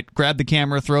cop who might grab the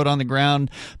camera, throw it on the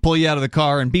ground, pull you out of the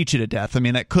car, and beat you to death. I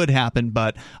mean, that could happen,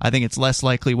 but I think it's less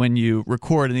likely when you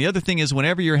record. And the other thing is,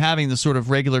 whenever you're having the sort of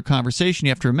regular conversation,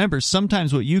 you have to remember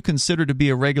sometimes what you consider to be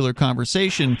a regular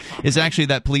conversation is actually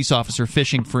that police officer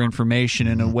fishing for information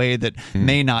in a way that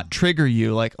may not trigger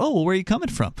you, like, oh, well, where are you coming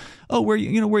from? Oh, where are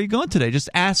you going today?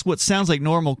 Just ask what sounds like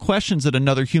normal questions that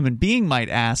another human being might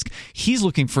ask. He's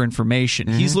looking for information.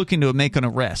 He's looking to make an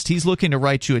arrest. He's looking to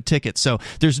write you a ticket. So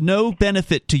there's no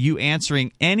benefit to you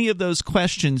answering any of those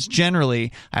questions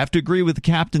generally. I have to agree with the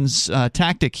captain's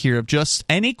tactic here of just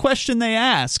any question they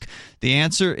ask, the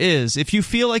answer is, if you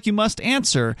feel like you must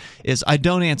answer, is I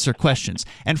don't answer questions.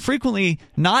 And frequently,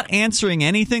 not answering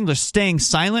anything, just staying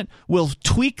silent, will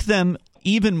tweak them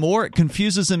even more. It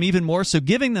confuses them even more. So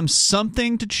giving them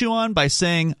something to chew on by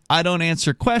saying, I don't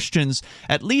answer questions,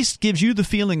 at least gives you the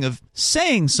feeling of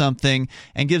saying something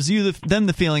and gives you them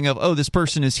the feeling of, oh, this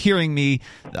person is hearing me.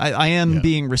 I am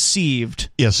being received.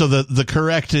 Yeah, so the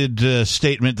corrected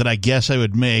statement that I guess I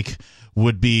would make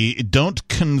would be, don't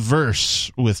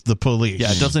converse with the police.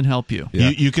 Yeah, it doesn't help you.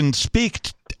 You can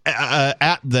speak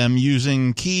at them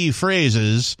using key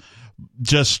phrases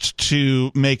just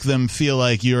to make them feel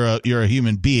like you're a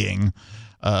human being.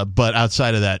 But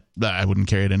outside of that, I wouldn't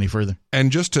carry it any further.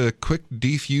 And just to quick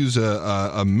defuse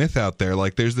a myth out there,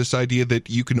 like there's this idea that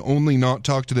you can only not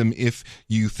talk to them if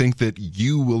you think that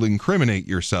you will incriminate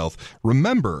yourself.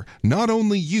 Remember, not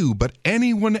only you, but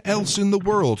anyone else in the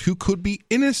world who could be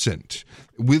innocent,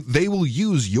 they will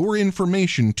use your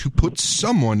information to put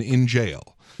someone in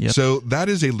jail. Yep. So that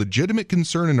is a legitimate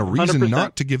concern and a reason 100%.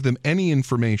 not to give them any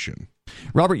information.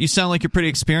 Robert, you sound like you're pretty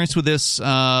experienced with this.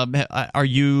 Are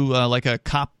you like a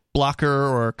cop blocker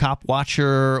or a cop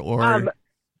watcher? Or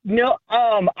No,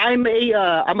 I'm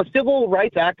a civil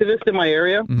rights activist in my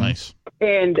area. Nice.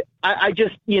 And I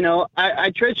just,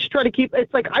 I try to keep.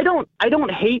 It's like I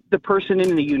don't hate the person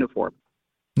in the uniform.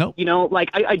 No,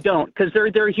 I don't, because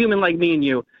they're human like me and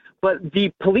you. But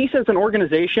the police as an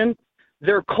organization,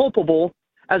 they're culpable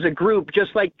as a group,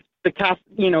 just like the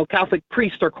Catholic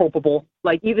priests are culpable.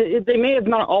 Like, even they may have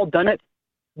not all done it,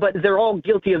 but they're all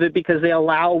guilty of it because they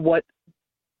allow what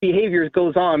behavior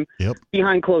goes on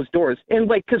behind closed doors. And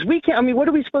because we can't. I mean, what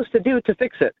are we supposed to do to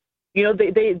fix it?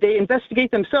 They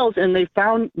investigate themselves and they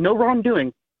found no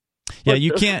wrongdoing. Yeah,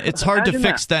 you can't. It's hard to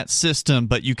fix that system,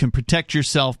 but you can protect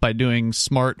yourself by doing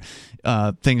smart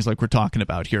things like we're talking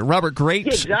about here. Robert, great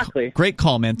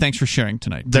call, man. Thanks for sharing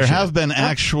tonight. There have been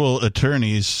actual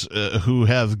attorneys who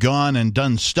have gone and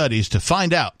done studies to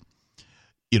find out,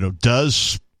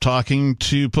 does talking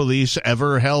to police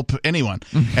ever help anyone?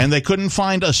 And they couldn't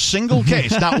find a single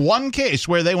case, not one case,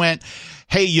 where they went,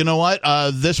 hey, you know what?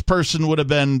 This person would have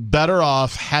been better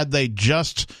off had they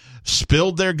just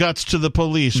spilled their guts to the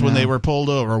police when they were pulled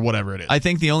over, or whatever it is. I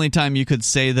think the only time you could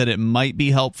say that it might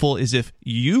be helpful is if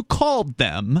you called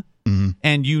them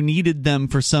and you needed them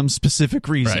for some specific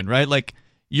reason, right? Like,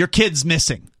 your kid's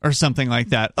missing or something like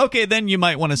that. Okay, then you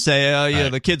might want to say,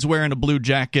 the kid's wearing a blue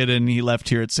jacket and he left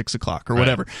here at 6 o'clock or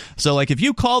whatever. So, like, if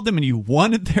you called them and you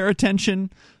wanted their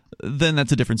attention, then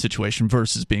that's a different situation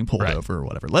versus being pulled over or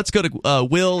whatever. Let's go to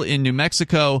Will in New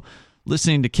Mexico,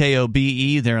 listening to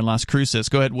KOBE there in Las Cruces.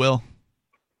 Go ahead, Will.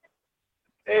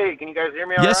 Hey, can you guys hear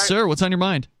me all right? Yes, sir. What's on your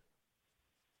mind?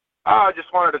 I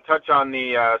just wanted to touch on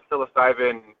the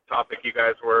psilocybin topic you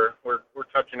guys were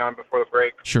touching on before the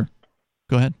break. Sure.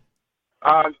 Go ahead.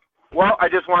 Well, I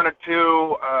just wanted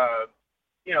to,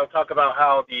 talk about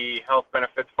how the health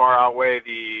benefits far outweigh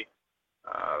the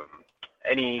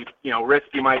any risk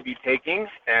you might be taking,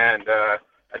 and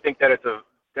I think that it's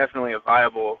definitely a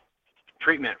viable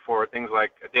treatment for things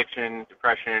like addiction,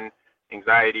 depression,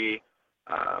 anxiety.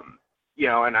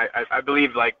 And I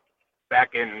believe, like,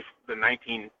 back in the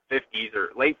 1950s or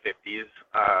late 50s,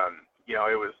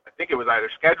 it was either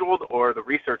scheduled or the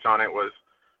research on it was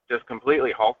just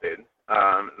completely halted.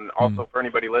 And also for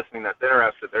anybody listening that's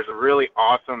interested, there's a really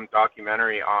awesome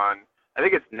documentary on, I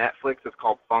think it's Netflix, it's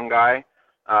called Fungi,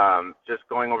 just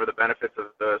going over the benefits of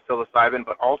the psilocybin,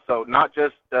 but also not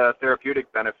just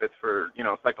therapeutic benefits for,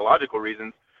 psychological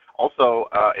reasons, also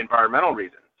environmental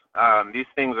reasons. These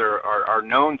things are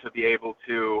known to be able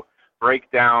to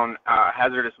break down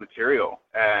hazardous material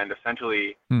and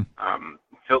essentially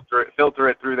filter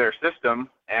it through their system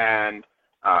and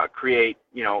create,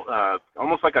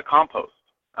 almost like a compost.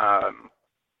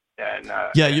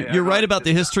 You're right about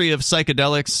the history of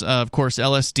psychedelics. Of course,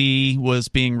 LSD was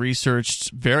being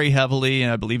researched very heavily,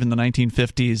 I believe, in the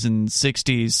 1950s and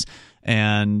 60s.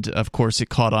 And, of course, it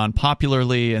caught on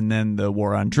popularly, and then the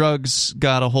war on drugs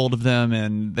got a hold of them,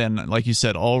 and then, like you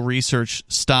said, all research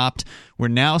stopped. We're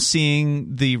now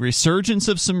seeing the resurgence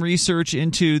of some research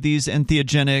into these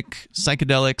entheogenic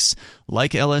psychedelics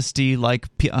like LSD, like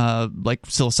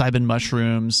psilocybin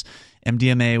mushrooms,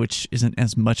 MDMA, which isn't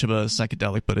as much of a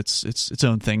psychedelic, but it's its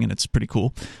own thing, and it's pretty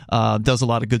cool. Does a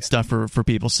lot of good stuff for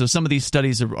people. So some of these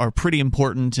studies are pretty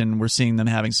important, and we're seeing them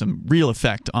having some real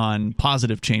effect on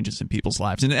positive changes in people's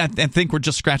lives. And I think we're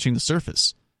just scratching the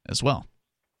surface as well.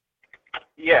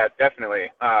 Yeah, definitely.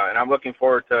 And I'm looking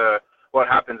forward to what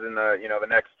happens in the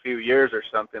next few years or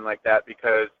something like that,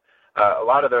 because a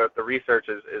lot of the research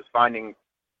is finding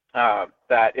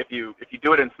that if you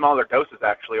do it in smaller doses,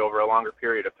 actually over a longer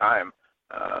period of time,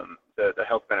 the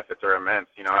health benefits are immense.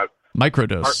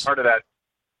 Microdose. Part of that.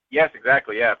 Yes,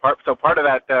 exactly. Yeah. Part of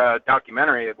that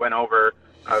documentary it went over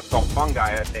called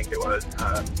Fungi, I think it was.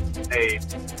 They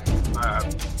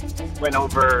went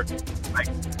over like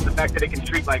the fact that it can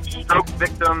treat like stroke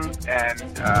victims and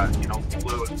people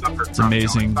who suffer. It's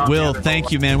amazing. Will,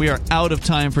 thank you, man. We are out of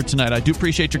time for tonight. I do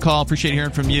appreciate your call. Appreciate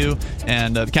hearing from you.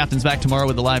 And the captain's back tomorrow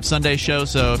with the live Sunday show.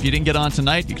 So if you didn't get on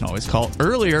tonight, you can always call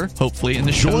earlier, hopefully, in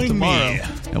the show tomorrow.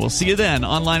 And we'll see you then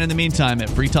online in the meantime at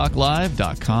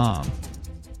freetalklive.com.